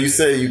going. How you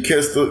say you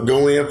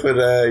go in for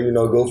that,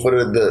 go for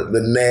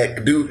the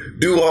neck,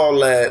 do all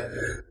that,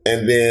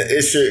 and then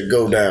it should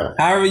go down.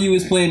 However you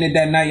was playing it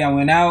that night y'all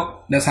went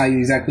out, that's how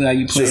you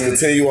played just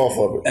continue off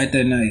of it. At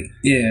that night.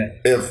 Yeah.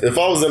 If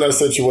I was in that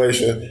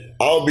situation,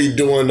 I'll be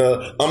doing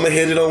I'm gonna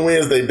hit it on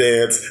Wednesday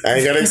dance. I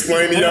ain't gotta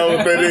explain to y'all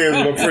what that is,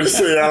 but I'm pretty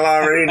sure y'all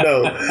already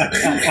know.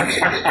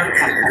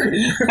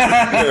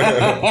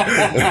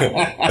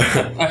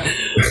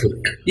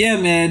 Yeah,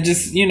 man,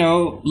 just,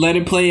 let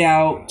it play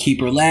out,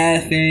 keep her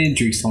laughing,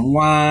 drink some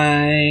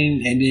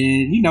wine, and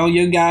then,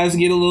 your guys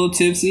get a little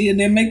tipsy and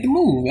then make the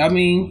move. I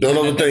mean, don't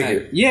overthink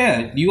it.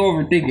 Yeah, you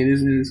overthink it.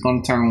 It's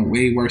going to turn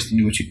way worse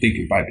than what you think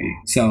it might be.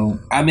 So,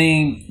 I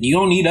mean, you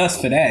don't need us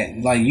for that.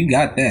 Like, you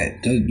got that.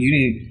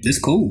 It's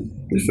cool.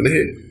 It's for the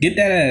hit. Get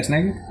that ass,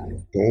 nigga.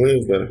 On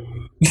Wednesday.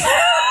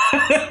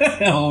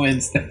 On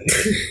Wednesday.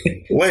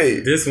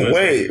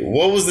 Wait,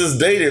 what was this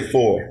dated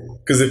for?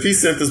 Because if he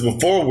sent this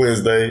before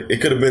Wednesday,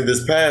 it could have been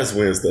this past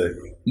Wednesday.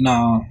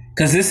 No,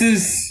 because this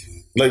is...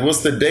 Like,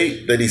 what's the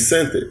date that he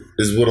sent it,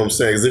 is what I'm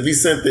saying. Because if he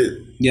sent it...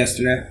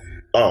 Yesterday.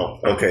 Oh,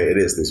 okay, it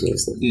is this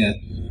Wednesday. Yeah.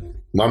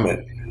 My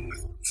man.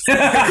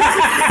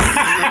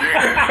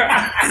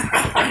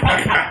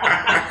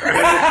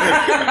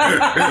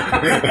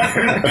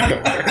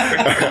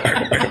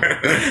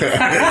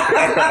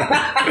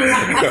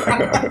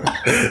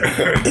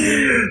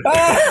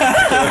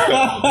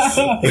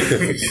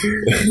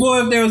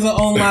 Boy, if there was an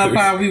online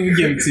file, we would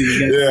give it to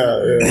you.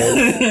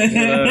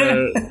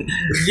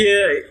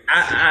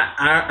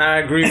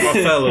 I agree with my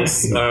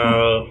fellas.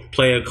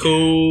 Play it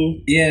cool.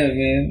 Yeah,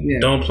 man. Yeah.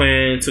 Don't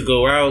plan to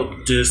go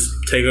out. Just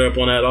take her up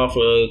on that offer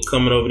of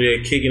coming over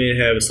there, kicking it,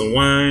 having some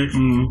wine.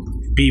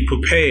 Be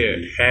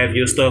prepared. Have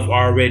your stuff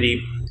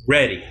already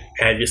ready.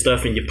 Have your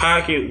stuff in your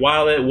pocket,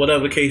 wallet,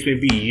 whatever the case may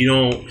be.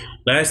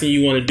 Last thing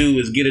you want to do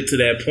is get it to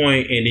that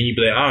point, and then you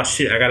be like, oh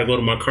shit, I gotta go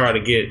to my car to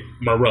get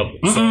my rubber.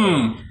 So,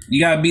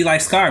 you gotta be like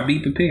Scar, be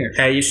prepared.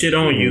 Have your shit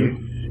on you.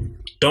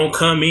 Don't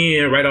come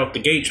in right off the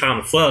gate trying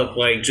to fuck.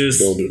 Like, just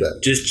don't do that.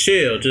 Just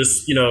chill.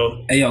 Just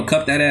Hey yo,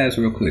 cup that ass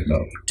real quick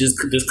though. Just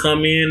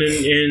come in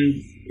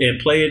and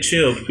play it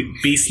chill.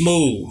 Be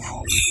smooth.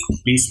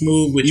 Be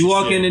smooth with you. You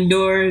walk in the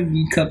door,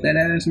 you cup that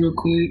ass real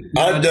quick.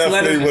 I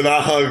definitely, when I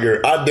hunger,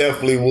 I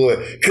definitely would.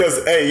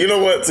 Because, hey, you know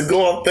what? To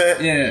go off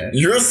that,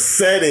 you're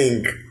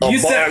setting a bar.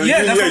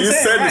 You're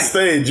setting the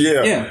stage.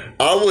 Yeah.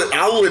 I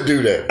would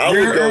do that. I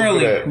would go early,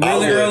 for that.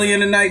 Really early in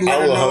the night.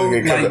 I would hunger.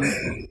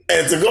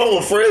 And to go on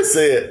what Fred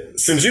said,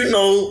 since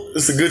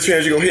it's a good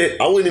chance you're going to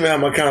hit, I wouldn't even have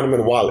my condom in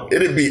the wallet.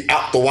 It'd be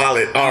out the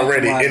wallet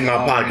already in my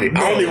pocket.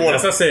 I don't even want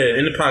to. As I said,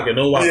 in the pocket,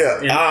 no wallet.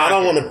 Yeah, I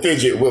don't want to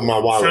fidget with my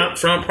wallet.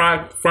 Front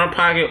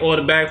pocket or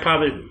the back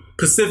pocket,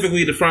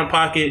 specifically the front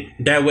pocket.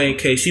 That way, in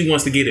case she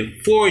wants to get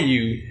it for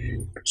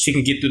you, she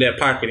can get through that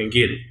pocket and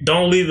get it.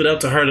 Don't leave it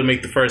up to her to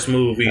make the first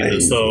move either.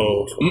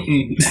 So,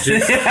 he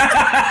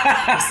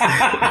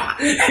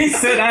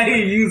said, I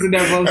ain't using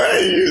that motherfucker. I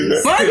ain't using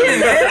that. Fuck it,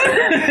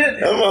 man.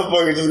 That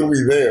motherfucker just gonna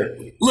be there.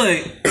 Look,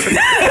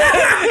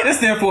 it's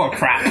there for a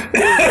prop.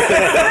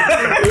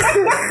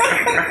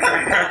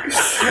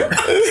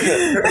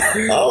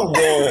 I'm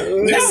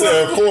going. You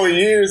said 4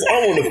 years. I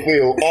want to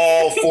feel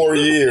all 4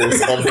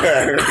 years of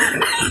that.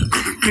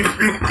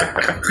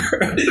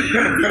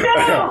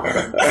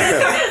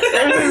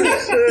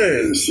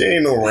 She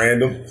ain't no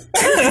random.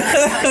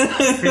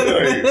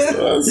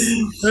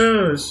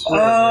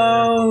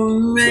 Oh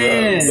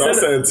man,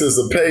 that's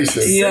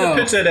anticipation. Send a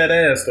picture of that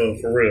ass though,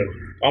 for real.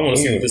 I want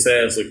to see what this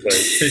ass looks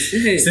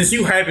like. Since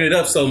you hyping it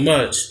up so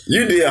much,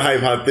 you did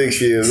hype how thick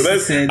she is.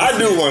 I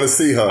do want to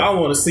see her. I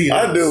want to see her.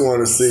 I do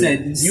want to see.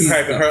 You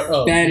hyping her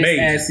up. Baddest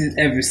ass you've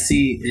ever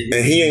seen.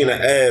 And he ain't an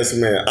ass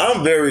man.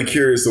 I'm very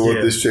curious of what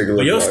this chick looks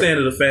like. Your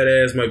standard of fat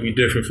ass might be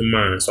different from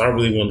mine, so I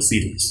really want to see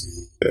this.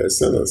 Yeah,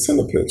 send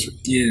a picture.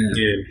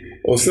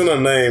 Yeah. Or send a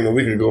name and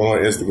we can go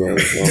on Instagram.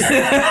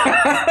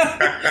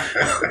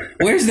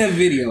 Where's that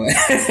video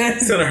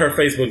at? Send her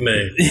Facebook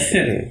name.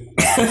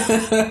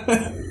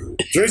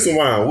 Drink some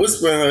wine.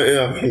 Whisper in her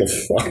ear. What the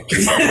fuck?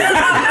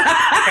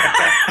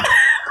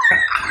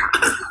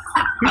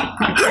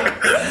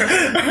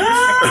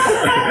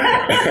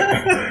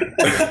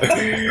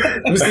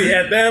 See,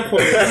 at that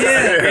point,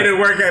 it didn't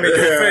work out in your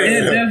face.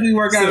 It definitely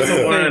worked out in your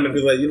face. To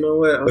be like, you know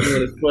what? I'm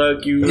gonna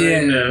fuck you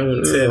right now. I'm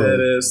gonna tear that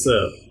ass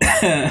up.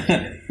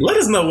 Let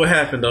us know what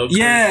happened though.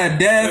 Yeah,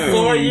 definitely.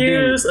 4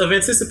 years of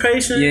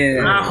anticipation.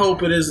 Yeah, I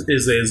hope it is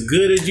as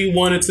good as you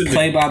want it to be.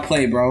 Play by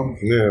play, bro.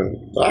 Yeah,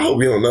 I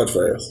hope you don't nut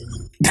fast.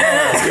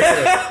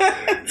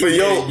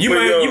 You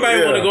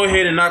might want to go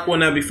ahead and knock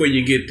one out before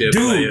you get there.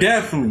 Dude,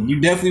 definitely. You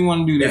definitely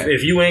want to do that.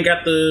 If you ain't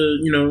got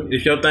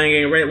if your thing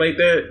ain't right like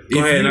that, go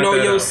ahead and knock that out.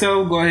 If you know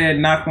yourself, go ahead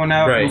and knock one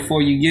out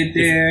before you get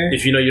there.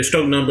 If you know your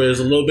stroke number is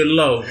a little bit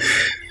low.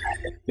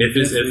 If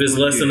it's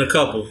less than a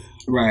couple.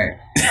 Right.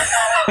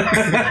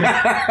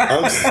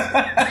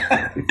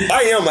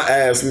 I am an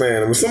ass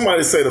man. When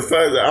somebody say the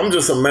fact that I'm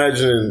just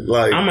imagining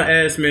like I'm an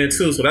ass man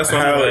too, so that's why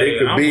how I'm like, it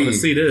could I be. want to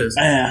see this.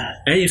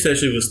 And you said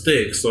she was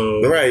thick,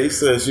 so right. He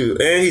said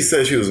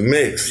she was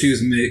mixed. She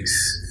was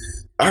mixed.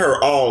 I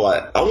heard all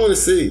that. I want to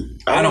see.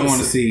 I don't want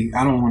to see.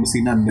 I don't want to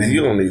see nothing. Man.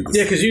 You don't need to see.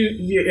 yeah, because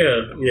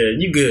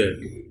you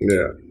good.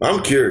 Yeah,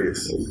 I'm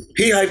curious.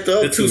 He hyped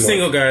up. The two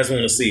single guys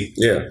want to see.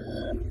 Yeah.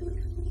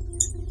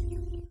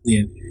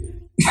 Yeah.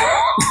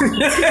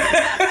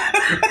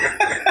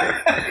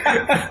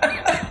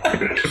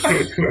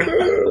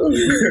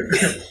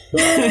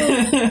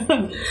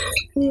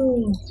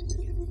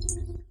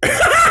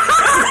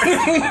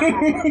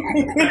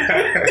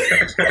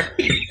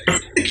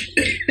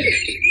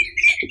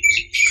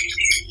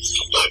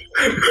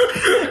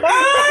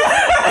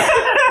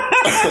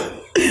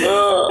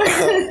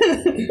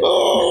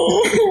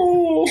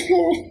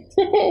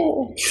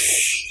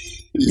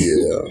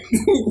 Yeah.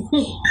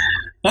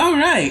 All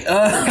right.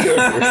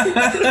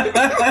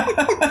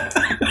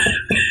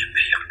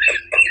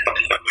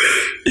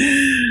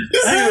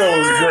 This email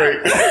was great.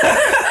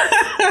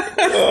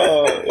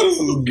 This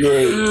is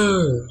great.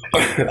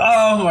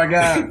 Oh my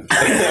god.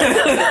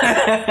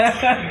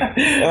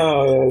 Oh,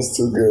 that was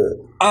too good.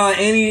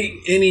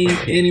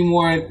 Any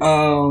more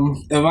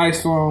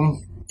advice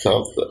from?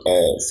 Tough to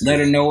ask. Let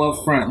her know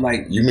up front.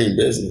 Like, you mean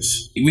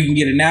business? We can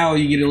get it now or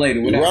you get it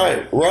later.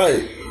 Whatever.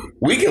 Right.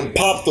 We can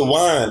pop the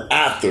wine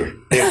after,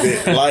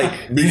 if it, like,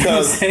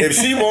 because if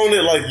she want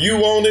it like you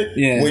want it,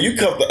 when you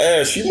cup the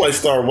ass, she might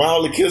start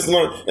wildly kissing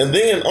on it, and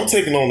then I'm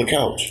taking on the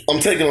couch. I'm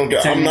taking on the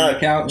couch. I'm not.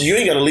 Couch. You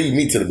ain't gotta lead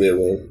me to the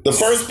bedroom. The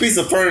first piece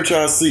of furniture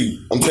I see,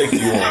 I'm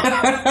taking you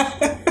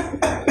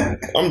on.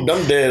 I'm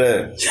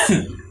dead ass.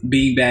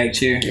 Beanbag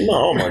chair. No,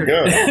 oh my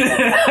god.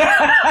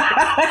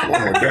 Oh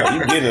my god,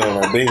 you getting it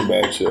on that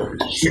beanbag chair.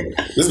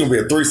 This is gonna be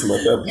a threesome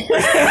at that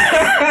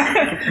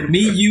point. Me,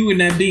 you, and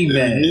that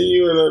beanbag. Me,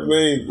 you, and that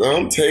bean.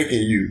 I'm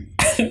taking you.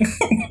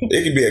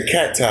 It could be a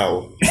cat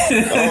towel.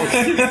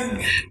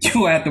 You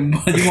gonna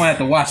have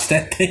to watch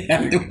that thing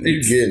afterwards.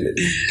 You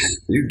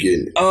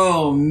getting it.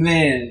 Oh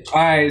man.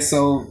 Alright,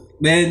 so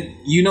man,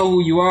 you know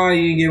who you are.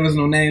 You didn't give us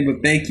no name,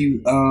 but thank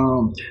you.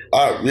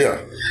 Yeah.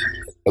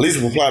 At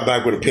least reply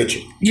back with a picture.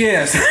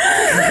 Yes.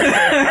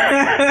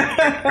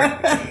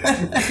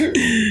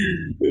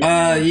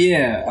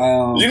 Yeah.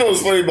 You know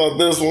what's funny about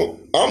this one?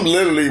 I'm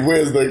literally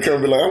Wednesday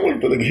coming like, I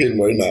want to hit him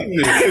right now.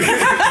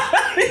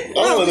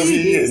 I want to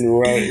be hitting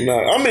right now.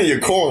 I'm in your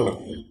corner.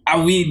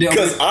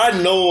 Because I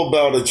know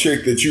about a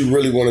chick that you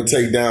really want to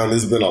take down.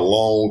 It's been a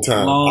long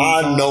time.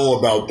 I know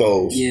about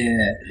those.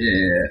 Yeah.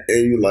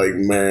 And you're like,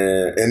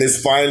 man, and it's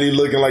finally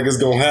looking like it's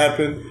going to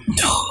happen.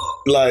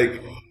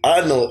 Like,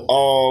 I know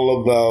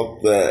all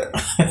about that.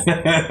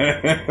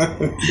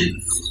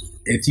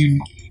 If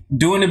you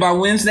doing it by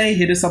Wednesday,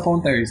 hit us up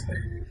on Thursday.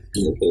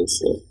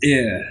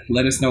 Yeah,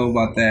 let us know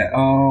about that.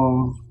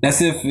 That's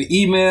it for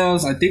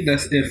emails. I think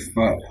that's it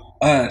for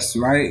us,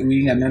 right? We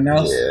ain't got nothing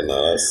else. Yeah,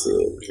 no, that's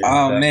it.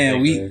 Oh man,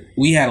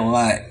 we had a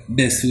lot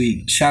this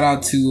week. Shout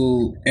out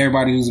to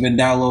everybody who's been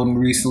downloading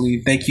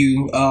recently. Thank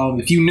you.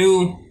 If you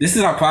new, this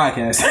is our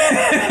podcast.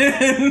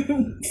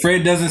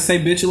 Fred doesn't say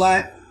bitch a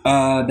lot.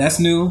 That's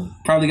new.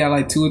 Probably got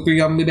like 2 or 3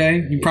 of them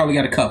today. You probably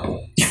got a couple.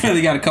 You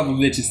really got a couple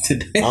bitches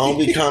today. I don't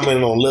be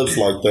commenting on lips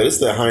like that. It's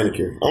that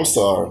Heineken. I'm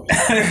sorry.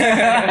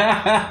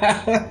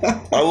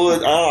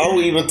 I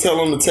would even tell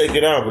them to take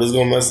it out, but it's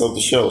gonna mess up the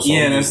show. So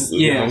I'm just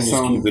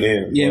keep it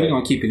in. Yeah, we're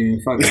gonna keep it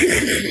in. Fuck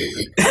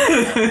it.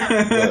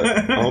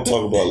 I don't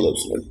talk about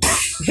lips like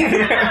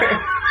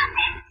that.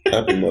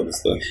 Happy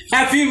Mother's Day.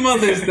 Happy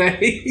Mother's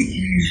Day.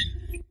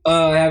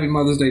 Happy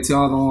Mother's Day to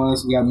all the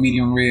ones. We got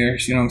medium rare.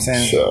 You know what I'm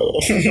saying?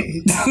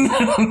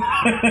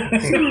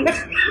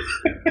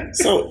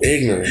 So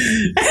ignorant.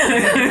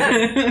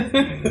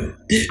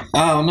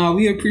 Oh no,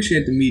 we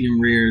appreciate the medium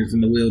rares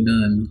and the well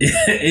done.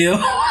 Ew.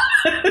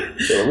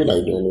 So we're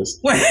not doing this.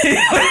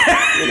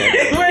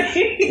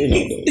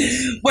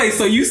 Wait.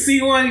 So you see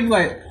one? You're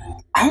like,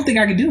 I don't think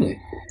I can do it.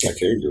 I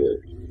can't do it.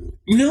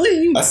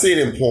 Really? I see it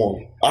in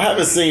porn. I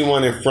haven't seen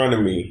one in front of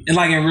me. And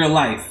like in real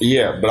life?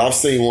 Yeah, but I've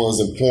seen ones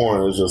in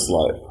porn. It's just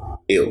like,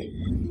 ew.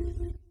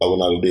 I would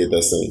not have did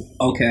that scene.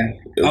 Okay.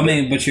 But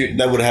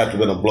that would have to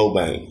been a blow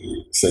bang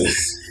scene.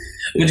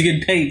 But you're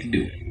getting paid to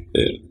do it.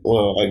 Yeah.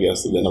 Well, I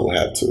guess then I would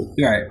have to.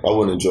 Right. I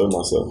wouldn't enjoy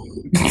myself.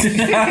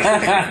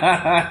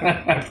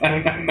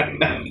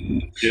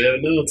 You never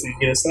know until you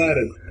get inside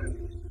it.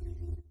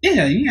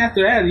 Yeah,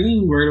 after that, you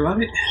ain't worried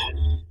about it.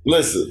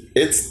 Listen,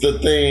 it's the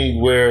thing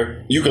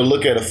where you can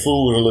look at a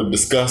food and look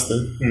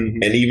disgusting,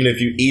 and even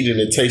if you eat it and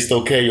it tastes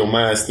okay, your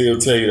mind still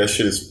tell you that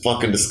shit is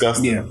fucking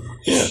disgusting. Yeah.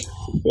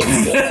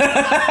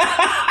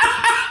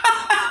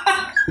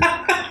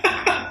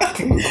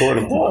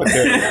 Recording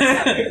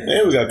podcast,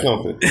 and we got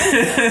company.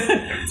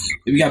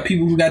 We got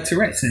people who got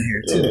Tourette's in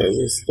here too. Yeah,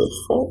 it's the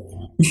fuck.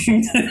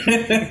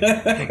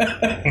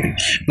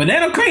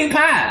 Banana cream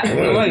pie.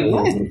 Like,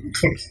 what?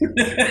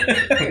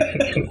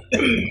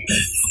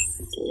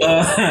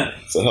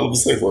 It's a hell of a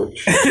safe word.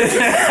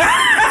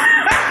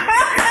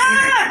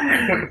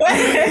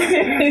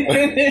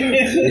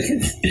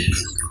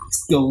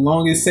 It's the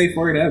longest safe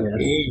word ever.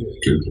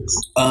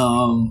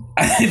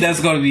 I think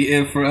that's going to be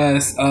it for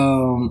us.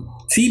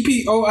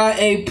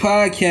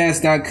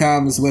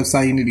 TPOIApodcast.com is the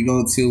website you need to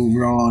go to.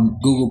 We're on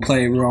Google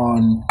Play. We're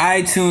on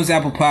iTunes,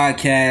 Apple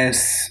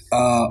Podcasts,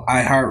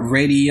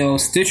 iHeartRadio,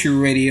 Stitcher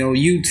Radio,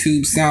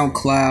 YouTube,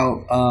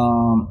 SoundCloud.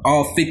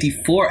 All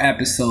 54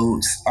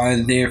 episodes are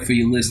there for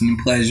your listening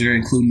pleasure,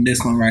 including this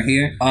one right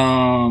here.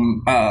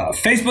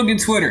 Facebook and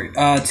Twitter,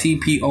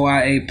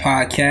 TPOIA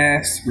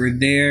Podcast. We're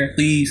there.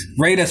 Please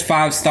rate us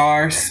 5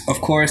 stars. Of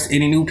course,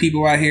 any new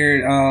people out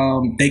here,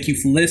 thank you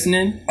for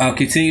listening.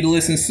 Continue to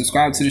listen,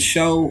 subscribe to the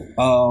show.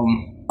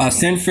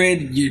 Send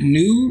Fred your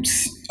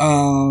nudes.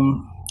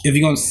 If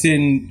you're gonna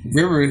send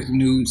River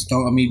nudes,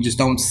 just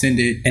don't send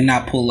it and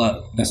not pull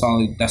up. That's all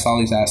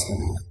he's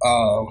asking.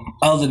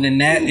 Other than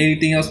that,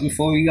 anything else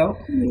before we go?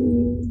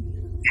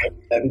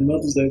 Happy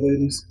Mother's Day,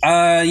 ladies.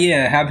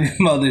 Yeah, happy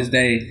Mother's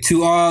Day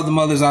to all the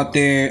mothers out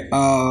there.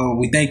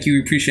 We thank you, we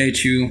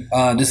appreciate you.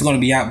 This is gonna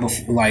be out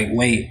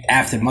way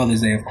after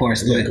Mother's Day, of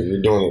course. Yeah, but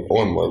we're doing it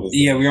on Mother's Day.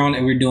 Yeah,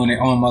 we're doing it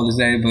on Mother's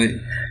Day. But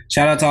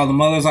shout out to all the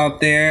mothers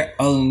out there.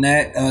 Other than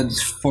that,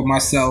 just for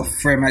myself,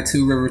 Fred Mac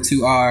 2 River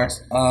 2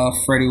 R's,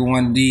 Freddie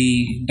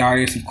 1D,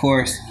 Darius, of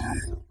course.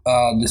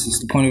 This is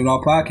the Point of It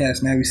All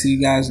podcast, man. We see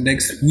you guys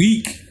next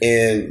week.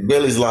 And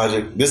Billy's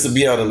Logic, this will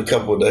be out in a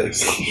couple of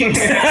days.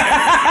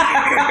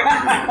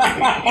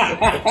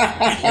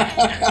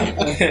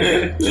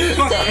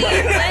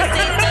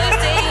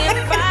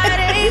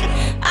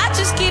 I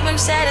just keep him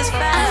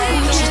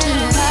satisfied.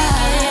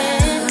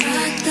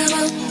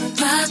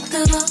 Rock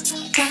the boat,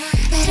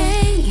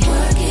 hey,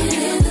 working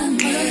in the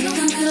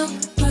middle.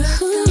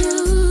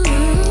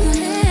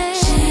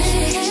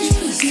 Change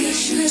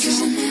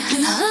positions.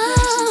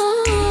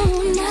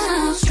 Oh,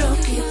 now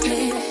stroke it,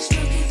 baby.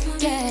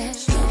 Yeah,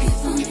 stroke it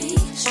for me.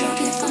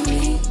 Stroke it for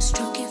me.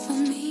 Stroke it for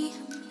me.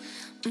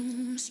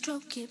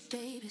 Stroke it,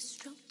 baby.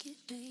 Stroke it,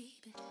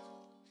 baby.